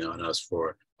starts ticking on us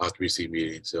for our 3C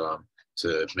meeting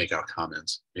to make our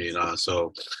comments.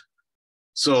 So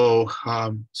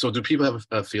do people have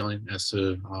a feeling as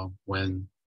to when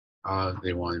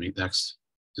they want to meet next?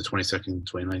 The 22nd,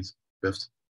 29th, 5th?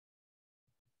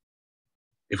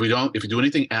 If we do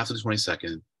anything after the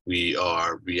 22nd, we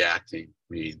are reacting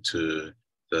to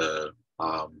the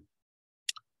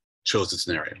chosen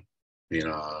scenario.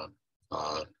 Now,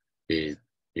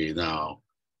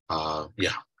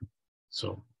 yeah.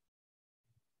 So.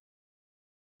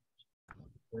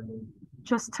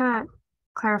 Just to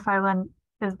clarify, Lynn,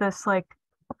 is this like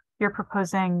you're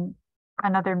proposing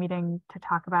another meeting to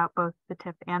talk about both the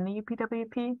TIP and the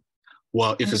UPWP?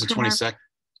 Well, if it's a 22nd,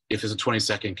 if it's a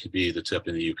 22nd, could be the TIP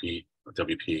and the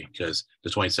UPWP, because the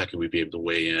 22nd we'd be able to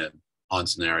weigh in on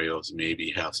scenarios, maybe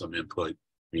have some input,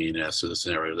 as to the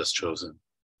scenario that's chosen.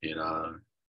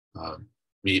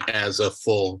 Me as a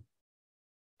full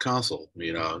council,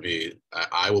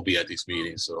 I will be at these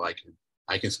meetings, so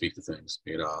I can speak to things,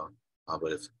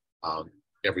 but if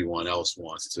everyone else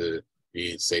wants to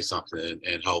say something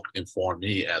and help inform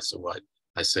me as to what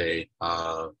I say,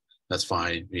 that's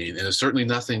fine. And there's certainly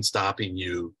nothing stopping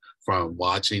you from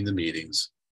watching the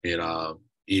meetings,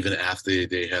 even after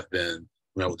they have been,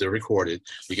 they're recorded.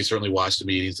 You can certainly watch the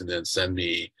meetings and then send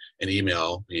me an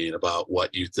email about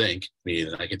what you think,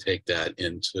 and I can take that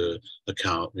into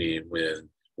account when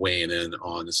weighing in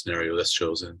on the scenario that's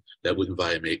chosen that wouldn't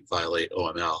violate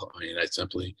OML. I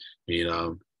simply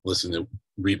listen to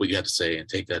read what you have to say and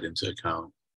take that into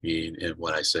account in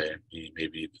what I say.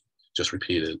 Maybe just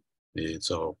repeat it.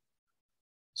 So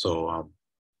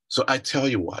I tell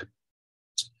you what,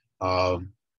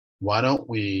 why don't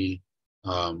we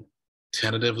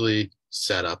tentatively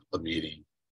set up a meeting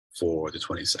for the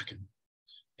 22nd?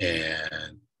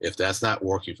 And if that's not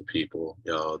working for people,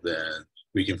 then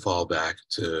we can fall back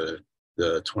to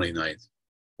the 29th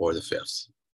or the 5th.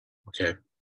 Okay.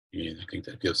 And I think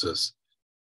that gives us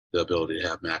the ability to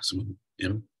have maximum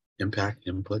impact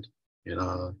input,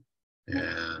 and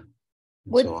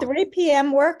would so 3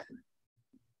 p.m. work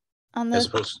on the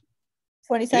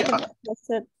 22nd? Yeah. That's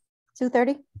at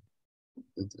 2:30.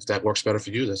 If that works better for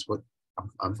you, that's what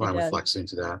I'm fine with flexing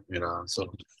to that,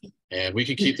 so, and we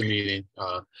can keep the meeting,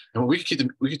 and we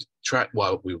could try,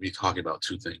 well, we'll be talking about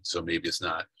two things, so maybe it's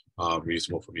not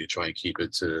reasonable for me to try and keep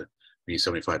it to be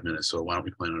 75 minutes, so why don't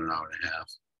we plan on an hour and a half?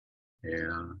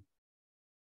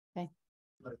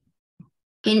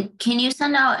 Okay. Can you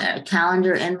send out a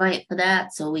calendar invite for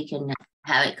that so we can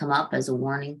have it come up as a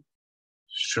warning?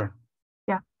 Sure.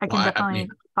 Yeah, I can definitely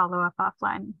follow up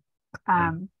offline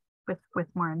with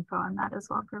more info on that as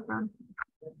well for everyone.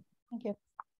 Thank you.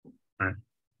 All right.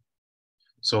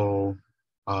 So,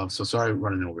 so sorry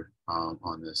running over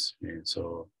on this, and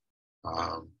so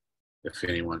if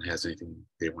anyone has anything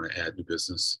they want to add to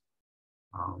business.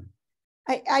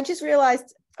 I just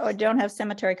realized, I don't have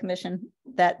cemetery commission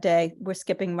that day. We're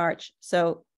skipping March.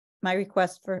 So my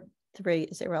request for 3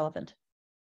 is irrelevant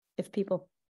if people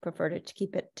prefer to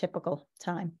keep it typical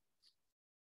time.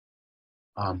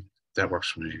 That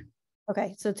works for me.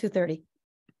 Okay, so 2:30.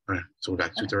 All right, so we're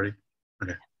back to 2:30.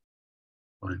 Okay,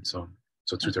 fine. So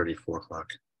 2:30, 4 o'clock.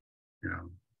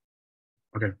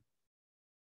 Okay.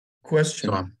 Question.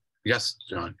 So, yes,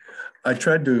 John. I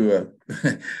tried to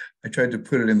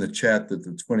put it in the chat that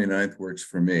the 29th works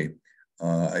for me.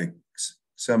 I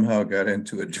somehow got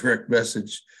into a direct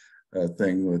message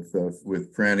thing with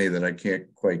Franny that I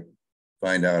can't quite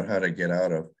find out how to get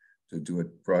out of to do a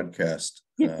broadcast.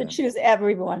 You could choose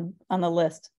everyone on the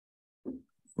list.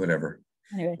 Whatever.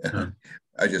 Anyway.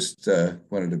 I just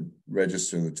wanted to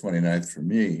register the 29th for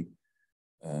me.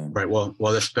 Right. Well,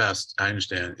 that's best. I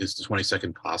understand. Is the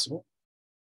 22nd possible?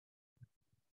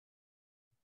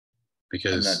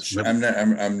 Because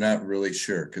I'm not really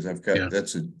sure, because I've got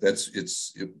this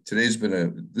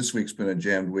week's been a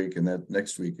jammed week, and that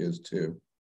next week is too.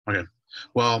 Okay.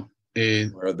 Well,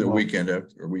 or the weekend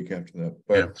after, or week after that.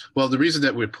 But well, the reason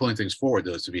that we're pulling things forward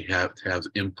though is to have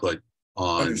input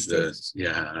on this.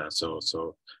 Yeah. So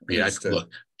yeah, look,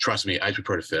 trust me, I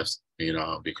prefer the 5th,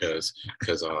 because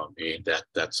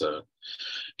that's a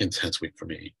intense week for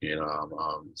me,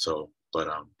 but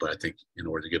I think in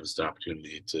order to give us the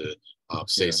opportunity to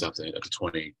say something at the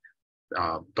 20,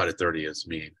 by the 30th,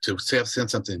 to send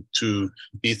something to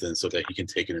Ethan so that he can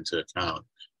take it into account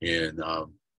and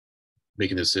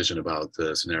make a decision about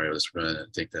the scenario that's run. I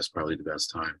think that's probably the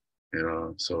best time,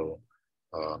 so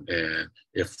and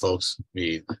if folks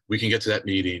we can get to that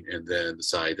meeting and then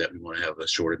decide that we want to have a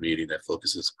shorter meeting that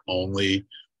focuses only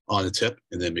on the TIP,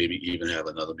 and then maybe even have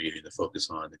another meeting to focus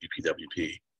on the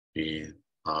UPWP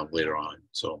later on.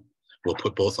 So we'll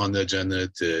put both on the agenda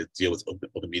to deal with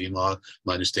open meeting law.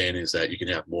 My understanding is that you can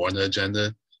have more on the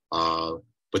agenda,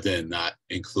 but then not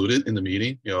include it in the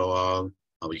meeting.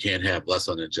 We can't have less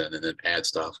on the agenda and then add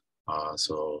stuff.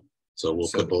 So we'll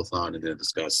put both on and then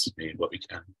discuss what we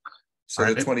can.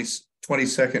 So the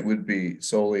 22nd would be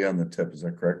solely on the TIP, is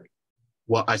that correct?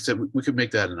 Well, I said we could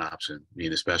make that an option. I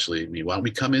mean, especially, I mean, why don't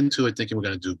we come into it thinking we're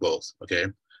going to do both? Okay,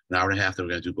 an hour and a half that we're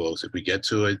going to do both. If we get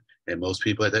to it, and most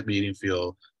people at that meeting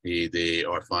feel they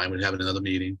are fine with having another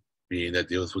meeting, meaning that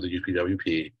deals with the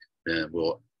UPWP, then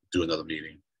we'll do another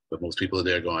meeting. But most people are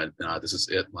there going, nah, this is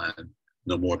it, man.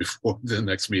 No more before the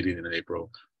next meeting in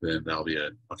April. Then that'll be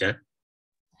it. Okay.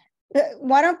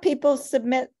 Why don't people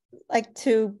submit like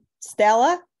to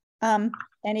Stella?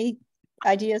 Any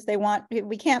ideas they want?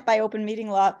 We can't by open meeting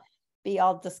law be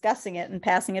all discussing it and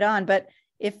passing it on, but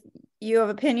if you have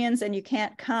opinions and you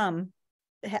can't come,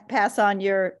 pass on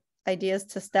your ideas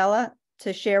to Stella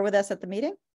to share with us at the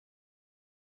meeting.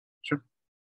 Sure.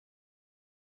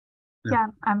 Yeah,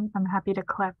 I'm happy to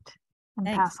collect and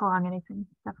Thanks. pass along anything,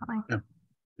 definitely.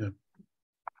 Yeah.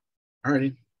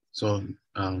 Alrighty. So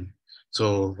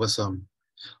so let's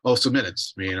oh, so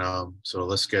minutes. I mean, so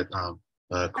let's get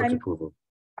quick approval.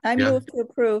 I Yeah. move to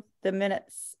approve the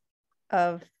minutes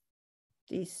of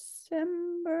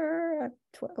December,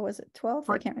 was it 12th?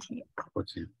 I can't remember.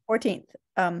 14th,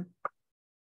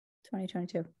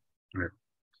 2022. All right.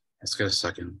 Let's get a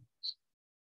second.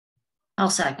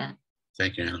 I'll second.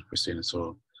 Thank you, Anna Christina.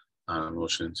 So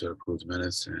motion to approve the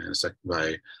minutes and a second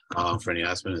by Franny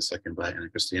Osmond and a second by Anna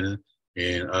Christina.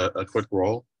 And a quick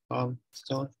roll,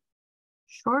 Stella?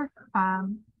 Sure.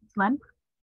 Len,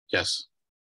 Yes.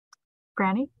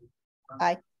 Franny,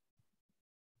 Aye.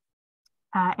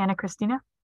 Anna Christina,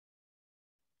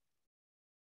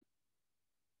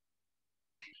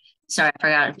 Sorry, I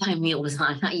forgot my mute was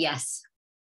on. Yes.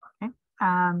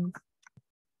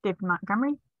 David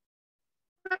Montgomery.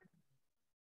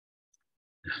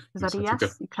 Is that a I think yes?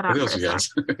 that- You cut I out think it for was a a yes.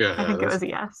 sec. Yeah, I think it was a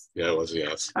yes. Yeah, it was a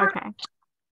yes. Okay.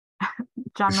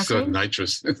 John So McLean.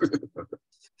 nitrous.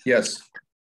 Yes.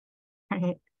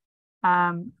 Right.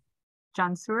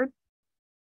 John Seward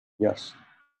Yes.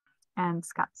 and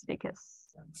Scott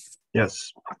Stakis.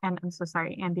 Yes. And I'm so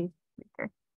sorry, Andy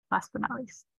Baker, last but not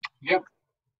least. Yep.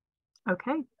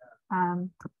 Okay.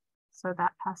 So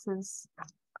that passes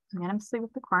unanimously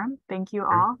with the quorum. Thank you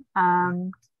all.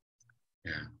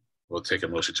 Yeah. We'll take a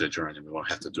motion to adjourn and we won't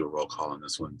have to do a roll call on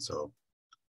this one. So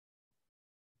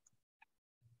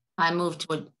I move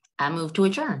to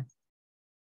adjourn.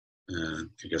 can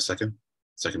you get a second?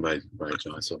 Second by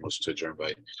John. So motion to adjourn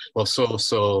by, well, so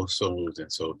moved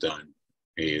and so done.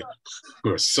 Hey,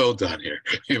 we're so done here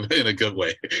in a good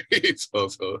way. so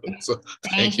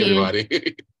thank you, you.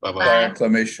 everybody. Bye Bye. bye.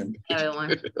 Acclamation.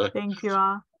 Everyone. Thank you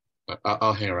all.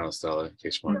 I'll hang around, Stella, in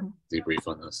case you want to debrief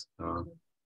on this.